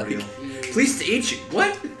primordial. like, "Pleased to meet you."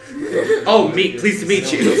 What? Oh, pleased to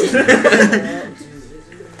meet you.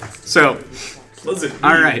 So, Listen,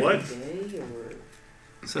 all right. What?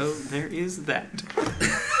 So there is that.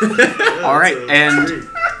 Yeah, All right, that's a and tree.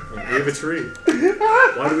 We have a tree.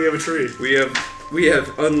 Why do we have a tree? We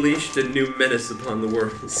have unleashed a new menace upon the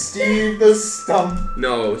world. Steve the Stump.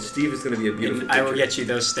 No, Steve is going to be a beautiful. I will get you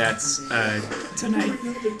those stats tonight.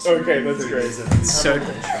 Okay, that's great. So,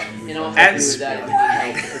 And I'll help you with that if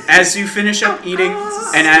you need help. as you finish up eating,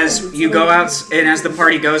 and as you go out, and as the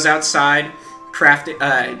party goes outside,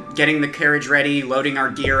 getting the carriage ready, loading our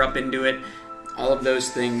gear up into it, all of those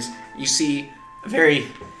things, you see a very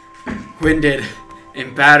winded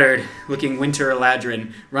and battered-looking Winter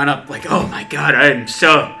Eladrin run up like, "Oh my God, I am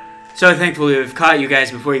so thankful to have caught you guys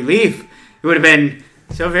before you leave. It would have been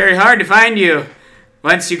so very hard to find you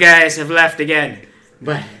once you guys have left again.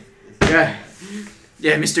 But, yeah,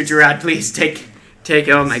 Mr. Gerard, please take.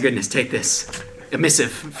 Oh my goodness, take this, a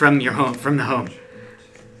missive from your home, from the home.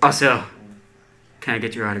 Also, can I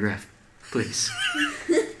get your autograph, please?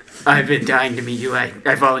 I've been dying to meet you. I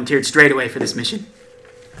volunteered straight away for this mission.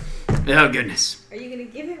 Oh goodness." Are you gonna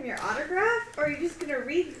give him your autograph, or are you just gonna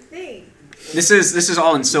read the thing? This is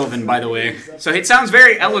all in Sylvan, by the way. So it sounds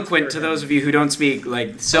very eloquent to those of you who don't speak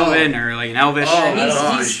like Sylvan or like an Elvish.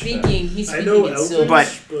 He's speaking in Sylvan.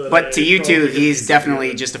 But to you two, he's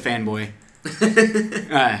definitely just a fanboy.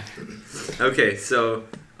 Okay, so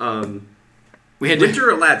we had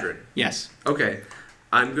Winter Eladrin. Yes. Okay,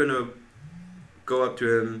 I'm gonna go up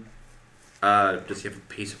to him. Does he have a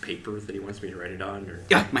piece of paper that he wants me to write it on? Or?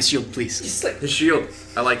 Yeah, my shield, please. His shield.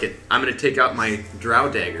 I like it. I'm gonna take out my drow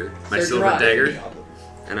dagger, my Sir silver Gerard. dagger,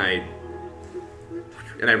 and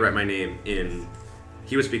I write my name in.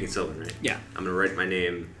 He was speaking Sylvan, right? Yeah. I'm gonna write my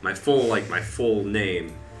name, my full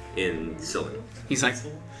name in Sylvan. He's like,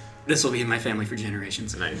 "This will be in my family for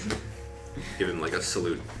generations." And I give him like a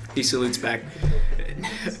salute. He salutes back.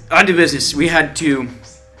 On to business. We had to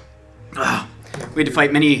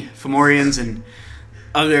fight many Fomorians and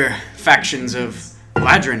other factions of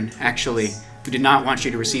Ladrin, actually, who did not want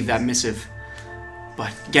you to receive that missive.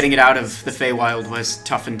 But getting it out of the Feywild was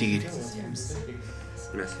tough indeed.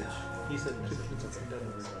 Message. He said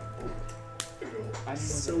That's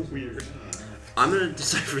so weird. I'm gonna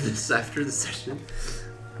decipher this after the session.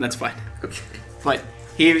 That's fine. Okay. But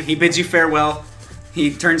he bids you farewell. He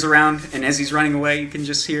turns around, and as he's running away, you can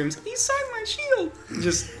just hear him say, "He signed my shield!"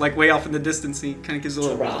 Just like way off in the distance, he kind of gives a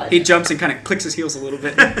little. He jumps and kind of clicks his heels a little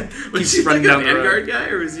bit. Was Keeps he running like a down the road. vanguard guy,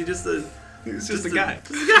 or was he just a? He's just a guy.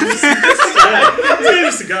 He's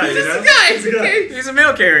just a guy, you know? He's a guy. Okay. He's a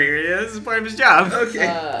mail carrier. Yeah, this is part of his job. Okay.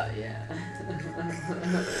 Yeah.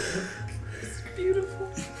 It's beautiful.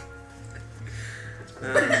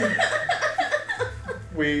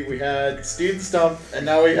 We had Steve the Stump, and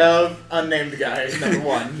now we have unnamed guy number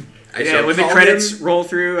 1. Yeah, when the credits roll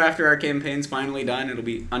through after our campaign's finally done, it'll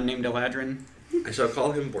be unnamed Eladrin. I shall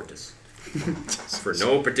call him Bortus. For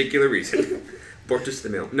no particular reason. Bortus the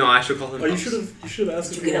mail. No, I shall call him. Oh, you Ups. should have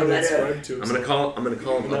asked if he wanted to subscribe to him. I'm gonna call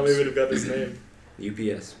him. Now Ups. we would have got his name.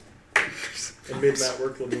 UPS. And made Matt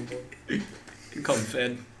work a little more. You can call him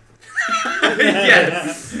Fed.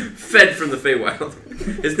 Yes, Fed from the Feywild.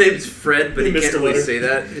 His name's Fred, but he missed can't a really letter. say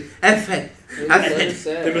that. Fed.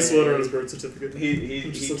 They missed a letter on his birth certificate. He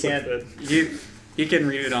Just can't. looks like Fed. You can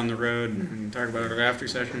read it on the road and talk about it after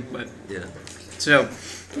session, but Yeah.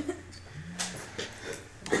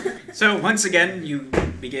 So once again, you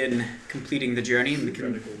begin completing the journey, and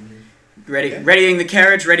readying the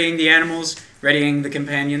carriage, readying the animals, readying the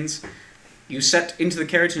companions. You set into the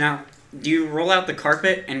carriage now. Do you roll out the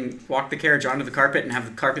carpet and walk the carriage onto the carpet and have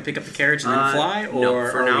the carpet pick up the carriage and then fly? Or No,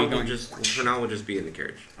 for are now you going... we'll just be in the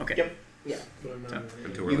carriage. Okay. Yep. Yeah. So,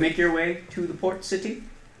 Until we're you late. make your way to the port city.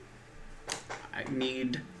 I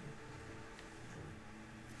need...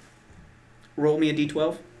 Roll me a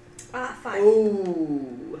d12. 5.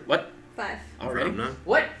 Ooh. What? 5. Already? I'm not.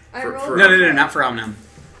 What? I For- rolled for- No, not for Omnam.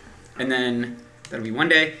 And then that'll be one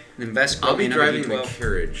day, and then Vesk I'll will be be another driving the D12.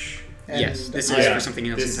 carriage. Yes, this Oh, is yeah. for something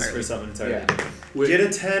else This entirely. is for something entirely. Yeah. Wait, Get a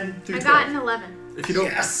 10 through I 12. got an 11. if you don't,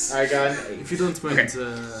 Yes! I got an 8. if you don't mind, Okay.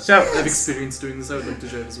 so So- I've experience doing this. I would like to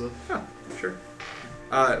drive as well. Oh, sure.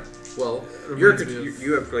 Well, It you're, reminds me of-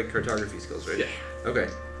 you have like cartography skills, right? Yeah. Okay.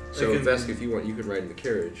 So I can- Vesk, if you want, you can ride in the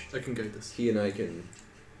carriage. I can guide this. He and I can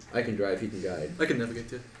drive. He can guide. I can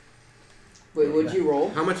navigate. Yeah. Wait, what'd you roll?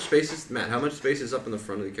 How much space is Matt? How much space is up in the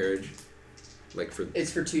front of the carriage? Like for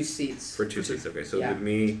It's for 2 seats. for 2 seats. Okay, so Yeah. with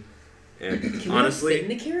me and Can we fit honestly, in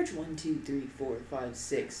the carriage? 1, 2, 3, 4, 5,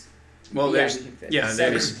 6. Well, Yeah, there's we can fit. yeah,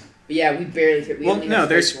 7. there's But yeah, we barely fit. We well, only no, have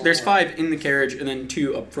there's space for there's one more. 5 in the carriage and then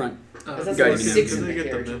 2 up front. But that's guiding like them. 6 Can in I the get the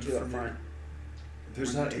carriage map and 2 for up me? front.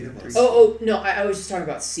 There's not 8 of us. Oh, no, I was just talking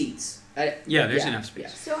about seats. Yeah, there's enough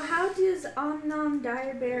space. So how does Omnom,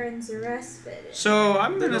 Dire Bear, and Zeres fit in? So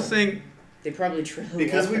I'm gonna think They probably trail.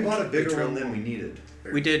 Because we bought a They bigger trail one than more. we needed.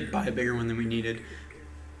 we did buy a bigger one than we needed.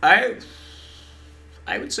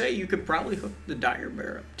 I would say you could probably hook the Dire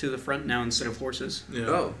Bear up to the front now instead of horses. Yeah.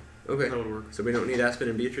 oh, okay. That would work. So we don't need Aspen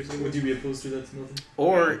and Beatrice anymore. Would you be opposed to that, Milton?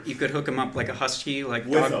 Or you could hook him up like a husky, like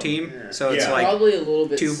With dog them. team. Yeah. So it's Yeah. like Probably a little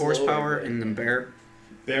bit 2 slower, horsepower but- and then bear.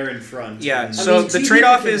 Bear in front. Yeah, and- so mean, the two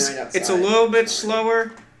trade-off people is can ride it's a outside. little bit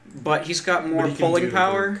slower, but he's got more But he can pulling do the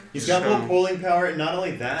power. work. He's got so, more pulling power, and not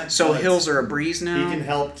only that, So but hills are a breeze now. he can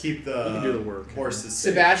help keep the, He can do the work. horses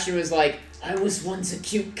safe. Sebastian was like, I was once a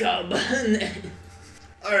cute cub.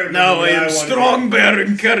 I remember Now I when am wanted- strong bear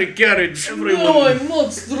and carry carriage. No, I'm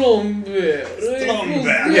not strong bear. Strong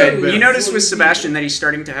bear. Yeah, you notice with Sebastian that he's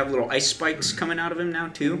starting to have little ice spikes coming out of him now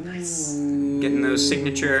too. Getting those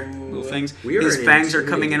signature little things. We are His an fangs are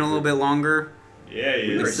coming in a intimidating little bit longer. Yeah,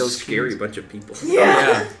 he We're is. so scary bunch of people.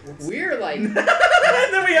 Yeah. We're like, And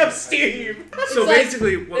then we have Steve. So like-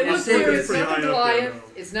 basically, what it we're was saying weird. is It's pretty not the high up there, Goliath.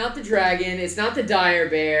 though. It's not the dragon. It's not the dire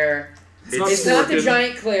bear. It's It's not the Forkin.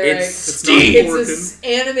 giant cleric. It's It's Steve. a s-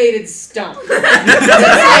 animated stump. And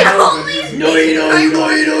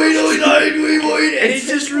he's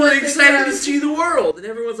just really excited to see the world, and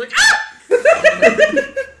everyone's like, ah!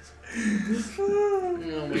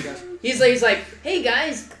 Oh my gosh. He's like, hey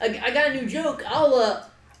guys, I got a new joke.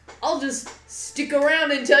 I'll just stick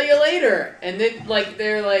around and tell you later. And then like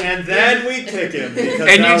they're like, And then we kick him because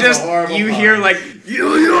And that you was just a horrible you pun. hear like What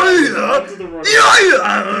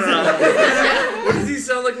does he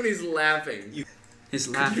sound like when he's laughing? his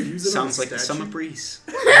laugh you use it on sounds a like the statue? summer breeze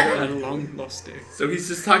on a long lost day. So he's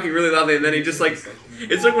just talking really loudly, and then he just like,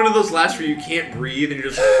 it's like one of those laughs where you can't breathe, and you're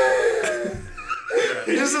just.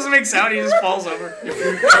 He just doesn't make sound. He just falls over. If we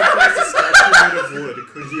cast a statue made of wood,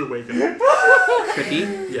 could he awaken it? Could he?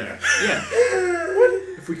 Yeah. Yeah.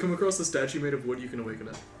 If we come across a statue made of wood, you can awaken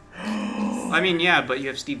it. I mean, yeah, but you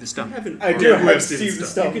have Steve the Stump. I do Yeah, have Steve Steve the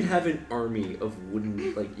Stump. Stump. You can have an army of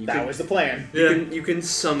wooden, like you That can, was the plan. you can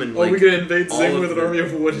summon Or like we could invade all Zing of with an them. army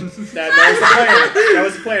of wood. That was the plan. That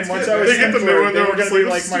was the plan. Once I was They get the sent new for one, it, they they're were going to be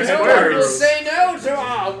like just my like, no one headquarters. will say no to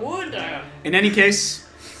our wood In any case,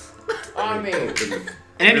 army.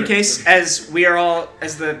 as we are all,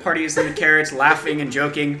 as the party is in the carriage, laughing and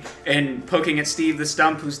joking and poking at Steve the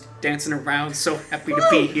Stump, who's dancing around, so happy to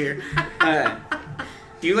be here.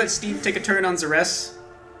 Do you let Steve take a turn on Zeres?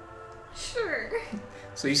 Sure.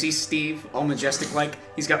 So you see Steve, all majestic like.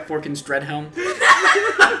 He's got Forkin's dread helm.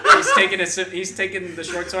 He's taking the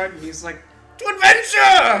short sword, and he's like, "To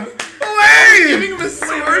adventure! Away!" Giving him a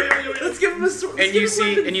sword. Let's give him a sword. And you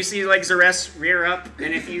see like Zeres rear up,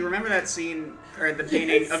 and if you remember that scene or the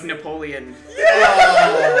painting of Napoleon,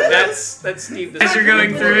 that's Steve. As you're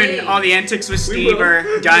going through and all the antics with Steve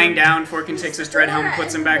are dying down, Forkin takes his dread helm,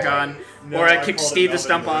 puts him back on. No, Or I I kick called it Steve the Melvin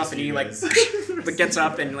Stump Morris, off, and he you like guys. but gets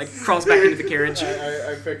up and like crawls back into the carriage.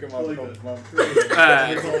 I pick him up. Like poke him up.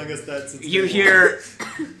 You're calling us that since You day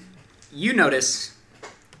you notice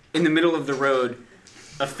in the middle of the road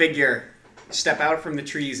a figure step out from the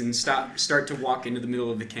trees and start to walk into the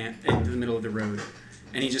middle of the road,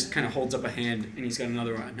 and he just kind of holds up a hand, and he's got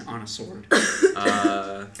another one on a sword.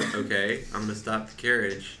 Okay, I'm gonna stop the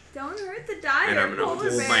carriage, Don't hurt the dire and I'm gonna polar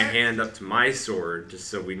hold bear. my hand up to my sword just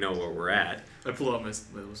so we know where we're at. I pull out my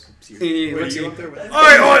And he Wait, looks you at up there with Oi,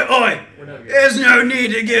 oi! We're not good. There's no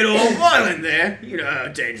need to get all violent there. You know how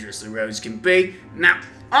dangerous the roads can be. Now,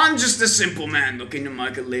 I'm just a simple man looking to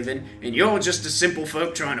make a living, and you're just a simple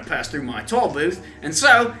folk trying to pass through my toll booth, and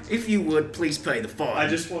so, if you would, please pay the fine. I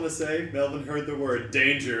just want to say, Melvin heard the word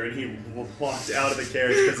danger, and he walked out of the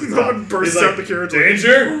carriage because it's Melvin hot. bursts He's out like, the carriage.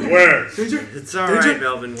 Danger? Where? Danger? It's alright, Danger?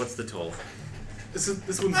 Melvin. What's the toll? This one's.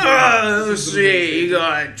 Let's this is see, you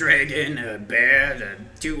got a dragon, a bear, the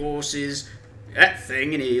 2 horses, that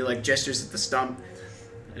thing, and he like gestures at the stump.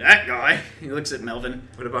 That guy. He looks at Melvin.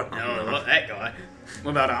 What about No, that guy.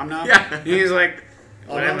 What about Omnom? Yeah. He's like,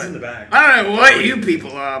 whatever. Omnom's in the back. I don't know what you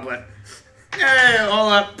people are, but all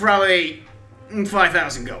up probably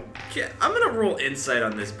 5,000 gold. Yeah, I'm gonna roll insight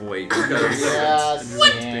on this boy. Yes.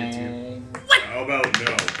 What? How about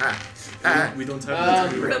no? We don't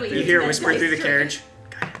have really? You hear a whisper through the carriage.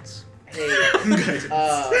 Hey,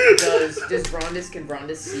 can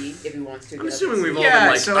Brondis see if he wants to? I'm assuming we've all Yeah, been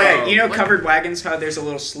like, so oh, you know what? covered wagons, how there's a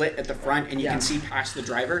little slit at the front and you can see past the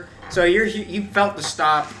driver? So you felt the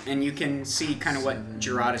stop and you can see kind of what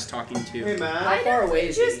Gerard is talking to. Hey, man. How far away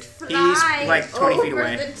is he? Just fly He's like 20 feet over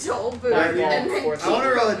away. the toll booth Fireball, and then 4 I want to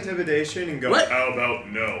feet. roll intimidation and go, What? how about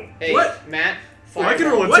no? Hey, What? Matt. Well, I can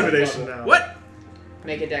roll fireball. intimidation now. What?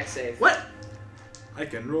 Make a deck save. What? I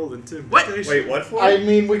can roll intimidation. What? Wait, what for? I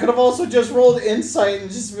mean, we could have also just rolled insight and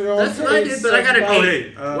just been That's what I did, but I got an Oh, 8.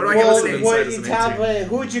 hey. What do I Well, get with an 8? what Insight you is tap? an 18.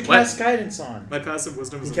 Who would you What? cast guidance on? My passive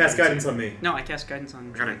wisdom is You an cast 18. guidance on me. No, I cast guidance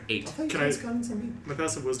on I got an 8. Can I? guidance on me? My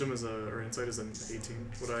passive wisdom is or insight is an 18.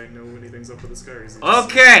 Would I know anything's up with this guy? Or is he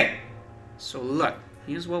Okay. So look,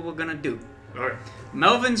 here's what we're gonna do. Alright.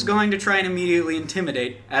 Melvin's going to try and immediately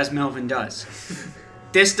intimidate, as Melvin does.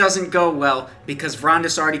 This doesn't go well because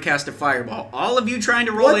Vrondis already cast a fireball. All of you trying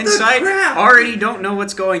to roll What the insight crap? already don't know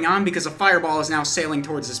what's going on because a fireball is now sailing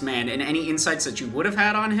towards this man, and any insights that you would have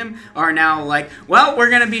had on him are now like, well, we're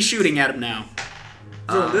gonna be shooting at him now.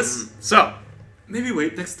 This? So, Maybe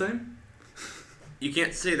wait next time? You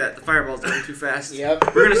can't say that. The fireball's going too fast.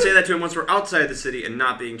 Yep. We're gonna say that to him once we're outside the city and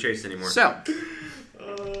not being chased anymore. so,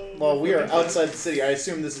 Well, we are outside the city. I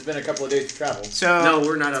assume this has been a couple of days of travel. so. No,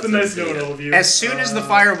 we're not It's outside been nice the city knowing yet. all of you. As soon as the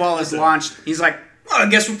fireball is launched, he's like, well, I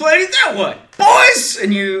guess we're playing it that way, boys!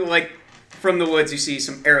 And you, like, from the woods, you see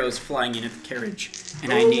some arrows flying in at the carriage.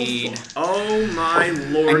 And I need Oh my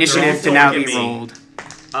lord. initiative to they're all now throwing be at me. rolled.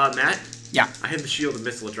 Matt? Yeah. I have the shield of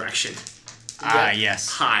missile attraction. Ah, yes.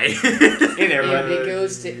 Hi. Hey there, If bud. it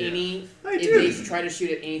goes to any, if they try to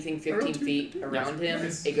shoot at anything 15 feet around him,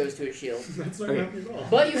 it goes to a shield. That's not gonna happen at all.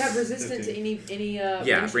 But you have resistance to any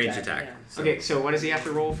Yeah, range attack. Yeah. Okay, so what does he have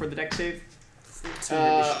to roll for the deck save?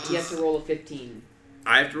 He has to roll a 15.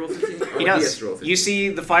 I have to roll 15? He He has does. to roll 15. You see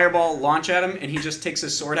the fireball launch at him, and he just takes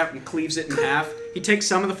his sword out and cleaves it in half. He takes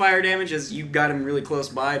some of the fire damage as you got him really close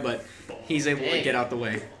by, but he's able to get out the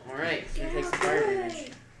way. Alright, so he takes the fire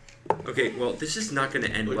damage. Okay, well, this is not going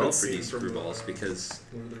to end Look well at for scene these from screwballs because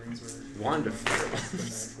Lord of the Rings where- wand of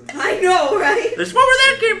fireballs. I know, right? That's where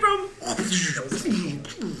that came from.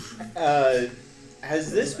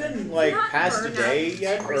 Has this been like past a day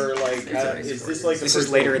yet, or like is this like the This first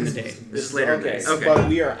is later day? in the day. This is later in the Okay, day. Okay. but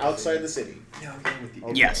we are outside the city.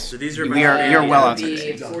 Okay. Yes. So these are We are. You're well It'll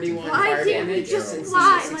outside. be 41 Why fire can't we damage. just Since he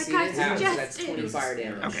fly succeeded, like I that's suggested? 20 fire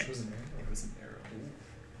damage. Okay. It was an arrow. It was an arrow.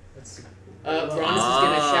 That's Brondis is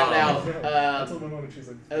gonna shout out. I told my mom and she's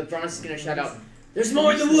like, Brondis is gonna shout out. There's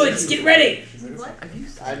more in the woods. Get ready. What?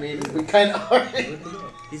 I mean, we kind of are.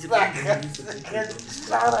 He's a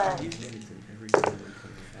Brondis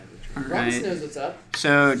Alright. knows what's up.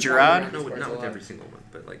 So, Gerard, No, not with every single one,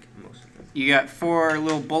 but like most of them. you got 4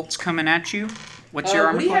 little bolts coming at you. What's your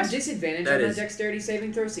armor Would he have class? disadvantage That on is- that dexterity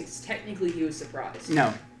saving throw? Since technically he was surprised.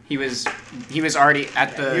 No. He was already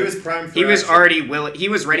at the. He was primed for He was action. already willing. He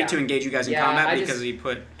was ready Yeah. to engage you guys in Yeah, combat I because just- he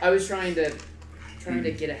put. I was trying to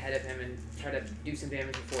get ahead of him and try to do some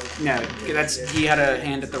damage before. No, that's he had a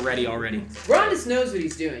hand at the ready already. Brondis knows what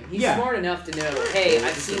he's doing. He's Yeah. smart enough to know, hey,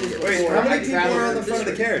 I've seen this before. Wait, how many I've people traveled are on the this front of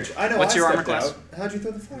the way. carriage? I know. What's I your armor stepped class? out. How'd you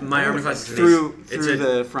throw the fire? My armor class is Through it's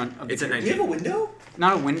the front of the It's a carriage. You 19. have a window?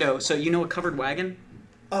 Not a window. So you know a covered wagon.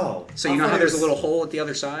 Oh. So you know how there's a little hole at the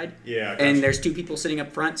other side, Yeah. and there's 2 people sitting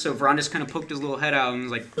up front. So Vrondis kind of poked his little head out and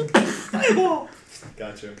was like,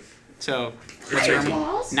 Gotcha. so what's your armor?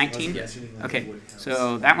 Balls? 19. Yes. Okay.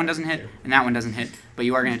 So that one doesn't hit, and that one doesn't hit, but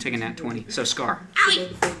you are going to take a nat 20. So scar. Scar!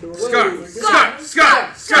 Scar!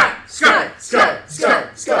 Scar! Scar!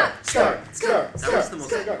 Scar! That was the most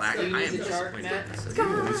black. So you I use am the chart, disappointed. Matt? That's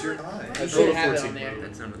What's your eye? You should have it on there.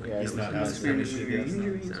 That sounded like Yeah, it's that not was as sounding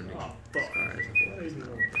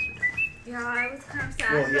Yeah, I was kind of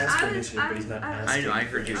sad. Well, he asked for I was- initiative, but he's not I was- I know, I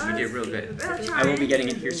heard you. You did real good. I will be getting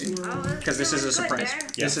it here soon because this is a surprise.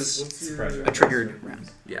 This is a triggered round.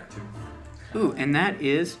 Yeah. Ooh, and that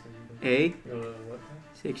is a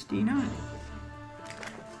 69.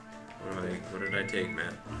 What did I take,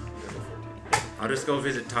 Matt? I'll just go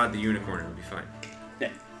visit Todd the Unicorn. It'll be fine.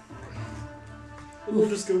 we'll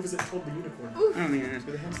just go visit Todd the Unicorn. I don't think Where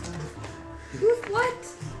the hell's that? Oof, what?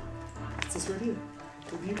 It's this right here.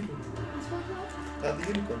 Todd the Unicorn. Not the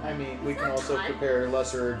unicorn. I mean, we can also prepare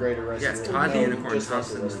lesser or greater restoration. Yes, Todd the No, Unicorn just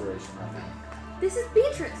talks lesser to me. restoration. This is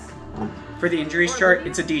Beatrice. For the injuries chart,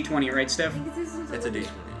 it's a D20, right, Steph? It's a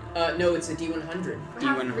D20. No, it's a D100.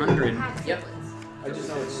 D100. Yep. I just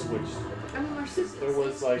know it's switched. I mean, we're sisters. There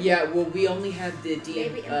was like. Yeah, well, we only had the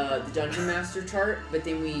Dungeon Master chart, but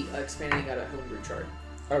then we expanded and got a homebrew chart.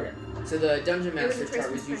 Okay. So the Dungeon It was Master a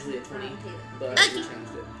chart was Christmas usually a present 20, from but Taylor. we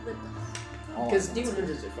changed it. All Because I-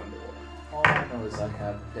 D100s are fun to roll. All I know is I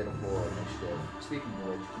have pitiful initiative. Speaking of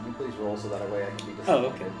which, can you please roll so that way I can be Oh,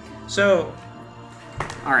 disappointed? okay. So,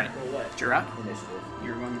 all right, Roll what? Gerard, Initiative.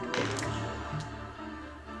 you're going to roll initiative.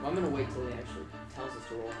 Well, I'm gonna wait till he actually tells us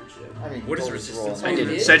to roll initiative. I mean, What is told us to roll resistance?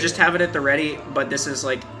 initiative. I did. So just have it at the ready, but this is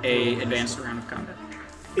like a advanced round of combat.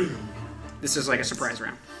 This is like a surprise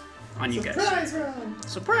round on you guys. Surprise round!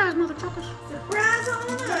 Surprise, motherfuckers! Surprise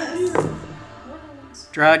on us!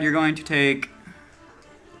 Gerard, you're going to take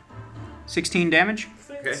 16 damage,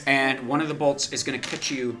 Okay. and one of the bolts is going to catch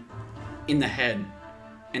you in the head,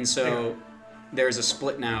 and so there's a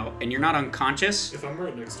split now, and you're not unconscious, If I'm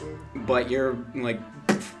right next to him. but you're like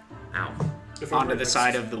Ow. If I'm onto right the next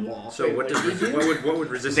side to of the wall. So what would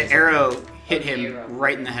resistance? The arrow hit The him arrow.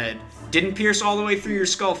 right in the head. Didn't pierce all the way through your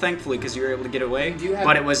skull, thankfully, because you were able to get away. Do you have-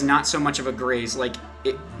 But it was not so much of a graze. Like,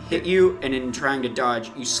 it hit you, and in trying to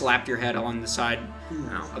dodge, you slapped your head on the side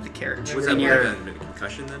Ow. of the carriage. Was that And like you're- a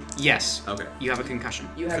concussion then? Yes. Okay. You have a concussion.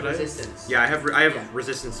 You have Could I- resistance. Yeah, I have Yeah.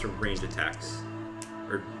 resistance to ranged attacks.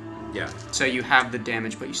 Or yeah, So you have the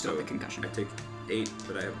damage, but you still have the concussion. I take 8,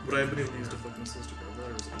 but I have Would I have been able to use deflect missiles to grab that,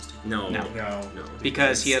 or was it just no. No. No.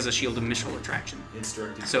 Because he has a shield of missile attraction.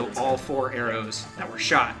 Instructed. So all 4 arrows that were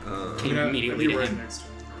shot came immediately to him. next to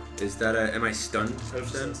him. Is that a? Am I stunned I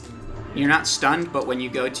was then? just asking. You're not stunned, but when you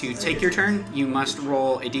go to take your turn, you must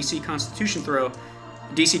roll a DC Constitution throw,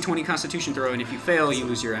 DC 20 Constitution throw, and if you fail, you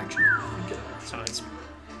lose your action. So it's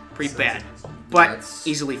pretty bad, but That's-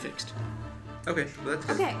 easily fixed. Okay, well, that's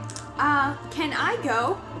good. Okay. Can I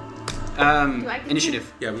go? Do I get to-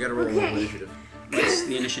 Initiative. Yeah, we gotta roll Okay. one initiative. What's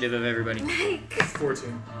the initiative of everybody?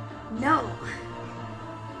 14. No.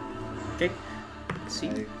 Okay. Let's see.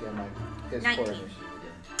 I get my his 19. core initiative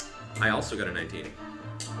again. I also got a 19.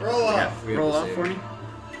 Roll off! Yeah. Roll off for me.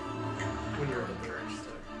 When you're up there, I should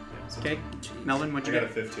say. Yeah, so Okay. Melvin, what'd I you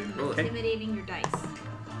got a get? 15. Roll it. Okay. Intimidating your dice.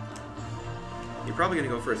 You're probably gonna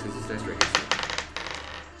go first because this dice right here.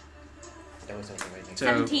 That was also right next So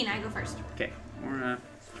 17. I go first. okay.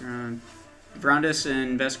 Vrondis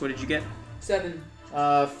and Vesk, what did you get? 7.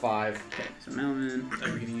 5. Okay. So Melvin.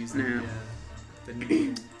 Are we gonna use No. the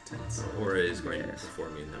new tents? Or is going Yes. before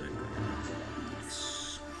me and then I'm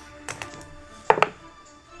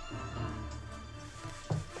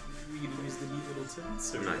We gonna use the neat little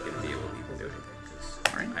tents? I'm not gonna be able to even do anything because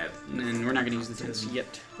All right. I have. And then we're not going to use the tents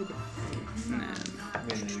yet. Okay. And then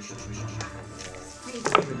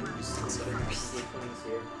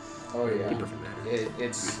Oh yeah. It doesn't matter.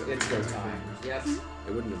 It's go time. Yep.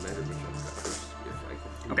 It wouldn't have mattered which one got first if I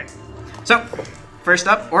could. okay. So first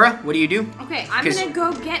up, Aura, what do you do? Okay, I'm 'Cause- gonna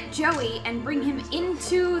go get Joey and bring him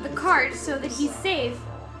into the cart so that he's safe,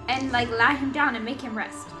 and like lie him down and make him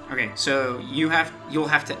rest. Okay, so you'll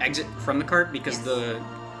have to exit from the cart because Yes. the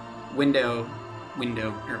window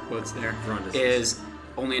air quotes there Vrondis. is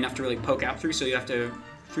only enough to really poke out through. So you have to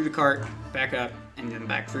through the cart, back up, and then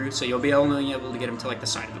back through. So you'll be only able to get him to like the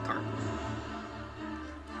side of the cart.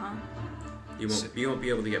 Huh? You won't be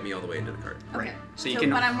able to get me all the way into the cart. Right. So you So, can.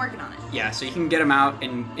 but I'm working on it. Yeah, so you can get him out,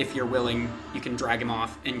 and if you're willing, you can drag him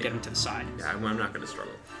off and get him to the side. Yeah, I'm not gonna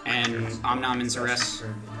struggle. And Omnom and Zeres,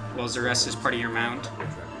 well, Zeres is part of your mount.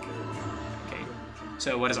 Okay.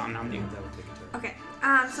 So what does Omnom do? Okay.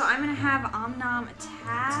 So I'm gonna have Omnom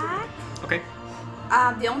attack. Okay.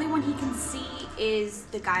 The only one he can see is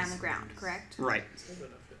the guy on the ground, correct? Right.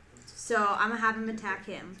 So I'm gonna have him attack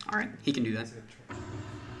him. All right. He can do that.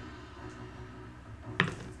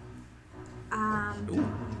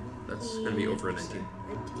 That's gonna be over a 19.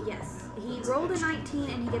 Yes. He rolled a 19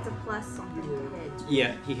 and he gets a plus something to hit.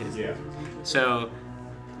 Yeah, he hits. Yeah. So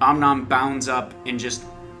Omnom bounds up and just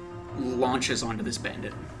launches onto this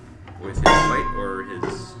bandit. With his fight or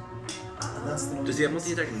his. Does he have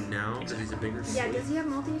multi attack now? Because he's a bigger. Yeah, does he have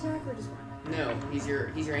multi-attack or just one? No, he's your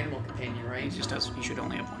animal companion, right? He just does. He should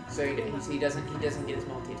only have one. So he doesn't get his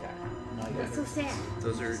multi attack. That's so sad.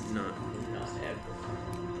 Those are not.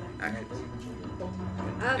 Actually.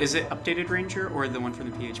 Is it updated Ranger or the one from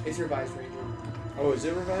the PHP? It's revised Ranger. Oh, is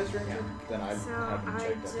it revised Ranger? Then I So haven't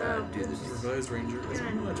checked I that. Dude, this is Revised Ranger is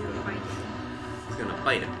Gonna much do better. bite. He's gonna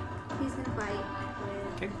bite him. He's gonna bite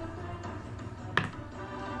with Okay.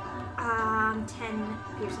 10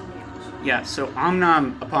 piercing damage. Yeah. So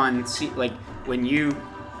Omnom, upon when you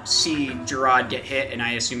see Gerard get hit, and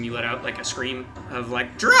I assume you let out like a scream of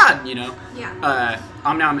like Gerard, you know. Yeah.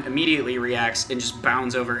 Omnom immediately reacts and just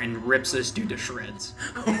bounds over and rips this dude to shreds.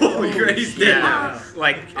 Oh, he's dead now.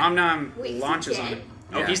 Like Omnom Wait, is he launches on dead? him.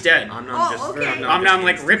 Oh, he's dead. okay. Omnom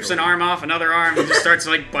like rips an arm off another arm and just starts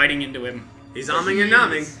like biting into him. He's omming and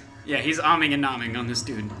nomming. Yeah, he's omming and nomming on this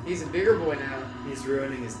dude. He's a bigger boy now. He's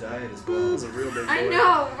ruining his diet as well. He's a real big boy. I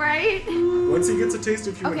know, right? Once he gets a taste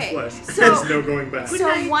of human Okay, flesh, so- there's no going back. So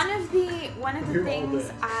one of the You're all things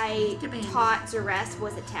dead. I taught Zeres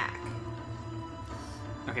was attack.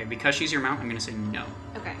 Okay, because she's your mount, I'm gonna say no.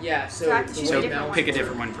 Okay. Yeah, so, So I have to the choose way a the different mount Pick a works-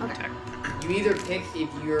 different one from Okay. attack. You either pick if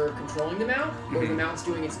you're controlling the mount or the mount's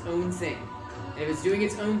doing its own thing. And if it's doing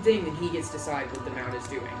its own thing, then he gets to decide what the mount is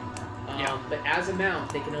doing. Yeah. But as a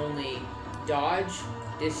mount, they can only dodge,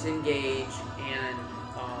 disengage, and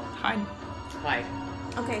Hide. hide.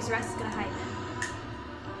 Okay, Zeres is gonna hide then.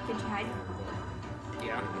 Can she hide?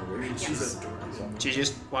 Yeah. Yes. She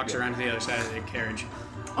just walks around to the other side of the carriage.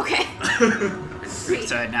 Okay.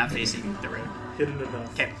 Side, not facing the road. Hidden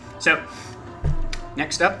enough. Okay, so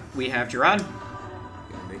next up we have Gerard.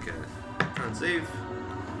 Gonna make a con save.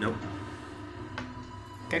 Nope.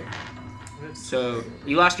 Okay. So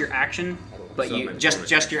you lost your action, but So you my just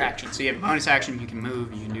bonus your action. So you have a bonus action. You can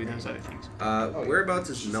move. You can do those other things. Whereabouts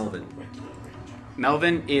is Melvin?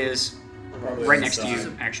 Melvin is Probably right next to you,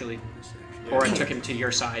 inside. actually. Yeah. Or I took him to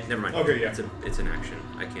your side. Never mind. Okay, yeah. It's an action.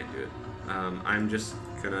 I can't do it. I'm just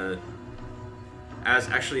gonna as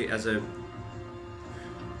a bonus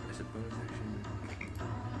action.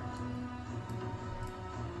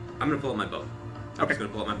 I'm gonna pull out my bow. I'm just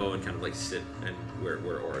gonna pull out my bow and kind of like sit and where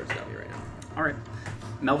Aura's got me right now. All right,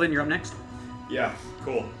 Melvin, you're up next. Yeah,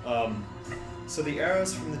 cool. So the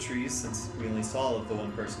arrows from the trees, since we only saw the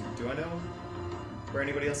one person, do I know where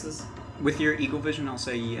anybody else is? With your eagle vision, I'll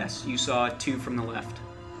say yes. You saw two from the left,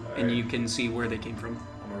 and Alright. you can see where they came from.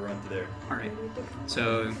 I'm gonna run to there. All right.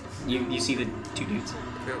 So you see the two dudes.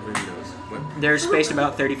 Everybody knows. What? They're spaced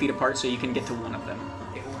about 30 feet apart, so you can get to one of them.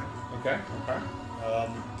 Okay. Okay.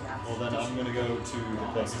 Well then I'm gonna go to the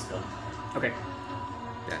closest one. Okay.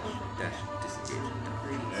 Dash disengage.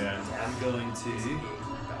 And I'm going to.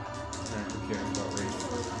 Who cares about range?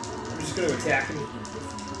 I'm just gonna attack him.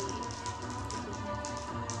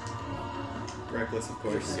 Reckless, of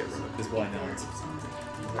course, because why not?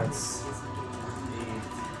 That's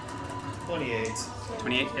 28.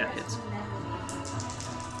 28, yeah, hits.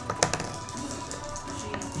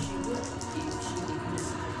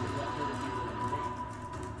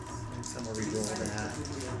 Someone re-roll that.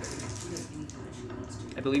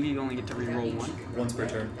 I believe you only get to reroll one. Once per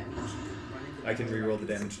turn. I can re-roll the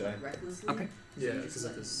damage die. Okay. Yeah, because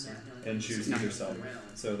of this. And choose either side.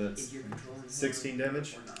 So that's 16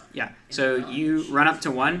 damage. Yeah. So you run up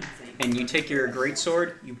to one, and you take your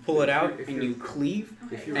greatsword, you pull it out, and you cleave,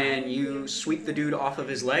 and you sweep the dude off of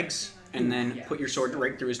his legs, and then put your sword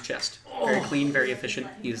right through his chest. Very clean, very efficient.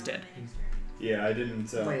 He is dead. Yeah, I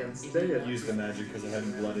didn't use the magic because I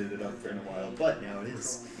hadn't blooded it up for in a while, but now it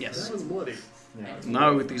is. Yes. That was bloody. Now it's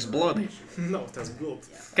No, it is bloody. No, it has blood.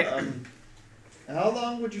 Okay. How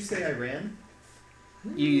long would you say I ran?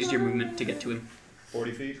 You used your movement to get to him.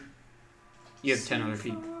 40 feet? You have 10 other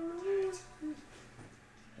feet.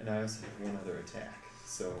 And I also have one other attack,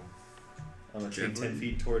 so I'm gonna take Javelin? 10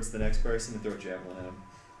 feet towards the next person and throw a javelin at him.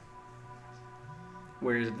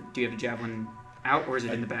 Where is it? Do you have a javelin out, or is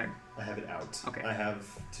it in the bag? I have it out. Okay. I have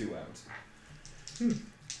 2 out.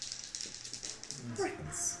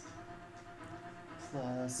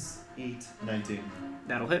 Plus 8, 19.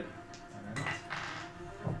 That'll hit. Alright.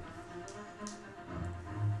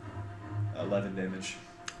 11 damage.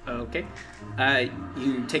 Okay.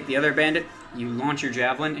 You take the other bandit, you launch your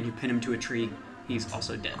javelin, and you pin him to a tree. He's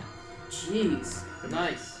also dead. Jeez.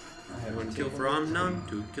 Nice. One kill for Omnom,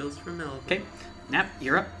 2 kills for Melvin. Okay. Nap,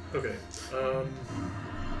 you're up. Okay. I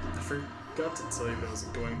forgot to tell you that I was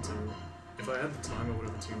going to. If I had the time, I would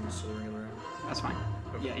have tuned Soaring around. That's fine.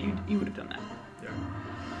 Okay. Yeah, you would have done that.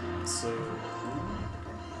 Yeah. So.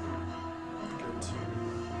 Go to.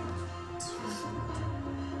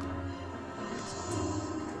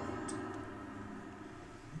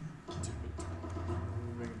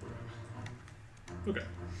 Okay.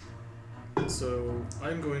 So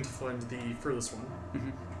I'm going to find the furthest one.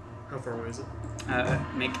 Mhm. How far away is it?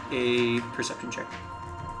 Make a perception check.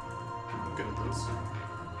 I'm good at those.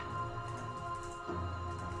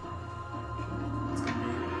 It's gonna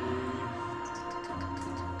be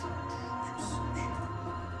perception.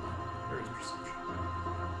 Where is perception?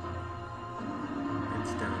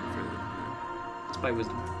 It's down further than It's by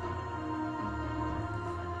wisdom.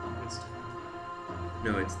 Wisdom.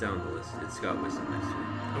 No, it's down the list. It's got wisdom next to it.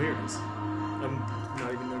 Oh, here it is. I'm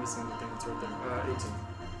not even noticing the thing that's right there. 18.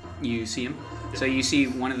 You see him. So you see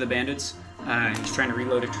one of the bandits. He's trying to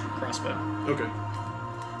reload a crossbow. Okay.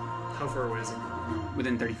 How far away is he?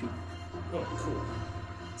 Within 30 feet. Oh, cool.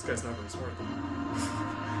 This guy's not very smart then.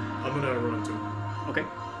 I'm gonna run up to him. Okay.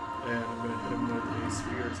 And I'm gonna hit him with a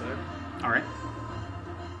spear attack. Alright.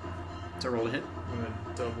 It's a roll to hit. I'm gonna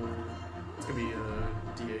double. It's gonna be a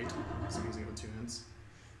D8. So I'm using it with 2 hands.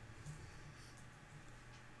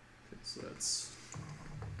 Okay, so that's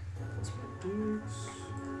plus 1 d6.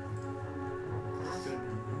 Good.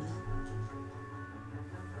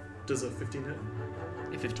 Does a 15 hit?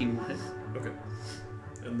 A 15 will hit. Okay.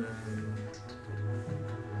 And then.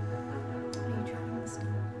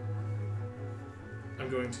 I'm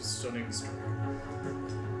going to stunning strike.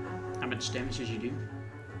 How much damage did you do?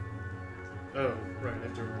 Oh, right, I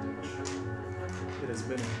have to roll damage. It has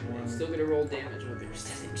been one. Still gonna roll damage with your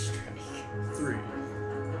stunning strike. 3.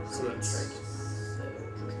 So that's.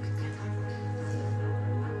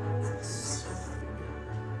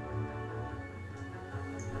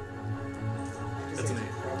 That's an 8.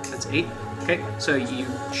 That's 8. Okay, so you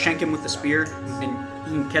shank him with the spear,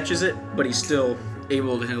 and he catches it, but he's still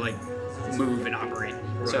able to like move and operate.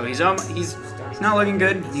 So he's not looking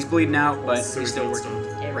good. He's bleeding out, but So he's still working.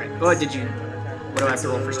 stunned. Right. What did you? What do I have to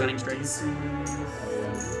roll for stunning strike? Is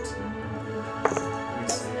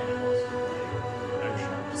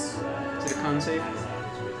it a con save?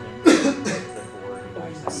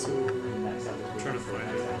 So, I'm trying to find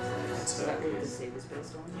it.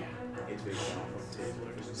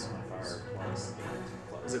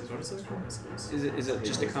 Is it bonus save? Is it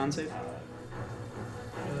just a con save?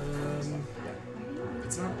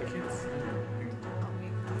 It's not. I can't find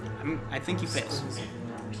it. I think he fails.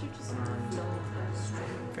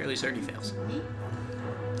 Fairly certain he fails.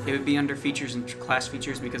 It would be under features and class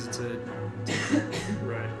features because it's a.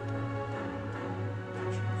 Right.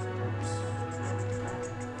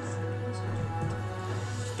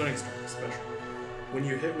 Stunning strike special. When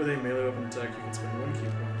you hit with a melee weapon attack, you can spend 1 key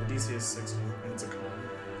point. The DC is 60, and it's a con.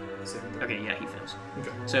 Okay, yeah, he fails.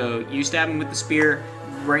 Okay. So you stab him with the spear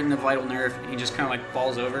right in the vital nerve, and he just kind of like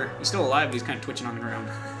falls over. He's still alive, but he's kind of twitching on the ground.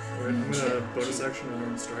 Alright, I'm gonna bonus action and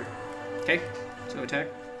then strike. Okay, so attack.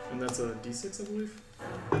 And that's a D6, I believe.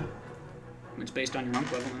 It's based on your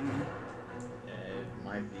monk level. I don't know. It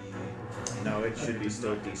might be. No, it should be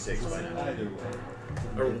still D6 by now. Either way.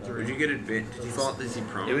 Would you get advantage? Did you fall? Is he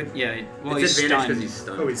prone? It would, yeah. Well, it's he's advantage stunned. because he's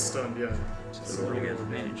stunned. Oh, he's stunned, yeah. So roll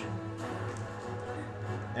advantage.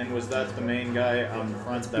 And was that the main guy on the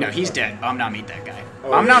front? That No, was he's like- dead. I'm not meet that guy.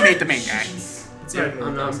 Oh, I'm not meet the main guy. It's not even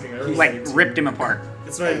worth asking. I really Like need to- ripped him apart.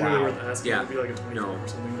 It's not even really Wow. worth asking. Yeah. It'd be like a 24 No. or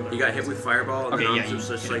something. But You got hit with fireball, and Okay, then yeah, Arms was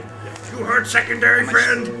you- just yeah. like, "You hurt, secondary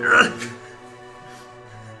friend."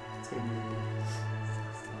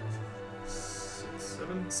 It's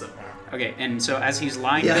gonna be 7. Okay, and so as he's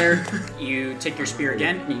lying there, you take your spear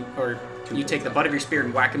again, and you take the butt of your spear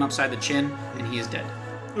and whack him upside the chin, and he is dead.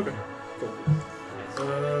 Okay, cool.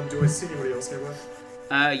 Do I see anybody else nearby?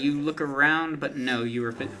 You look around, but no, you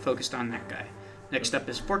were focused on that guy. Next up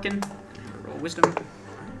is Forkin. Roll wisdom.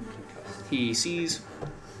 He sees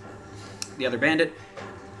the other bandit.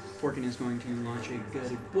 Forkin is going to launch a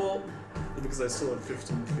good bolt. Because I still have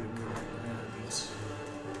 15 feet of movement, and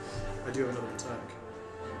I do have another attack.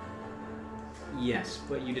 Yes,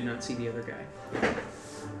 but you did not see the other guy.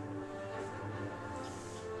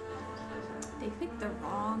 They picked the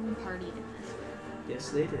wrong party in this. Yes,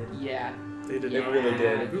 they did. Yeah. They did Yeah. not really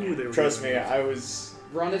did. Ooh, they were Trust me, I was.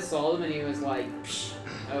 Rhonda saw them and he was like,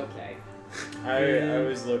 okay. I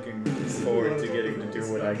was looking forward to getting to do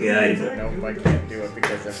what I can do, but nope, I can't do it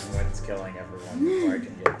because everyone's killing everyone before I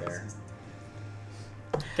can get there.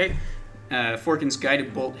 Okay, Forkin's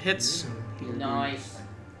guided bolt hits. Nice.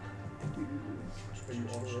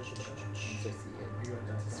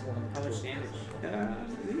 How much damage? I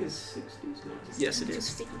think it's 60. Yes, it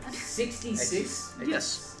is. 66?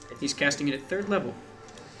 Yes. He's casting it at 3rd level.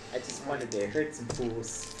 I just wanted to hurt some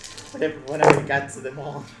fools. When I got to them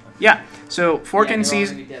all. Yeah, so Forkin Yeah, they're all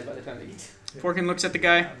sees. gonna be dead by the time they get to- Forkin looks at the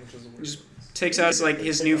guy, just takes out like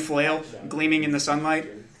his new flail, gleaming in the sunlight,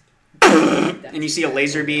 and you see a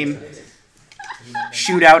laser beam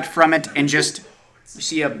shoot out from it, and just you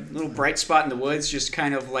see a little bright spot in the woods, just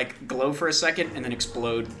kind of like glow for a second, and then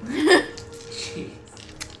explode.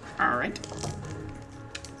 All right.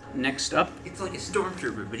 Next up. It's like a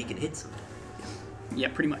stormtrooper, but he can hit something. Yeah,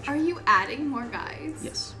 pretty much. Are you adding more guys?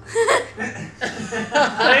 Yes.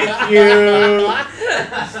 Thank you.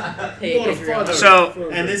 Hey, What a Adrian. father. So-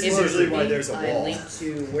 and this is there usually why link there's a I wall. link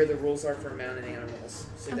to where the rules are for mounted animals,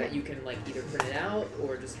 so that you can like either print it out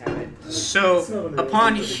or just have it. So,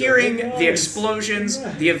 upon hearing the explosions,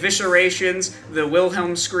 the eviscerations, the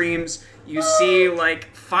Wilhelm screams, you see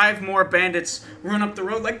like 5 more bandits run up the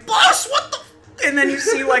road like, "Boss, what the?" And then you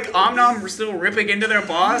see like Omnom still ripping into their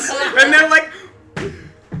boss, and they're like,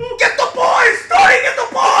 "Get the boys! Tony, get the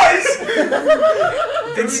boys!"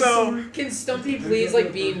 And so, Can Stumpy please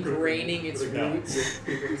like be ingraining its roots,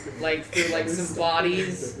 like through like some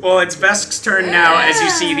bodies? well, it's Vesk's turn now as you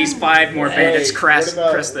see these 5 more bandits crest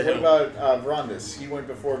the hill. What about Vrondis? He went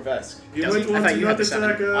before Vesk. You Doesn't- might I want thought to you had not the 7.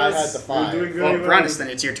 attack us. I had the 5. We're doing Well, very well. Brondis, then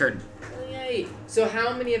it's your turn. Yay! So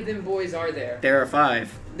how many of them boys are there? There are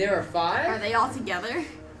 5. There are 5. Are they all together?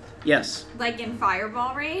 Yes. Like in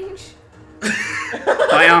fireball range?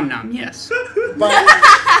 By Omnom, yes.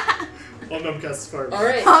 Omnom casts fireball. All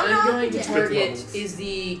right, Oh, I'm no. going to Yeah. target. Is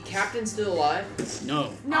the captain still alive?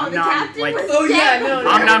 No. No, the Omnom, captain like, was Oh yeah, dead. no.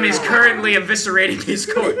 Omnom is currently eviscerating his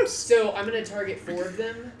corpse. So I'm gonna target 4 of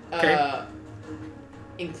them, Okay.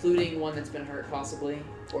 including one that's been hurt possibly.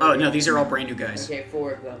 Or Oh, no, these are all brand new guys. Okay,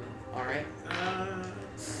 4 of them. All right.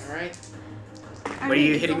 All right. What are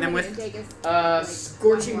you hitting them with?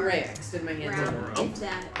 Scorching Ray. I extend my hands Round, over. if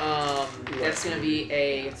that. That's gonna be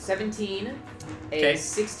a 17, a Okay.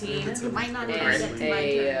 16, You might not even and get to my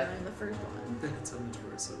turn on the first one. Then it's on the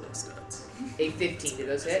Taurus of those stats. a 15. Do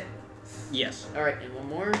those hit? Yes. All right, and one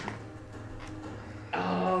more.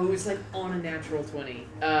 Oh, it was like on a natural 20.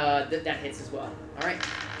 That hits as well. All right.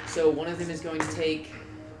 So one of them is going to take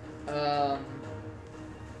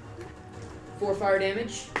 4 fire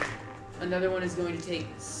damage. Another one is going to take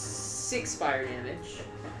 6 fire damage.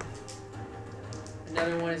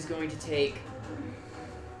 Another one is going to take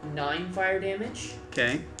 9 fire damage.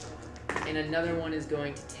 Okay. And another one is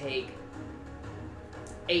going to take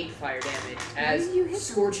 8 fire damage as did you hit them?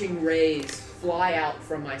 scorching rays fly out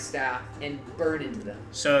from my staff and burn into them.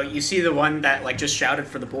 So you see the one that like just shouted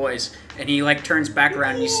for the boys, and he like turns back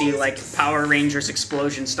around and you see like Power Rangers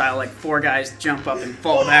explosion style, like 4 guys jump up and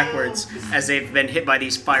fall backwards as they've been hit by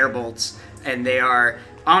these fire bolts, and they are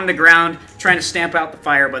on the ground trying to stamp out the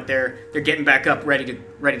fire, but they're getting back up ready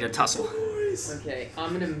to tussle. Okay,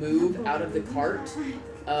 I'm gonna move out of the cart,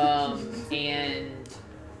 and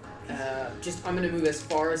I'm gonna move as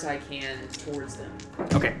far as I can towards them.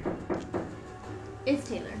 Okay. It's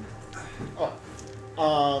Taylor.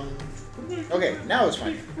 Okay, now it's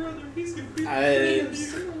mine.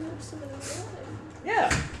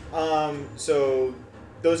 Yeah. So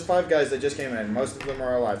those 5 guys that just came in, most of them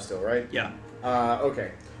are alive still, right? Yeah.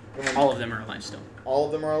 Okay. All of them are alive still. All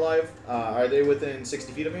of them are alive? Are they within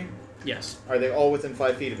 60 feet of me? Yes. Are they all within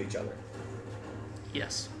 5 feet of each other?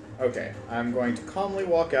 Yes. Okay, I'm going to calmly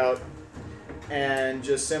walk out and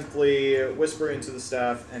just simply whisper into the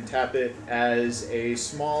staff and tap it as a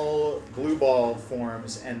small blue ball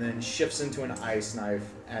forms and then shifts into an ice knife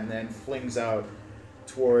and then flings out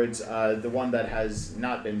towards the one that has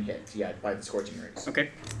not been hit yet by the scorching rays. Okay.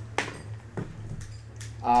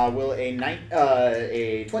 Will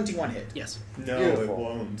a 21 hit? Yes. No, Beautiful. it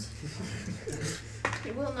won't.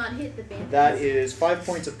 It will not hit the bandit. That is 5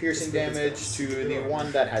 points of piercing damage to the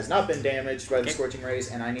one that has not been damaged by the scorching rays,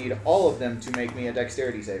 and I need all of them to make me a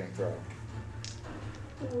dexterity saving throw.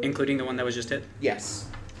 Including the one that was just hit? Yes.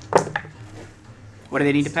 What do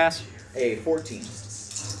they need to pass? A 14.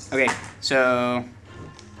 Okay, so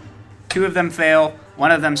 2 of them fail,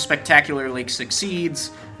 1 of them spectacularly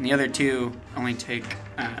succeeds, and the other 2 only take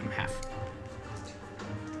half.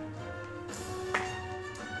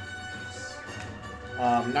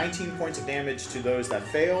 Um, 19 points of damage to those that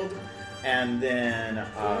failed, and then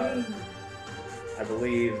I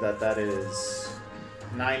believe that is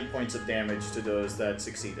 9 points of damage to those that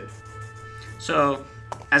succeeded. So,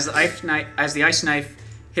 as the ice knife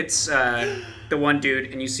hits the one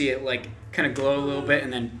dude, and you see it like kind of glow a little bit,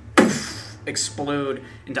 and then explode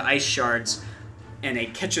into ice shards, and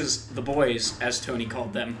it catches the boys, as Tony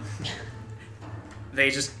called them. They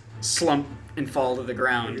just slump and fall to the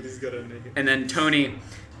ground. And then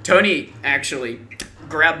Tony actually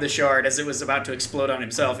grabbed the shard as it was about to explode on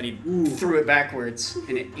himself, and he threw it backwards,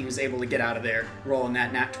 and he was able to get out of there, rolling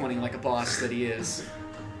that nat 20 like a boss that he is.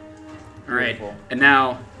 All right, Beautiful. and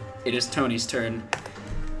now it is Tony's turn.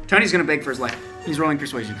 Tony's gonna beg for his life. He's rolling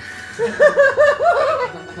persuasion.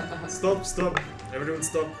 Stop. Everyone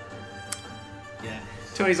stop. Yeah.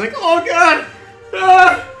 Tony's like, oh god!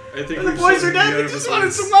 Ah! I think The we've boys shown are dead, the we error just of wanted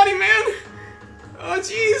ways. some money, man! Oh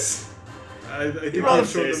jeez! I think You rolled I've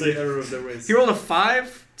shown them seriously. the error of their ways. He rolled a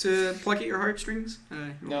 5 to pluck at your heartstrings?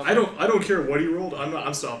 I don't care what he rolled.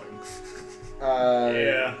 I'm stopping.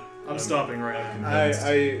 Yeah, I'm stopping right now.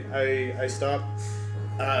 I stop.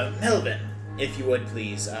 Melvin, if you would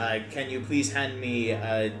please, can you please hand me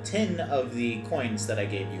 10 of the coins that I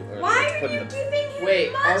gave you earlier? Why to are put in you the- giving him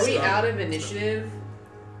Wait, money? are we out of initiative?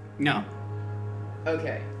 No.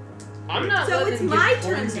 Okay. I'm not So letting it's him my give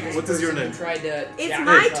turn coins to next. this What is your person name? who tried to It's jack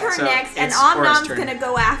my us up. turn So, next, and it's Aura's Omnom's turn. gonna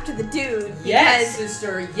go after the dude. Yes, because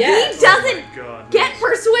sister. Yes. He doesn't Oh God. get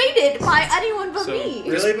persuaded by anyone but So- me.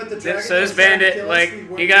 Really? But the dragon So this was trying to bandit, kill us, like, we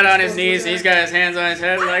weren't he got on his supposed to knees, attack? he's got his hands on his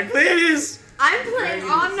head, like, please! I'm playing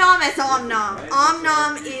Omnom as Omnom.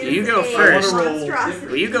 Omnom is You go a first. monstrosity.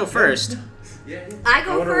 Well, you go first. I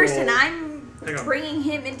go wanna first, roll- and I'm Hang on. bringing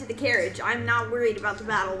him into the carriage. I'm not worried about the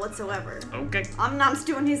battle whatsoever. Okay. Omnom's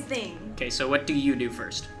doing his thing. Okay, so what do you do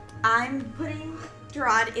first? I'm putting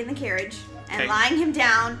Gerard in the carriage and Okay. lying him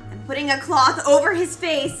down and putting a cloth over his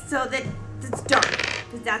face so that it's dark.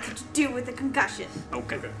 Because that's what you do with a concussion.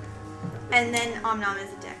 Okay. And then Omnom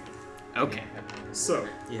is attacked. Okay. So,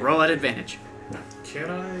 Roll at advantage. can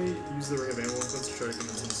I use the Ring of Animal Influence to try to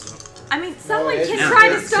convince him to stop? I mean, someone it's- can No, try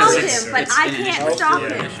to it's- stop it's- him, but it's I an can't initiative. stop Yeah.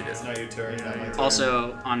 him. It's not your turn. Not my turn.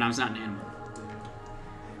 Also, Omnom's not an animal.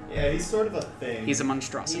 Yeah, he's sort of a thing. He's a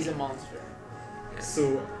monstrosity. He's a monster.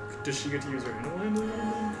 So, does she get to use her animal handling?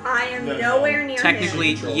 I am No. nowhere near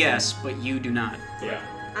Technically, him. yes, but you do not. Yeah.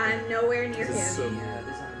 I'm nowhere near him. So,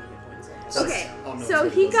 Okay, Oh, no, so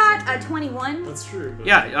it's he what got a 21. that's true. But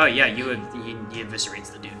Yeah, oh yeah, you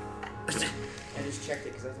eviscerates the dude. I just checked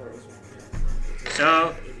it because I thought it was.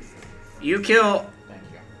 So, you kill Thank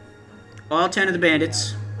you. all 10 of the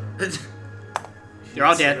bandits. They're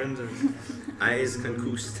all dead. Surrender. I is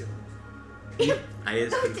confused. I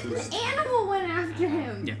is confused. The animal went after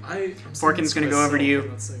him. Yeah. I'm Forkin's saying gonna go over to you.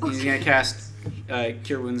 this myself, I'm not saying- He's gonna cast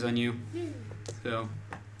Cure Wounds on you. So,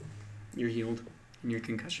 you're healed, and your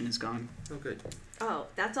concussion is gone. Oh, good. Oh,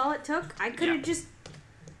 that's all it took? I could have Yeah. just,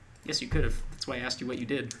 Yes, you could have. That's why I asked you what you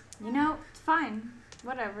did. You know, it's fine.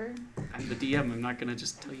 Whatever. I'm the DM. I'm not gonna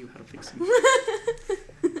just tell you how to fix him.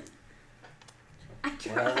 I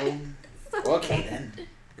tried. Well, okay then.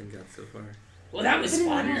 And got so far. Well, that was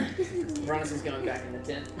fun. Ronus is going back in the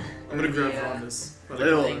tent. I'm gonna grab Yeah. Rhonda's. by the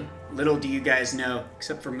collar. Little do you guys know,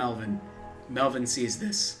 except for Melvin. Melvin sees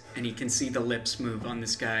this, and he can see the lips move on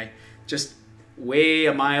this guy, just way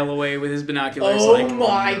a mile away with his binoculars. Oh like,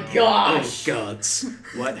 my gosh! oh gods,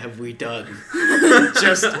 what have we done?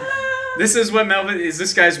 Just, this is what Melvin is.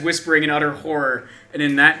 This guy's whispering in utter horror. And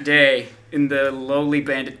in that day, in the lowly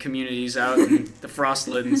bandit communities out in the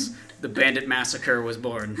Frostlands, the bandit massacre was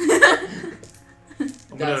born. I'm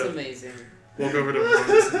That's gonna amazing. walk over to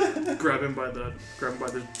Rhonda's, grab him by the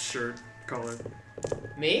shirt collar.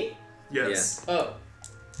 Me? Yes. Oh.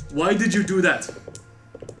 Why did you do that?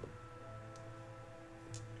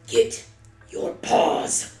 Get your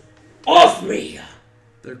paws off me!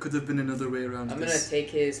 There could have been another way around I'm gonna this. take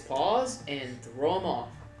his paws and throw him off.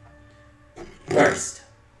 First,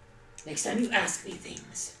 next time you ask me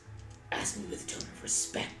things, ask me with a tone of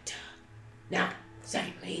respect. Now,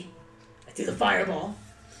 secondly, I threw the fireball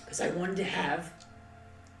because I wanted to have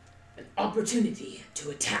an opportunity to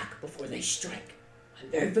attack before they strike. I'm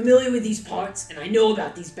very familiar with these parts, and I know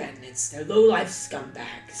about these bandits. They're low-life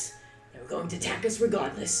scumbags. They're going to attack us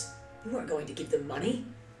regardless. You aren't going to give them money.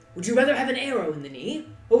 Would you rather have an arrow in the knee,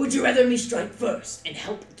 or would you rather me strike first and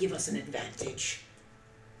help give us an advantage?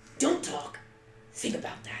 Don't talk. Think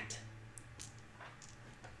about that.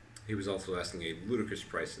 He was also asking a ludicrous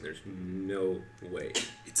price, and there's no way.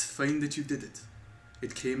 It's fine that you did it.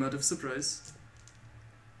 It came out of surprise.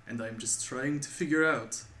 And I'm just trying to figure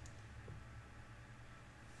out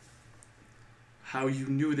how you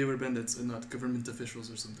knew they were bandits and not government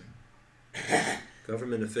officials or something.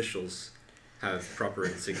 Government officials have proper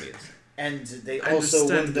insignias. And they I also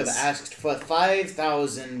understand would have this. asked for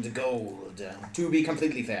 5,000 gold, to be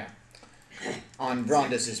completely fair, on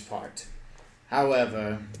Brondus's part.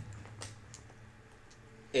 However,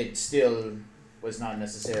 it still was not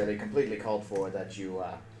necessarily completely called for that you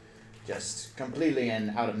just completely and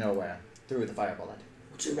out of nowhere threw the fireball at him.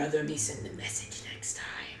 Would you rather me send a message next time?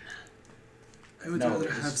 I would No, rather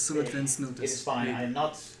it is- have some advance notice. It is fine. I am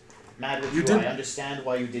not mad with You you. did- I understand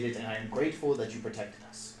why you did it, and I am grateful that you protected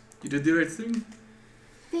us. You did the right thing.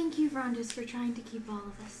 Thank you, Rondus, for trying to keep all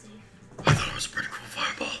of us safe. I thought it was a pretty cool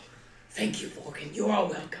fireball. Thank you, Vorkin. You're all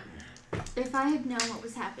welcome. If I had known what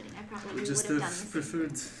was happening, I probably I would just have done have the same.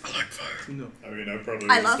 preferred I like fire. to know. I mean, I probably.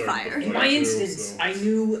 I would've love started fire. the In my too, instance, so- I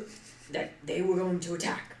knew that they were going to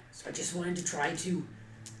attack, so I just wanted to try to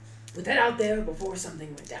put that out there before something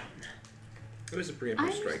went down. It was a I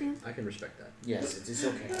preemptive strike. understand. I can respect that. Yes, it is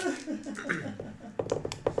okay.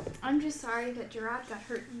 I'm just sorry that Gerard got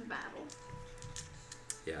hurt in the battle.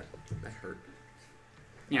 Yeah, that hurt.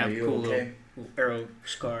 Yeah, Are you cool okay? little arrow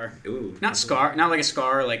scar. Ooh. Not scar, not like a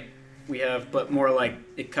scar like we have, but more like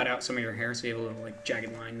it cut out some of your hair, so you have a little like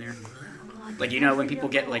jagged line there. Like when people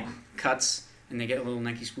get like cuts and they get little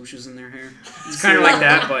Nike swooshes in their hair. It's kind of like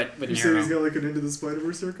that, but with You an say he's arrow. got like an Into the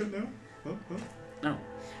Spider-Verse haircut now? Huh? No.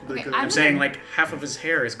 Like, Okay, I'm saying like half of his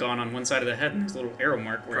hair is gone on one side of the head, and there's a little arrow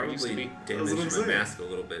mark where it used to Probably be. damaged my saying. mask a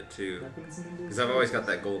little bit too, because I've always got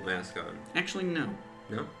that gold mask on. Actually, no.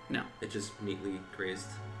 No? No. It just neatly grazed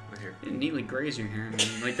my hair. It neatly grazed your hair. I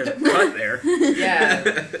mean, like there's a cut there. Yeah,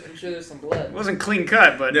 I'm sure there's some blood. It wasn't clean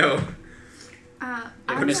cut, but No.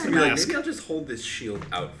 Like I'm a missing gonna, Like, mask. maybe I'll just hold this shield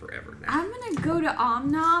out forever now. I'm gonna go to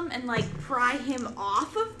Omnom and like pry him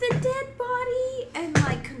off of the dead body and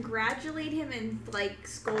like congratulate him and like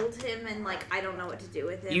scold him and like I don't know what to do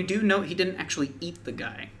with him. You do know he didn't actually eat the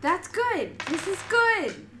guy. That's good. This is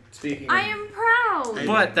good. Speaking I of, am proud.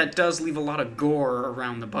 But that does leave a lot of gore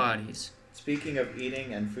around the bodies. speaking of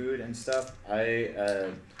eating and food and stuff, I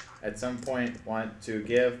at some point want to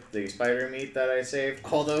give the spider meat that I saved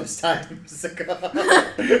all those times ago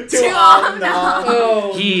to Omnom.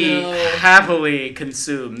 Oh, He no. happily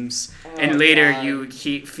consumes, and Oh, later God.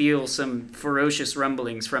 he feel some ferocious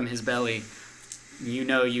rumblings from his belly. You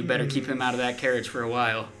know you better keep him out of that carriage for a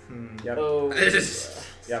while. Yep. Oh.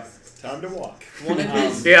 Yep. Time to walk. One of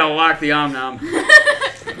his, Yeah, walk the Omnom.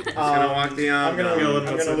 gonna walk the I'm gonna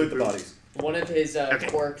loot the bodies. one of his Okay.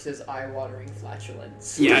 quirks is eye-watering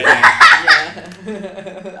flatulence. Yeah.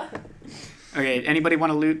 Yeah. Okay, anybody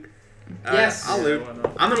want to loot? Yes. I'll loot. why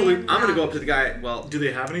not? I'm gonna loot. I'm gonna go up to the guy. Well, Do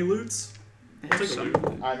they have any loots? I'll take a loot.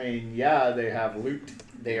 I mean, yeah, they have loot.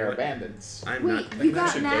 They are bandits. I'm Wait, not. you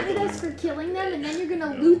got should mad take at a us for killing them and then you're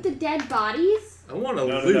gonna loot the dead bodies? I want to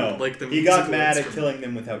No, loot no, no. like the He got musical mad at instrument. killing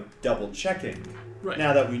them without double checking. Right.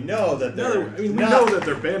 Now that we know that Now they're that, I mean, we not- know that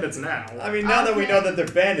they're bandits now. I mean, now that we know that they're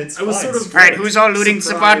bandits, I was fine. sort of. Alright, who's all looting the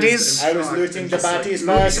surprised bodies? and I was shocked looting and the just, like, bodies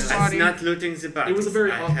looting first. the I'm bodies. not looting the bodies. It was a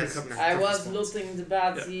very I off the has cuff. not- I was looting the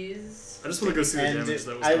bodies. I just want to go see the And damage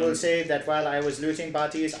that was I done. will say that while I was looting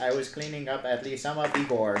bodies, I was cleaning up at least some of the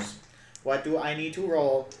gores. What do I need to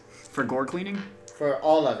roll For gore cleaning? for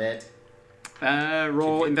all of it?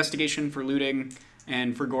 Roll investigation for looting,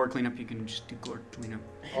 and for gore cleanup, you can just do gore cleanup.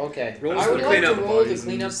 Okay. Roll I for would the like to cleanup roll to bodies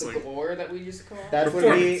clean and up just, the like, gore that we just caught. That would be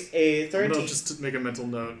Performance. a I'm 13. gonna just make a mental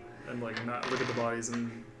note and like not look at the bodies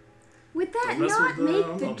and Would that Don't mess not with the make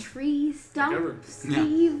the envelope. tree stump ever.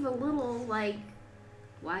 Steve a little like,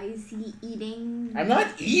 why is he eating? I'm not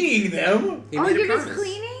eating them. He Oh, made a you're just promise.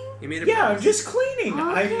 cleaning? He made a Yeah, I'm promise. just cleaning.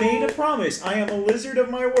 I Okay. made a promise. I am a lizard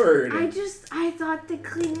of my word. I thought the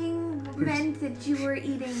cleaning meant that you were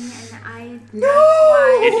eating, and I.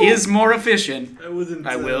 No! It is more efficient, I wouldn't.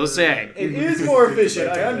 I will say. It is more efficient.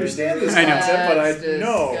 I understand this I know. concept, but I That's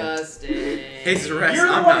know. disgusting. Hey, Zeresh, You're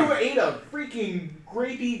the I'm one not. who ate a freaking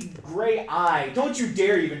grapey gray eye. Don't you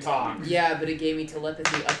dare even talk. Yeah, but it gave me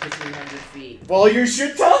telepathy up to 300 feet. Well, you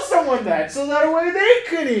should tell someone that so that way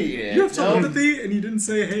they can eat it. You have telepathy, and you didn't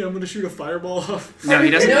say, "Hey, I'm gonna shoot a fireball off." No, he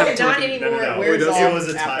doesn't No, have not telepathy. anymore. No. It wears It off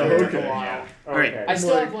was a after timer. a Okay. while. Alright. I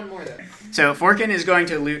still have one more though. So Forkin is going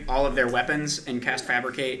to loot all of their weapons and cast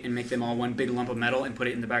Fabricate and make them all one big lump of metal and put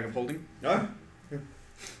it in the bag of holding. Ah,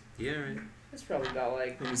 Yeah, right. That's probably about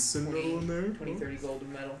like Any sin metal in there? 20, 30 gold of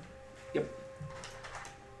metal.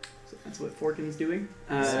 So that's what Forkin's doing.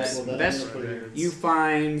 Well, then Best, I'm gonna put it- you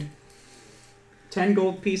find 10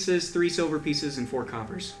 gold pieces, 3 silver pieces, and 4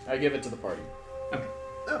 coppers. I give it to the party.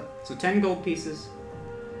 So 10 gold pieces,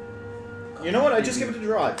 You know what? I just give it to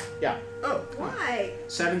Gerard. Yeah. Why?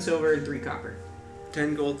 7 silver, and 3 copper.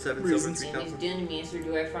 10 gold, 7 silver, 3 And copper. then, Master,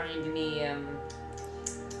 do I find any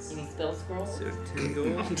spell scrolls? So 10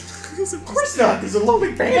 gold. Of course not. These are lonely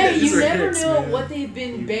Hey, bandits. you are never hicks, know man. what they've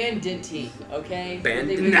been banditing, okay? What Bandit-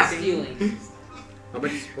 they've been No. stealing. How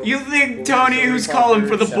much? You think Tony, who's calling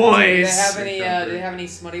for the Do they boys? have any? Do they have any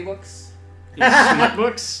smutty books? Smut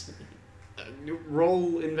books?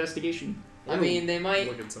 Roll investigation. I mean, they might.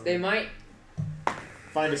 Look at some. They might.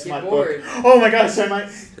 Find a Get smart bored. book. Oh my gosh, I might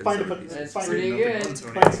find a book. That's Find pretty a Nothing good. on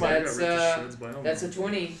Tony. That's- I got that's, ripped to shreds by Elmo. That's a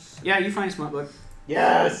 20. Yeah, you find a smut book.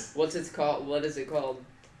 Yes. What's it called? What is it called?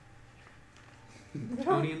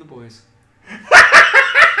 Tony and the boys.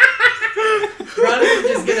 Ronald's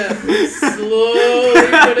just gonna slowly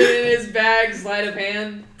put it in his bag, sleight of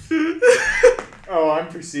hand. Oh, I'm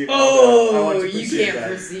perceiving. that. I want Oh, to you perceive can't that.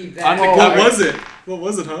 perceive that. On the What cover, was it? What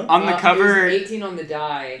was it, huh? on the cover, it was 18 on the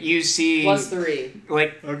die. you see Plus 3.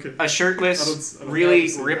 like Okay. a shirtless, I don't really have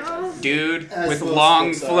to see ripped dude As with well as long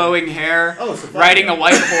flip side. flowing hair, Oh, so Fabio. riding a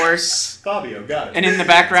white horse. Fabio, got it. And in the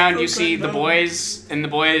background, you Flip see side the metal. boys, and the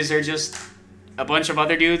boys are just a bunch of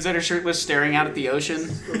other dudes that are shirtless staring out at the ocean.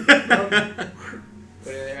 Put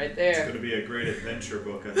it right It's there. going to be a great adventure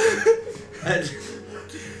book, I think.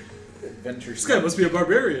 Adventure. This guy must be a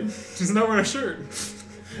barbarian. He's not wearing a shirt.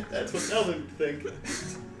 That's what Elvin would think.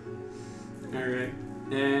 Alright.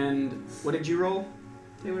 And what did you roll,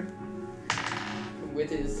 Taylor? With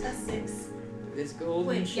his A 6. this golden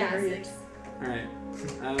Wait, yeah, chariot. 6.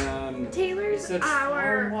 Alright. Taylor's Such our.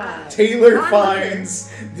 far wide. Taylor onlookers.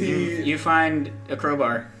 finds the. You find a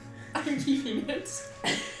crowbar. I'm keeping it.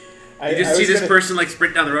 You just see was this gonna- person like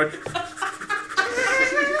sprint down the road.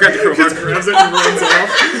 Grab the crowbar. Grabs it and runs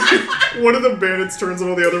off. One of the bandits turns on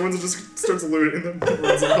all the other ones and just starts looting them and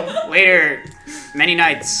runs off. Later,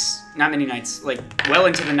 not many nights, like well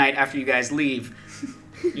into the night after you guys leave,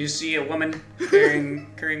 you see a woman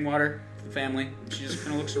carrying water for the family. She just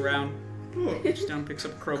kind of looks around, reaches down, picks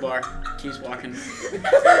up a crowbar, keeps walking.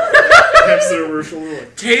 Taps it over her shoulder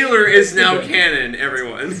like, Taylor is now canon,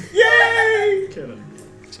 everyone. yay! Cannon.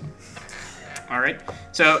 Alright,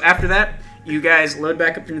 so after that, you guys load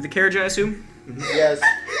back up into the carriage, I assume, Yes.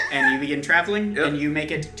 and you begin traveling, Yep. and you make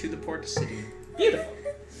it to the port city. Beautiful.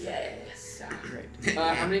 Yes. Great.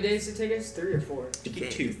 How many days did it take us? 3 or 4?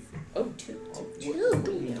 2. Oh, 2.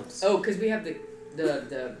 Oh, because we have the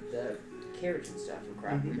carriage and stuff and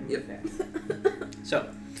crap. We can Yep. move fast. So,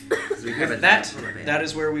 We have with that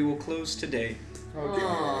is where we will close today.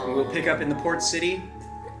 Aw. We will pick up in the port city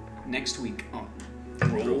next week on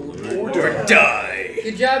Roll or Die.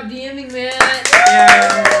 Good job DMing, Matt.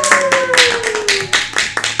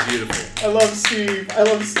 Beautiful. I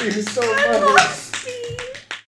love Steve so much.